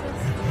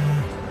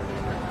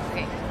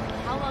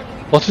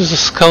 What is the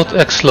Scout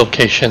X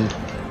location?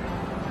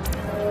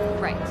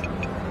 Right.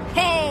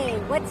 Hey,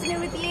 what's new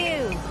with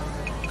you?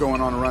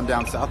 Going on a run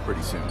down south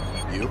pretty soon.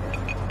 You?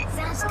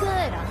 Sounds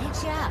good. I'll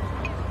hit you up.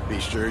 Be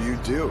sure you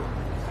do.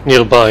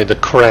 Nearby, the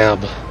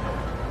crab.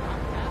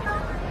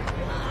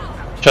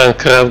 Giant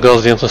crab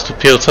guards the entrance to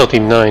Pier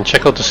 39.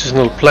 Check out the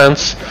seasonal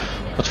plants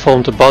that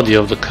form the body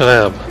of the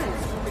crab.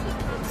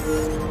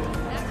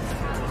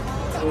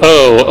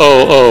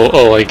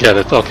 Oh, I get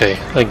it. Okay,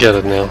 I get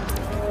it now.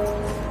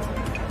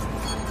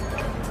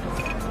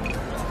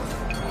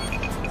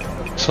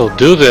 So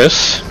do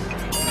this.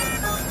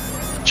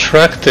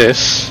 Track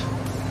this.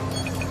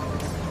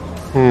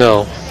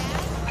 No.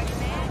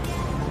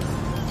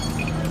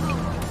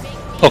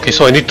 Okay,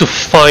 so I need to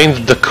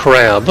find the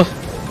crab.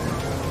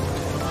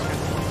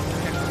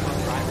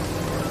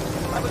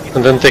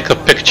 And then take a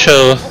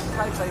picture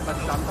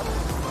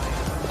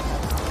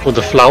with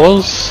the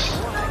flowers.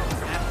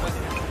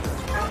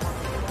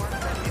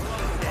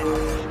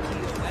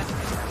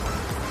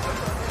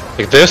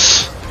 Like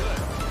this.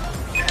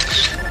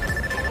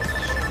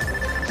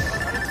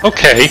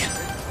 Okay.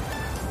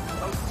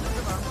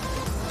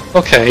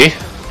 Okay.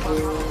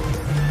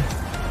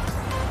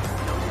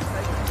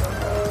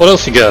 What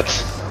else you got?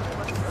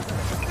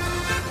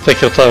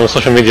 Take your time on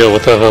social media or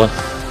whatever.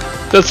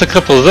 That's a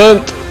couple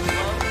then.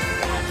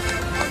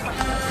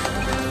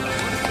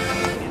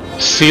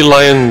 Sea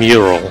lion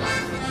mural. Here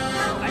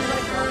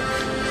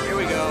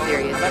we go.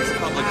 That's a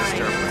public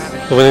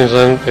disturbance. The winning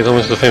land is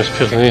almost the famous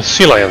appearance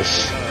sea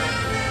lions.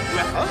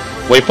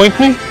 Waypoint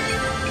me?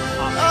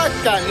 Ah,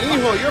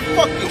 canijo, you're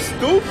fucking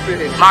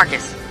stupid.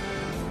 Marcus,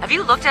 have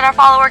you looked at our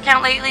follower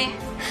count lately?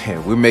 Yeah,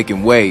 we're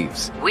making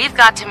waves. We've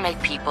got to make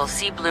people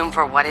see Bloom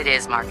for what it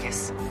is,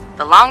 Marcus.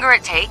 The longer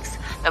it takes,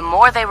 the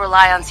more they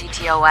rely on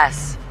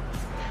CTOS.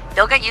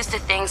 They'll get used to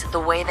things the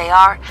way they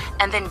are,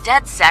 and then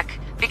DedSec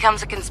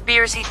becomes a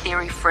conspiracy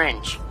theory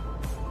fringe.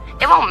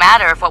 It won't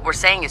matter if what we're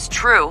saying is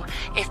true,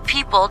 if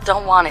people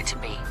don't want it to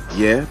be.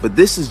 Yeah, but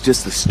this is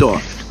just the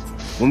start.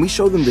 When we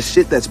show them the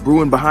shit that's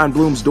brewing behind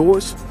Bloom's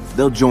doors,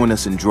 they'll join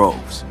us in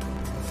droves.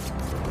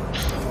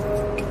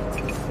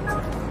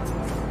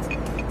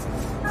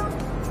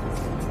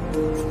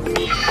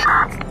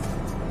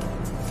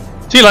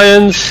 Sea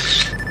lions!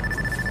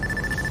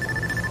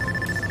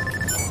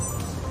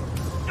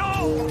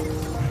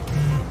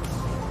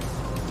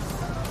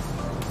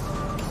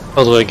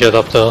 How do I get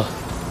up there?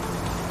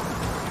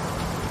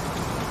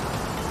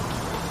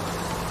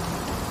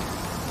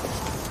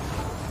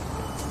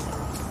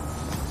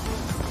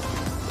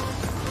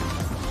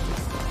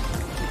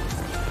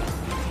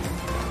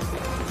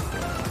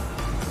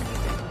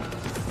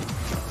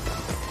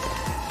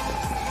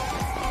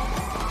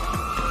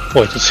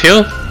 Wait, it's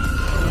here?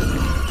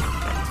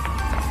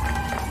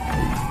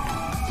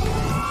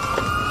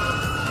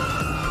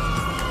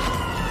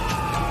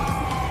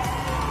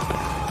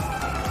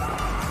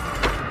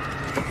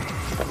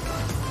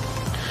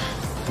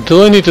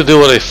 Do I need to do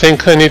what I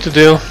think I need to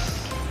do?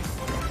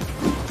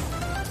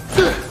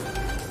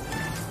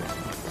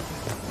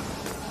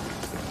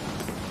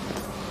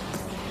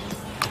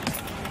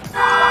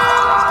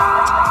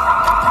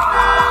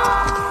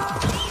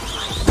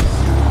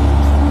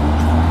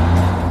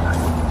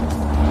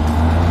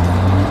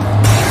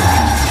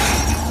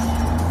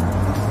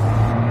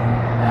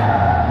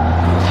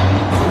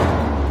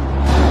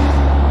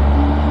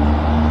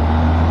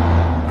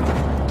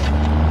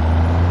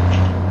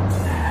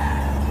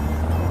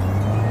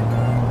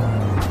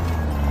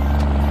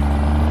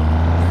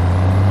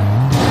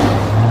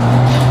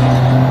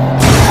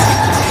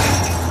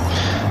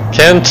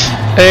 Can't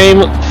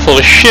aim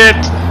for shit.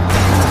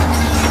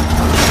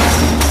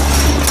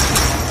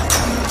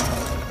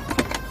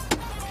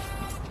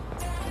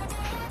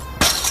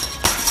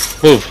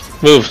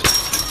 Move.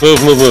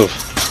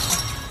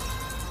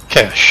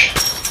 Cash.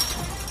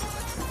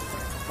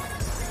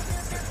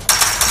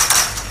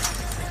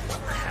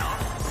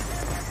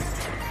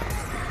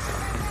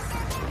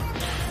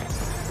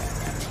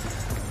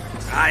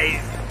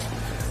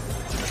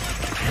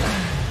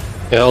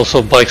 Yeah,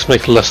 also bikes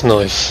make less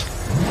noise.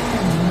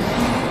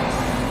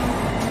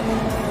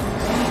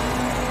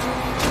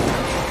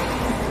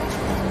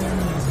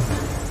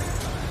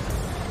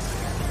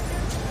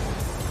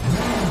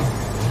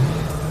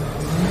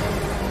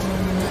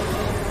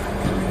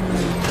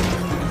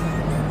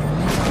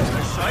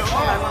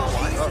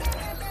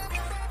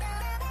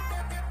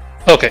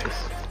 Okay,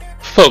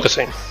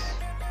 focusing.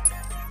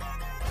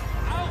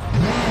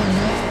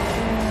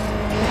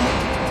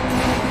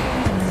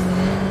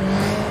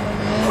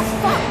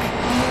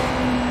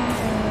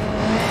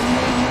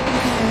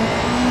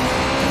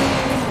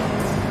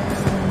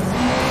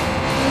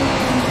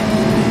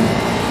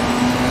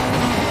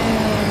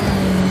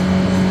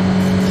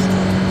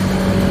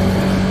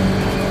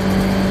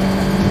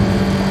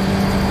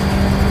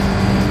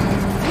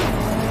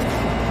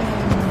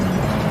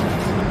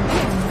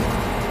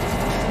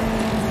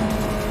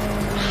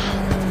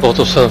 Port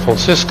of San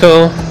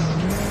Francisco.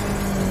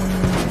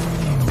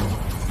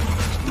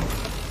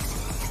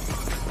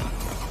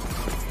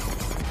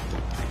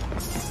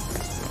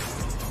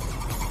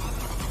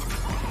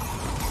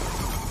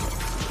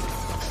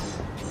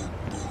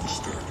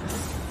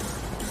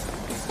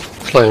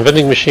 climb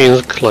vending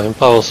machines, climb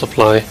power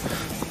supply,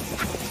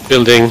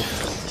 building,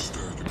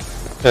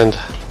 and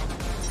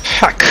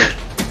hack.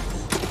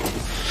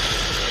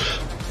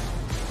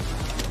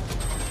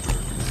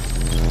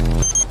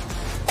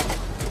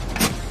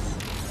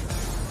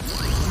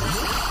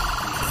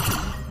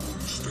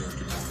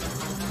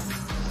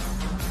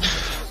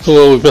 So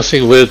what are we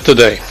messing with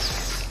today?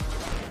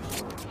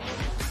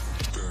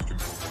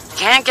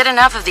 Can't get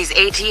enough of these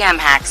ATM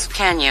hacks,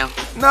 can you?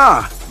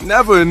 Nah,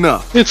 never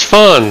enough. It's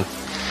fun.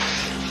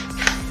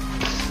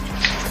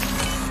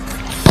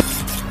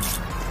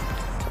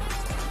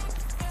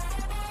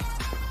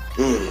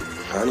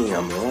 Honey,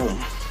 I'm home.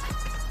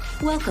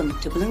 Welcome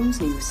to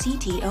Bloom's new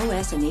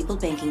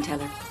CTOS-enabled banking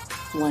teller.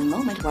 One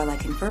moment while I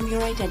confirm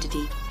your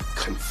identity.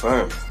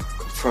 Confirm?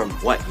 Confirm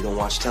what? You don't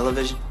watch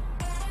television?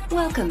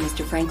 Welcome,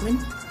 Mr. Franklin.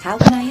 How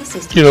can I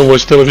assist You don't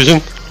watch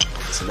television?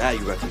 So now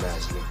you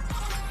recognize me.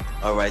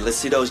 Alright, let's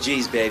see those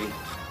G's, baby.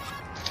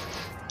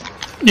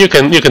 You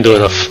can do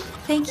enough.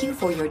 Thank you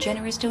for your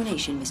generous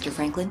donation, Mr.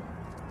 Franklin.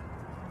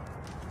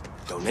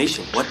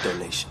 Donation? What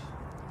donation?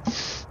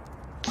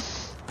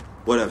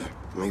 Whatever.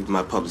 Maybe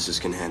my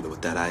publicist can handle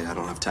with that. I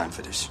don't have time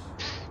for this.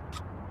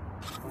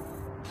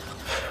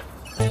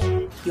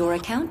 Your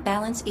account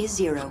balance is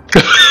 0.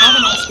 Have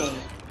a nice day.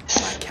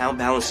 My account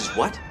balance is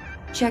what?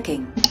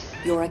 Checking.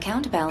 Your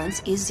account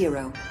balance is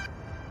 0.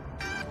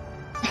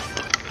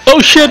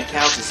 Oh shit! My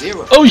account is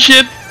 0. Oh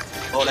shit!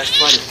 Oh, that's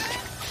funny.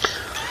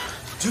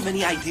 Do you have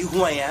any idea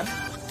who I am?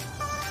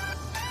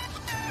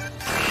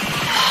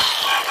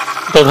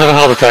 Don't have a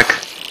heart attack.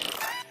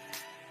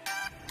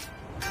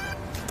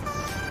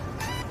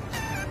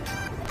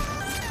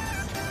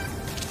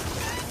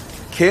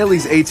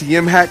 Kaylee's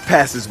ATM hack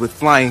passes with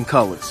flying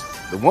colors.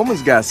 The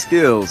woman's got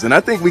skills, and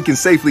I think we can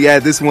safely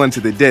add this one to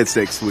the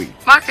DedSec suite.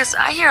 Marcus,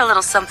 I hear a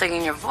little something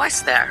in your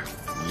voice there.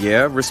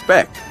 Yeah,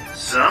 respect.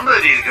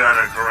 Somebody's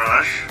got a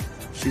crush.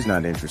 She's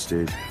not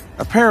interested.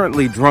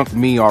 Apparently, drunk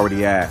me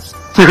already asked.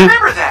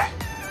 Remember that.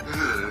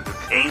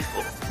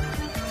 Painful.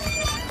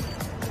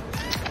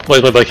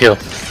 Where's my bike here?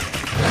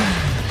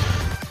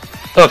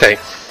 Okay.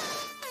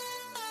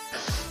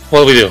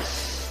 What do we do?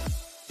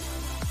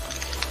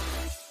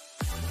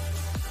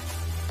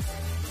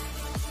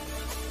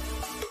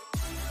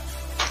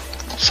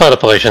 Side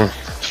operation.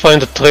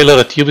 Find the trailer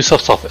at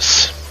Ubisoft's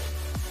office.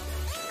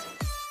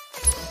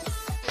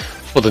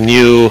 For the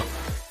new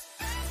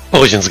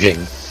Origins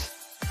game.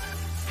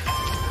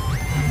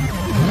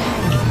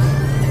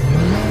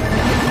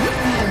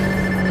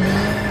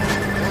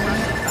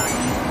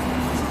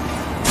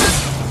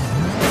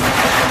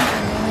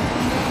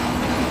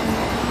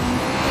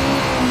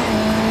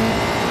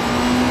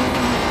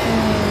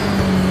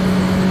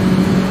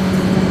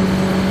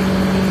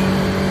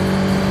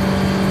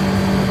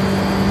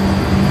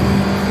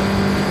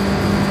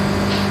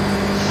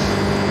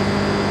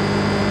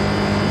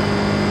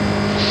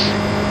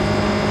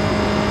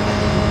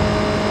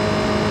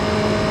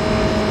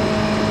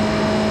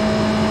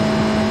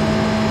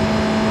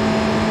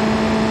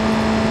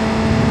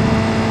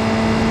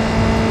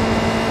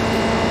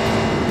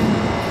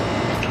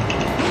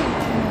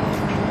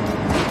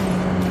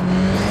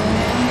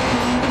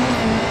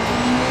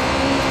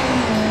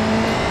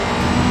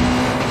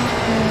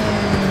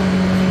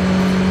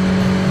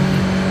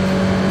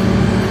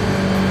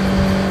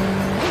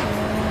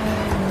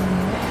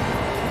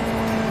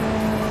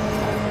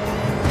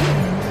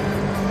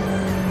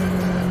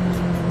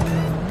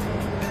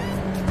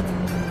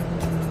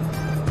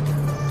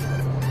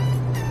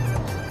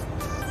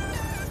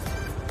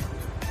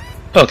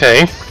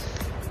 Okay.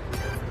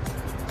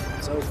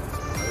 So,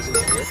 isn't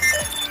it good?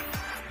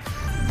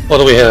 What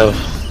do we have?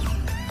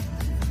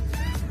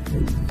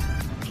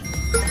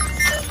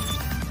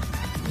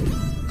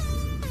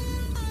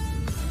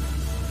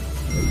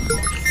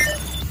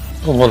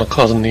 Don't want to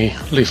cause any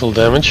lethal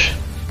damage.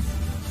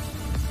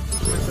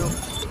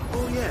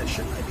 Oh yeah,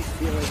 shouldn't I be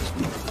feeling...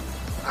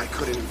 I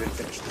couldn't even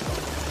finish the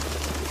talk.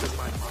 Because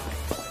my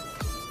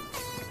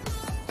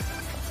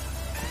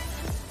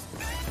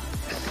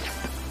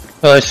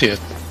mind... I see it.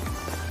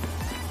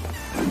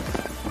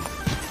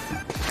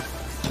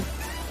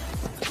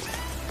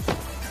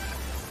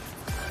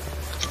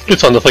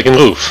 It's on the fucking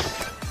roof.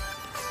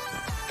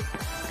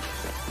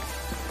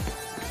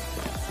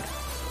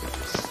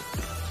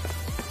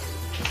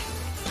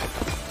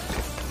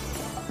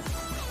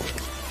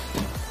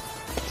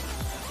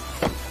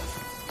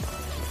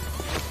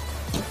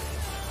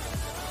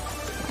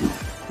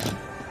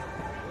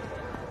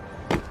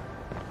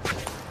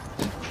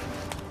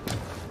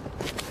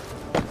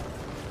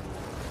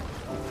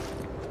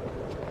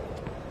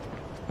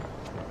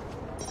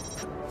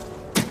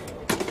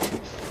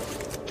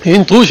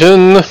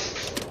 Intrusion!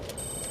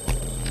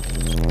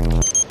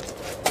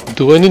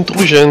 Do an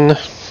intrusion!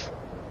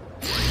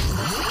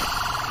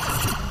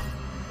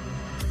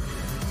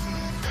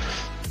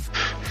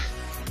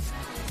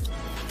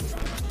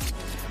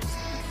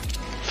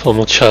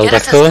 Former child Get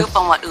us a actor. scoop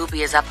on what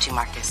Ubi is up to,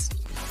 Marcus.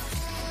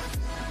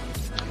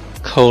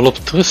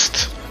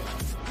 Coal-optimist.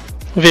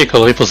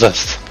 Vehicle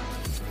repossessed.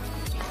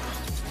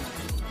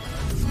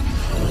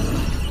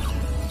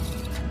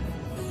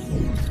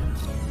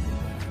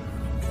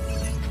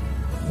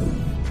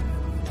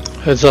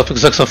 Heads up,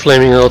 execs are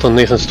flaming out on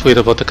Nathan's tweet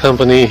about the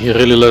company. He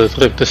really let it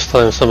rip this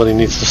time. Somebody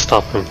needs to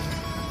stop him.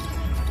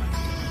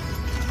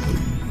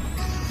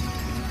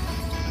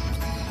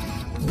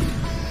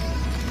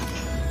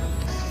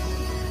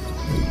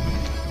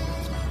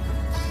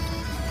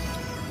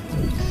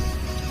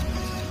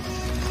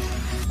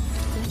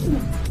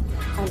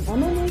 An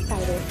MMA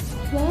fighter,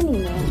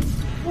 slamming man,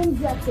 and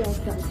just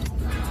dancing.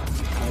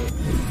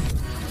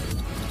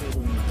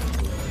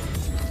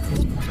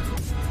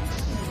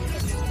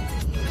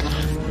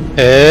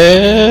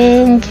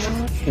 And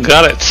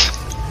got it.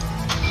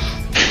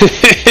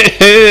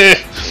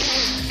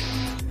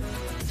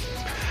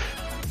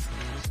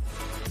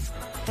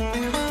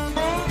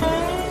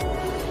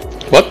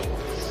 What?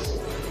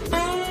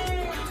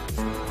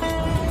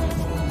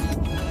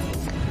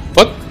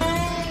 What?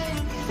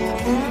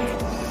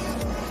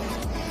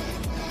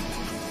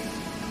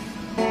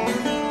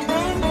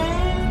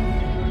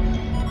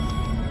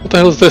 What the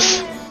hell is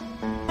this?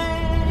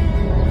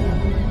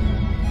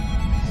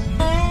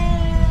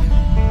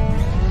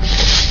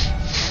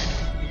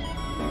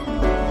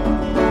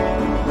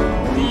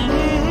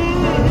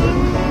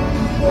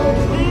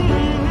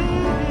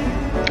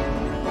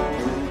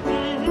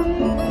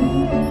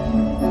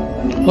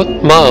 What?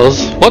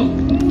 Miles? What?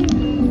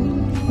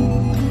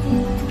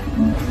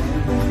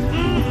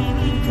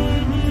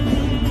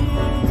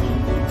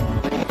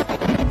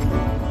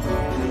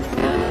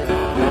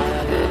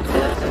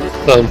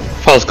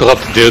 File's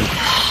corrupted, dude.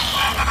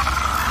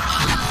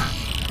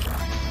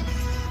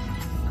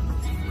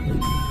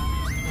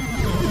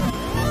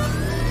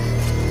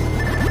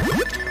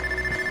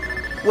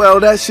 Well,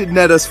 that should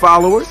net us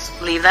followers.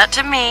 Leave that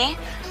to me.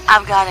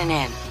 I've got an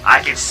in.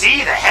 I can see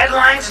the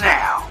headlines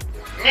now.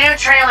 New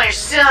trailer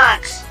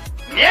sucks.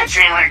 New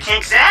trailer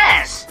kicks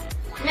ass.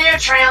 New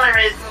trailer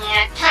is,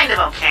 yeah, kind of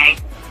okay.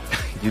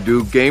 You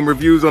do game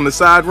reviews on the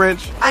side,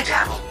 Wrench? I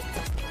dabble.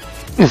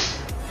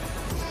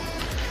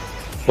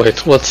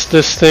 Wait, what's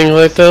this thing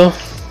right there?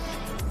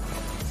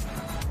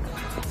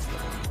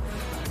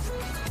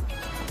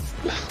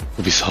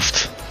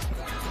 Ubisoft.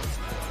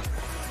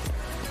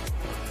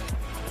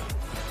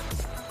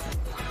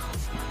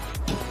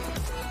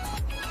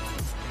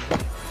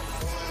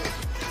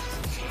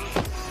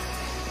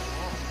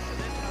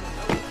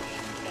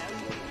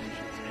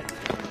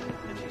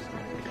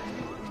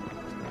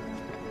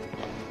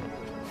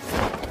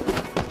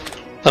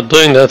 Stop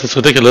doing that, it's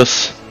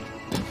ridiculous.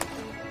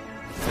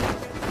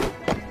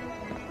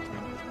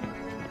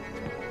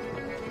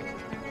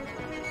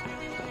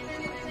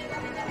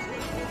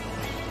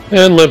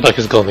 And my back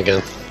is gone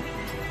again.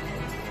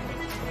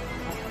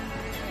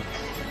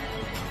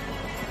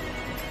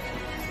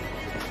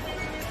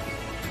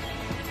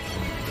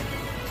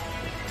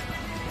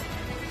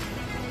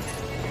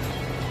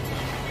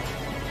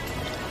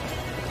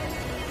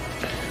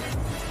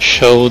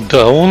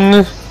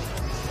 Showdown?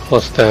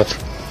 What's that?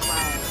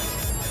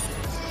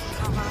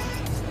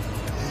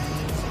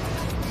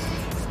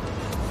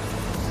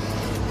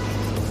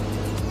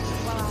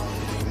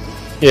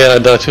 Yeah, I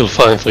doubt you'll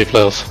find 3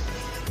 players.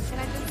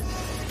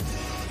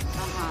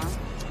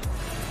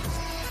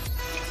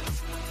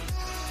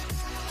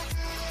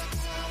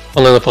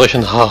 Online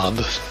operation hard.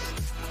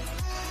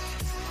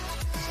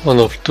 1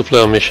 or 2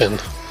 player mission.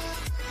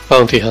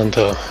 Bounty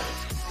hunter.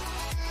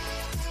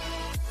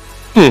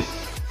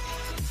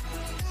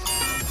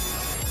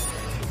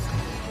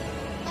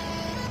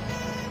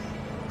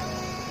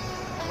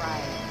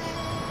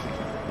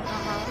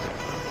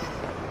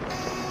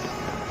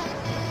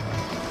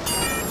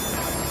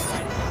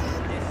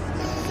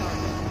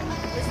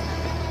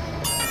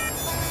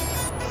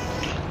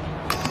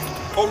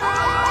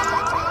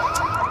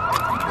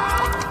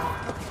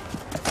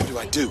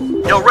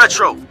 Yo,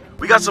 Retro,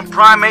 we got some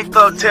primate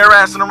thug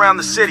terrassing around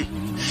the city.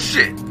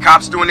 Shit,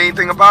 cops doing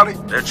anything about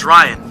it? They're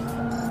trying.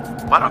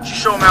 Why don't you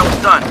show them how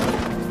it's done?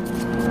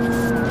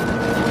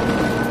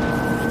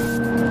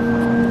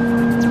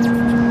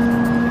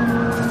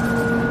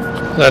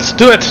 Let's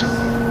do it!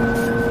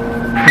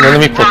 An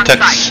enemy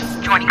protects.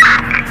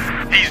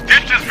 He's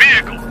ditched his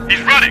vehicle.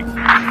 He's running.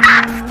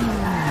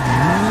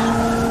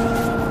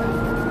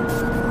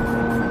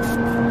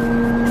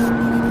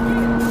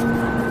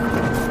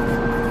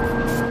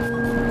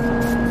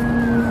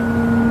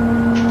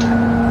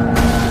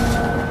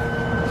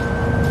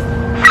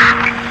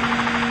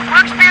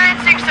 We're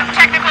experiencing some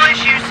technical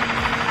issues.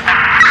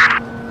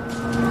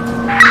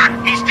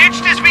 He's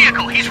ditched his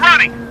vehicle. He's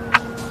running.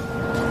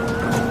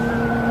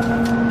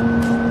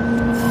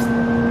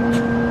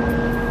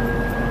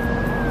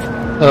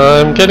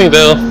 I'm getting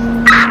there.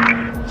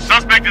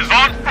 Suspect is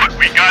on foot.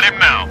 We got him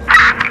now.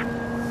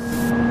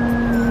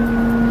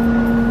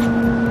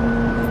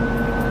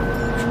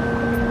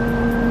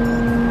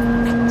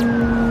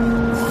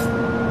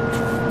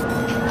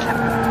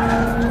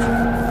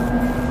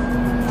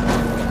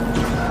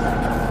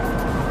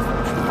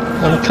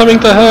 I'm coming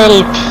to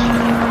help.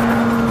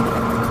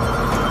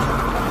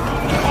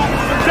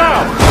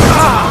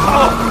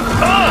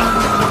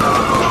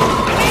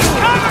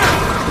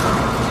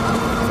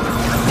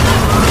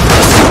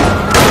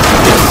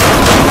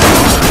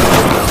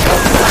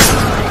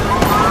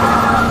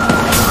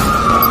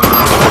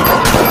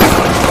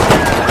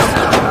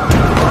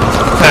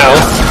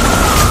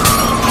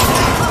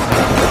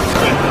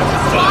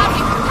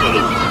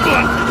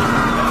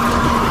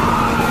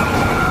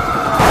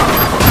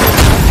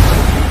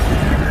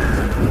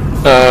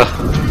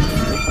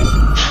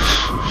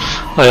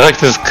 I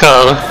wrecked his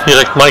car, he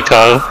wrecked my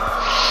car.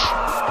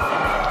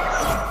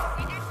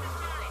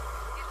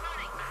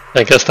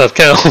 I guess that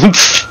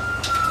counts.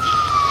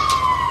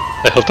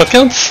 I hope that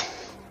counts.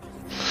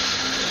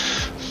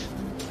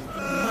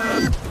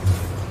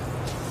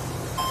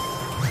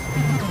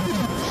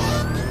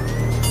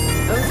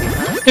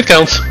 It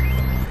counts.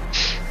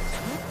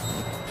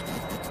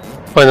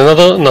 Find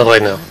another? Not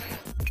right now.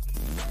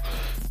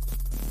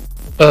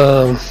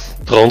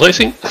 Drone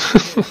racing?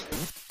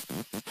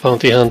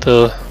 Bounty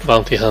hunter,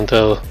 bounty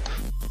hunter.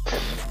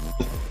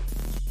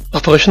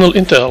 Operational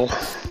intel.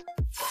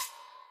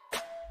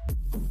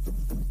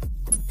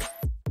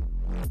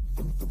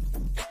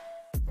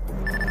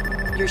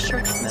 Your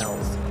shirt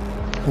smells.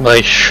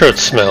 My shirt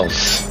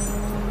smells.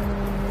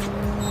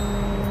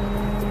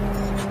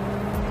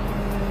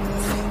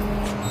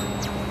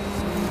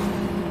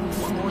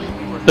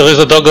 There is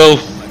a doggo.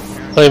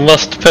 I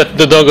must pet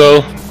the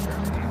doggo.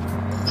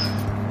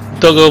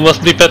 Doggo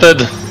must be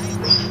petted.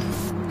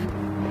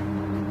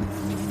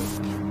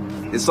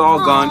 It's all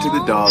gone to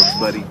the dogs,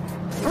 buddy.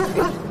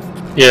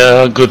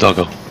 Yeah, good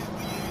doggo.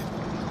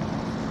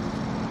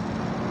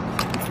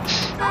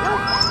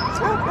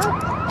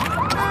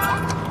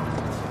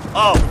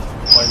 Oh,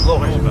 my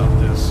lord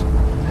about this.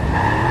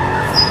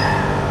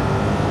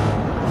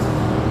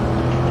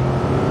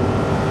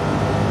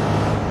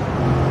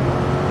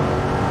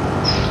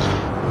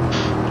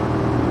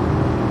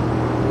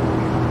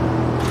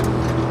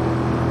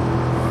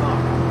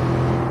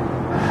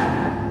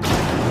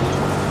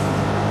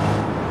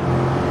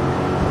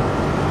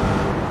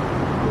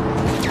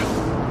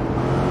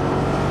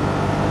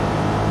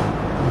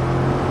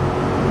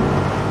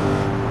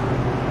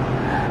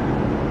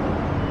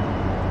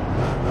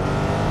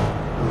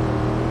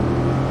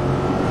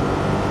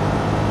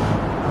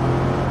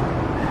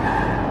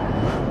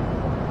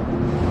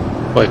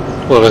 Wait,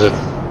 what was it?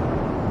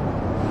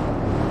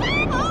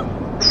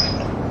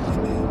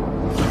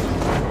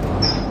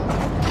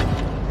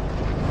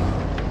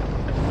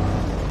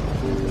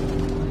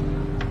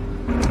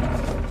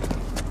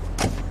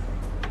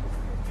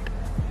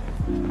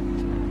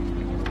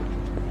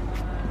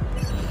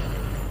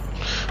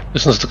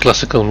 Listens to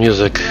classical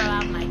music.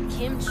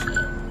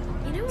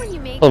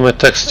 All my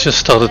text just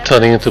started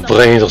turning into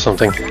brains or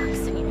something.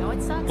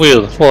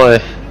 Weird,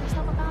 why?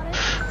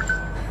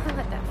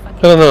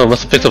 I don't know,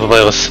 must have picked up a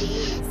virus.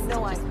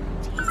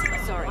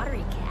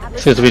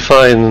 Seems to be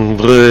fine.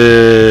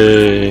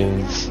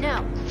 Brains.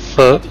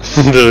 Huh?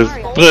 There's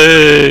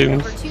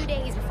brains.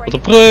 For the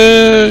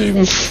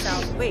brains.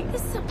 Wait,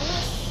 this is some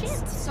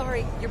bullshit.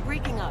 Sorry, you're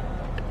breaking up.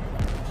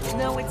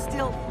 No, it's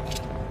still.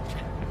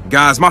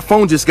 Guys, my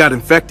phone just got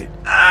infected.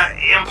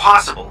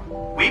 Impossible.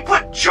 We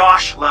put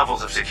Josh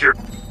levels of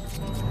security.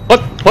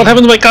 What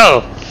happened to my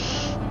car?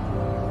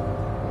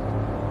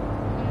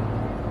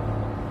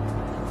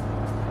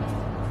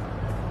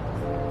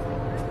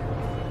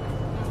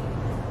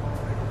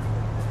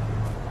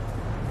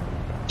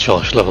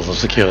 Josh levels of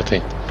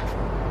security.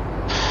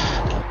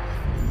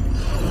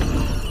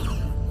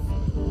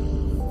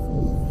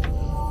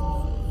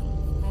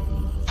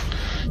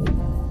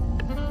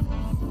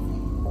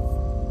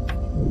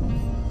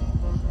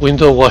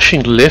 Window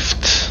washing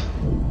lift.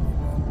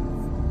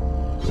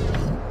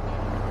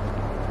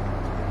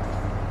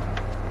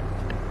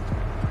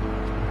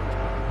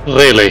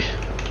 Really?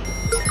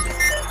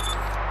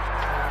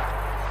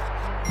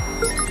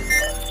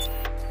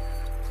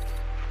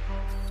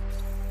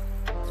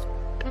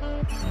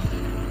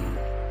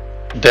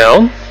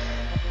 Down?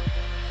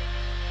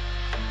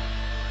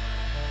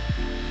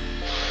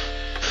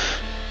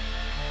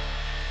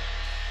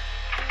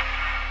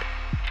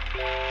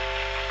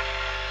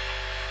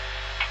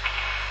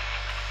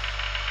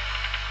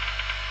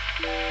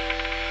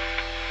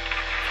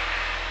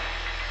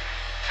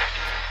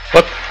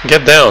 What?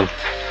 Get down.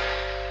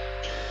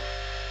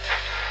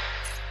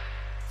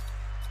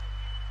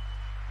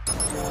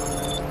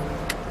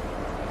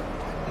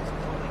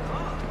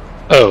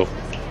 Oh.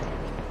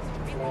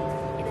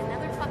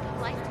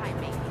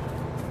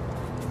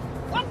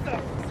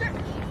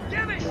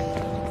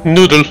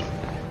 Noodle.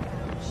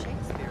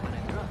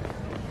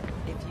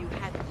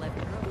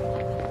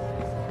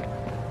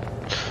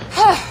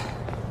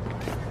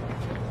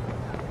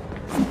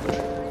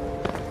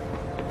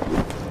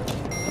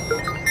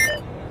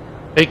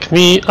 Wake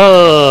me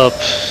up.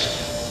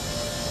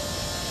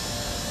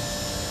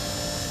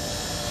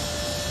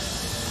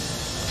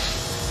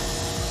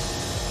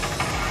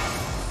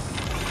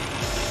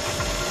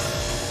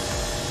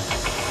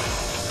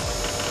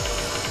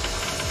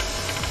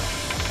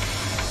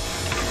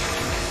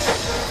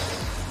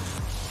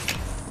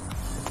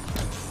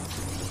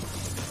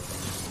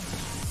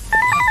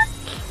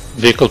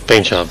 Vehicle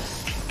paint job.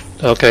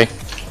 Okay.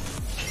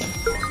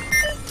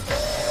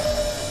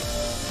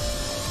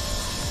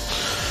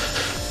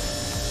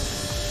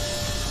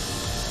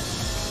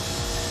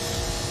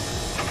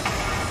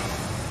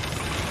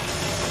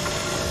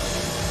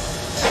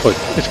 Wait,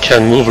 it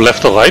can move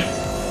left or right?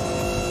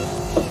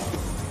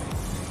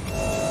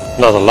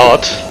 Not a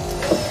lot.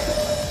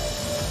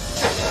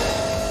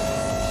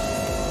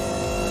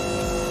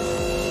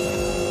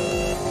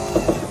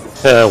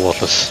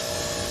 Worthless.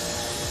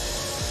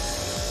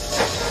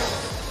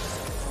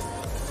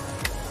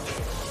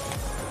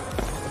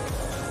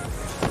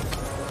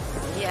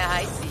 Yeah,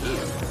 I see you.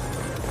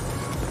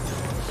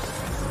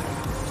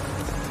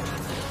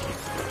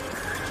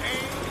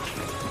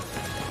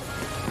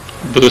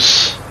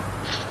 Boost.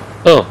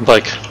 Oh,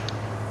 bike.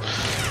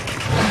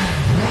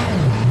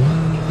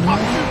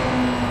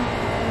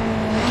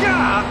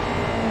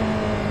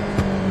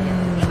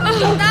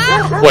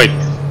 Wait,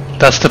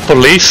 that's the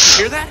police?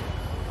 Hear that?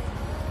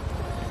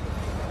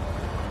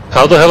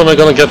 How the hell am I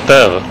gonna get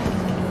there?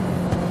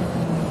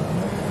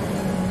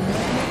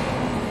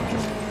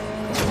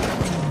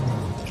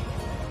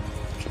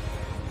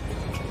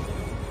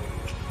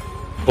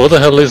 What the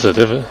hell is it?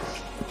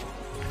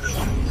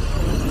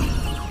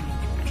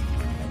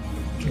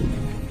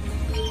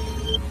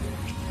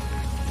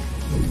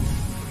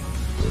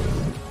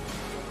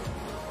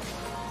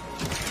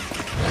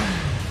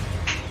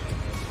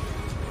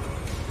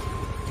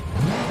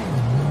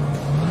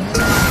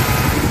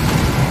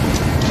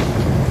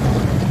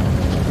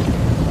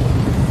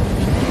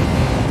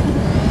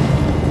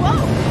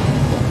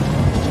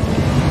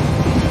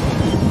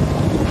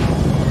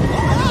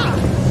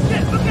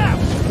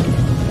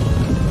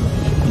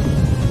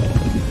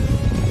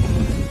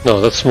 No,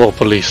 that's more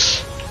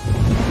police.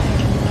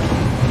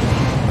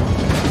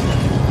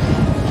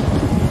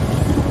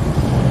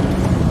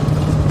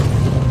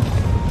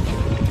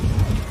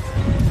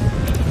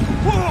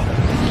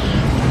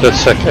 That's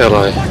SEC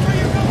ally.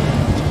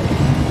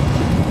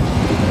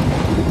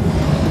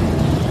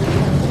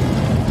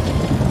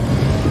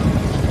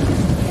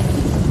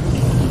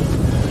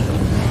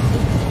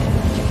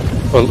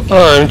 Well,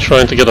 I'm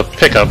trying to get a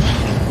pickup.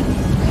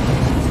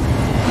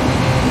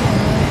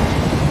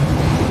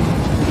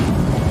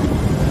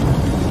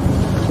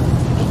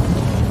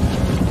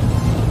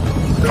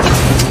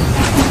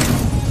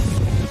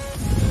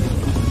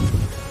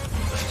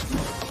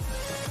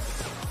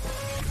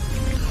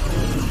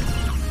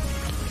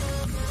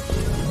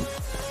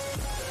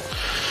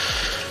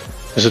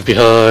 Is it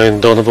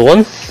behind door number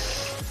 1?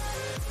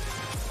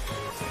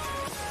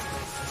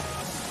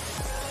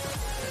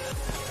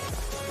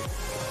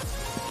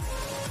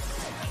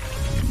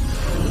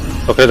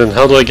 Okay, then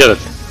how do I get it?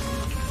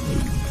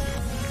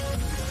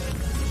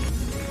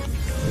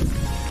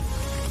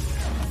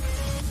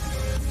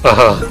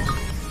 Aha.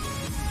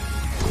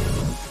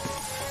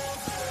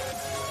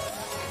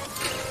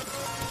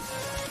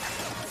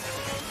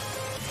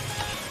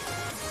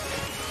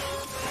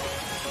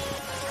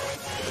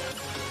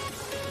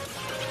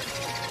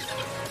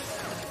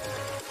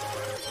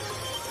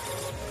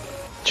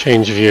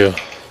 Change view.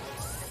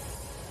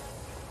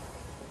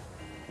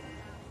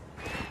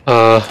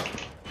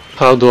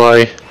 How do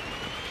I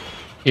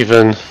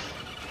even...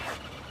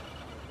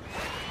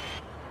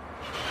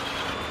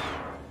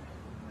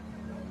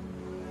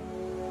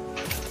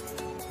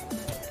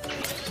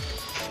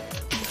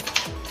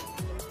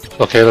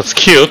 Okay, that's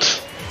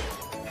cute,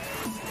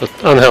 but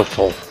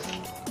unhelpful.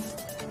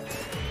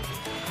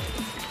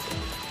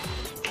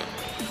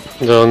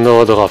 There are no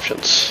other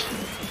options.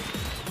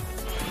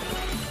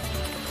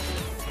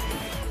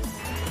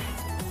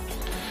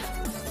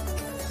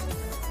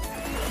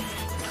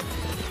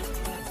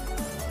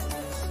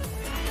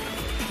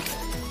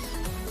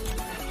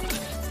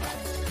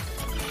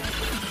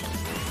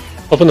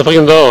 Open the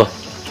freaking door!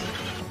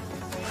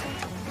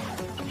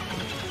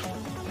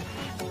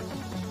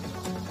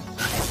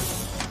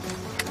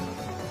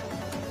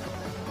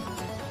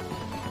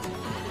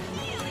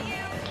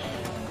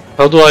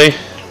 How do I...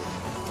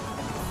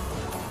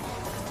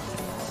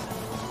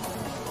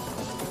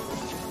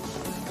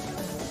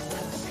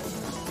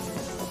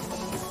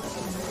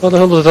 How the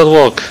hell does that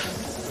work?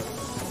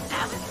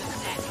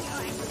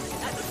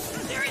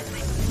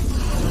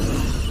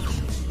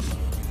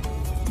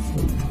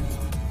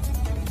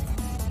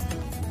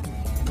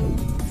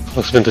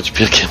 Looks vintage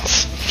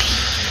Pilkins.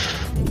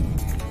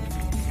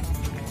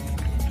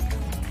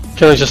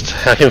 Can I just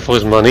hack him for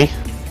his money?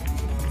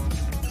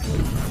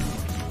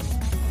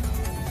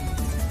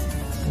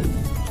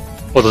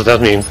 What does that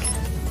mean?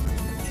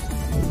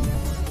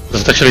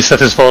 Does it actually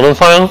set his phone on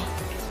fire?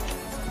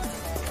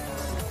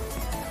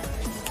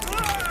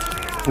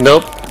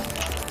 Nope.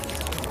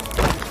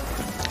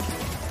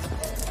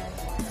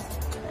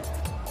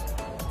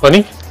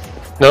 Money?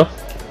 No?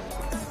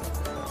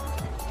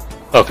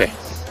 Okay.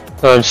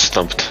 I'm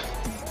stumped.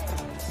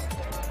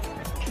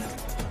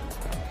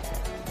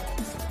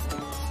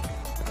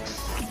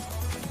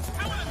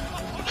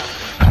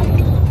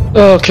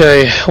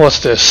 Okay, what's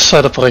this?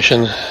 Side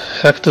operation.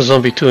 Hack the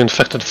zombie 2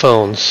 infected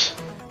phones.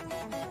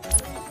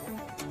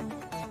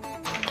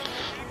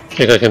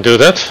 Think I can do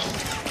that?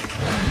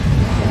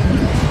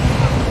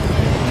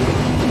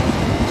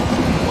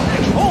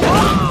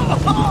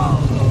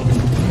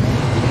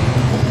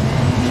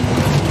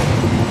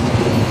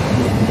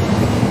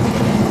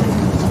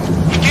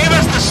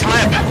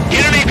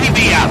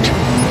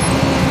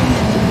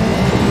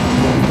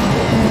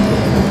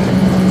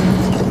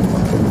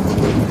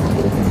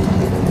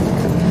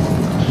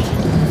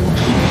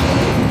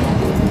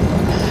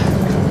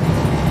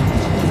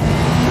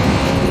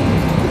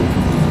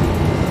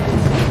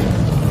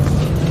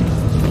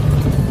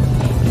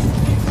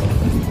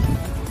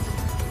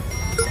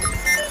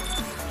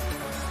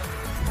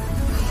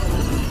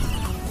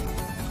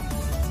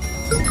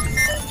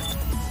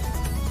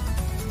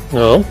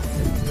 No.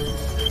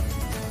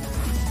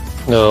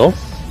 No.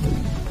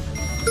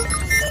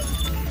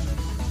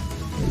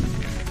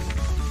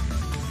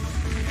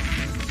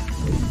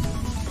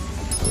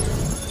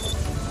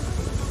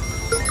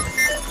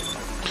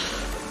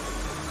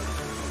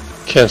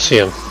 Can't see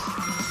him.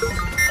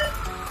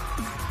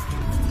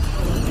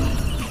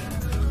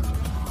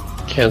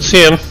 Can't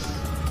see him.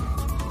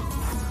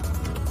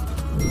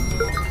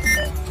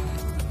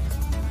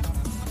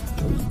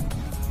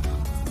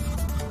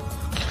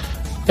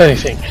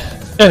 Anything.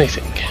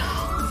 Anything.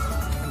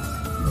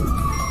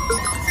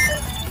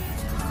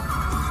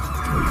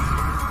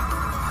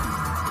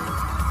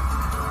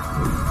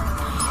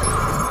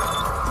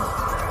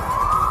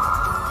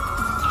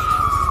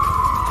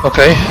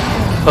 Okay.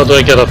 How do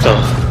I get up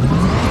there?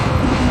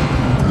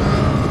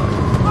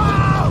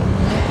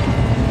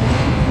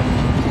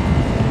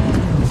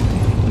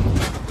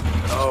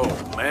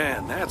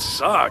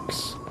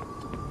 Sucks.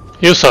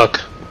 You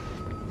suck.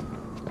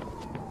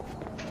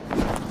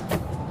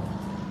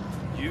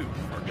 You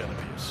are gonna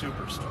be a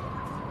superstar.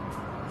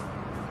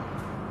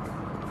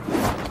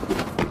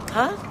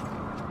 Huh?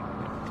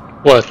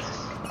 What?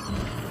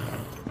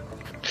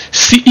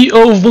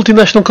 CEO of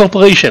multinational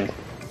corporation.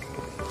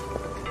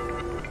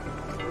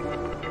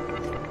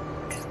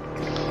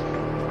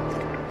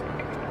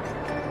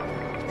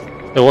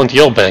 I want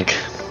your bank.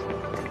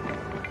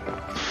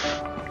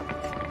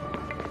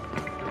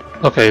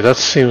 Okay, that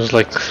seems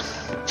like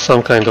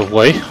some kind of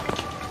way.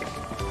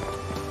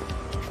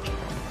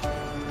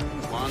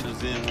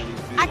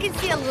 I can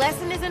see a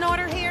lesson is in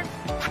order here.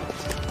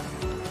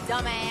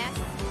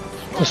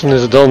 Dumbass. Listen,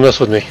 is don't mess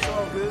with me.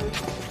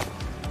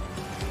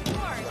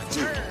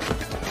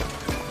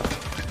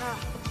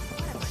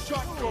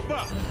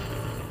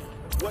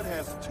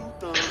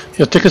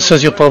 Your ticket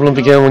says your problem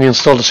began when you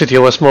installed the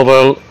CTOS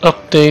mobile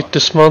update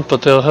this month,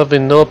 but there have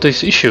been no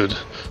updates issued.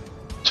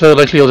 It's very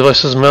likely your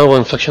device has malware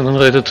infection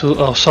unrelated to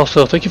our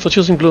software. Thank you for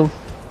choosing Bloom.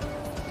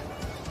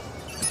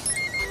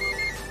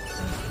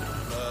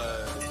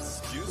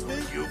 Excuse me?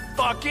 You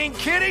fucking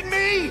kidding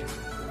me?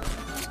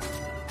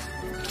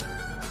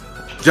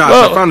 Josh,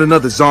 I found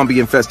another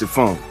zombie-infested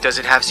phone. Does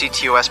it have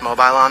CTOS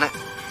mobile on it?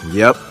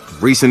 Yep.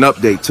 Recent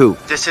update, too.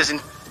 This is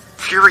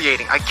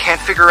infuriating. I can't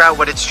figure out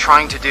what it's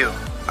trying to do.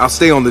 I'll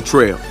stay on the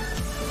trail.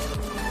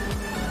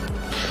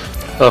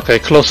 Okay,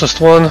 closest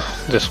one,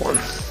 this one.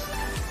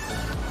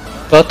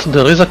 But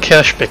there is a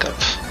cache pickup.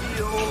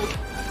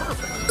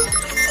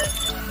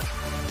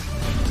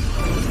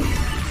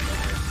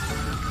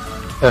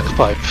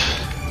 Backpipe.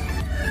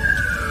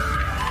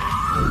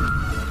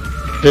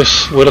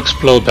 This will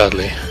explode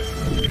badly.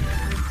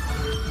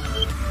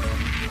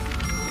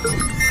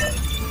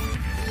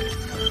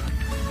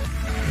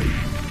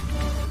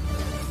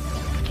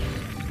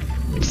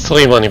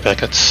 Three money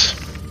packets.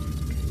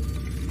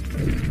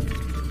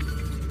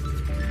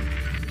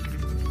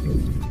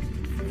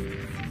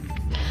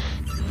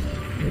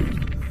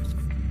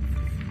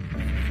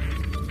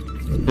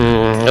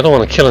 I don't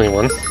want to kill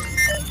anyone.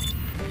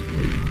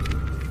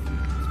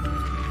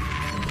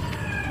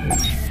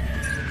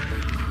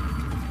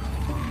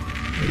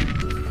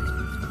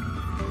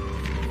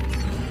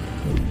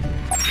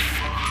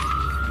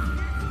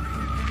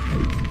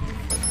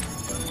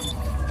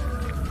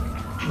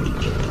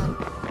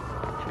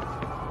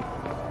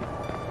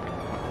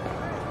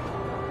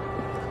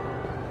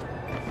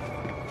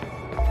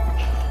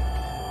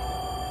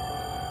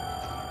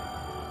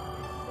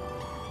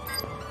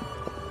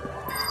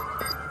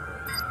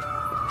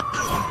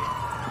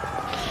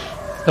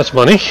 That's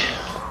money.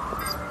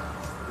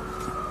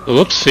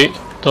 Oops, see,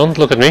 don't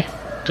look at me.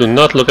 Do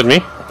not look at me.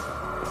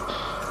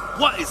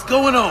 What is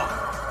going on?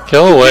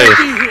 Go away.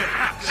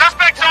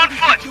 Suspects on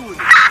foot!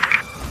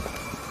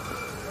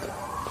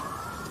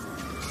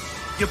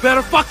 You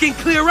better fucking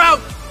clear out!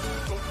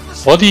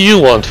 What do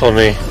you want from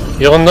me?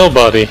 You're a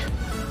nobody.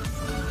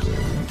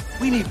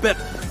 We need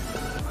better.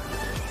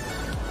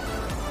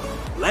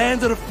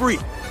 Land of the free.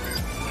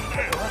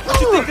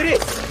 What you think it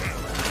is?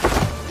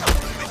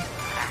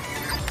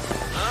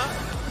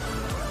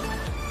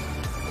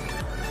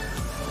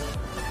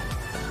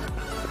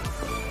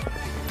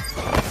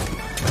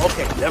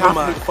 Okay, never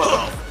mind.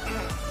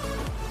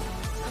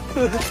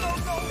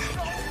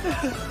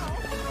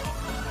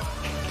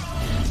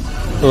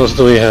 What else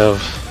do we have?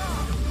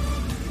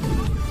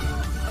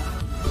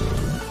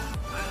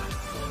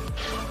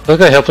 Is that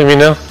guy helping me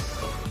now?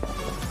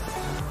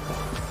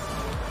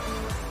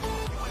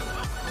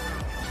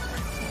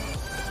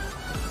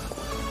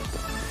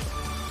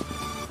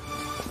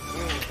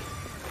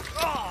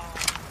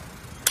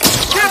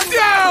 Get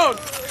down!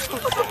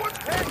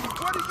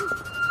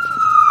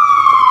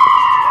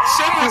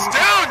 Someone's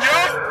down, yo!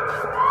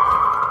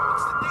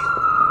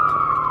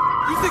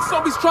 You think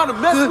somebody's trying to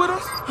mess with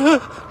us?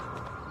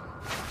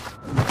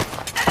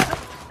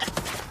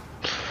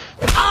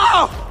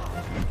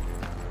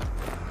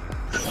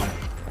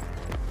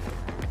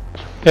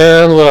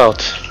 And we're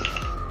out.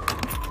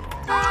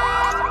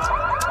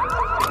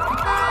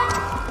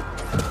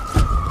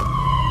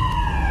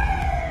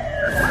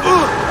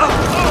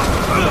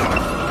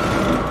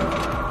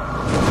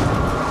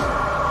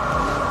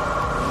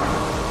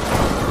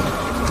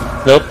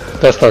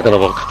 That's not gonna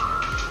work.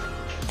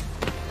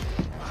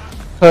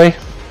 Hi.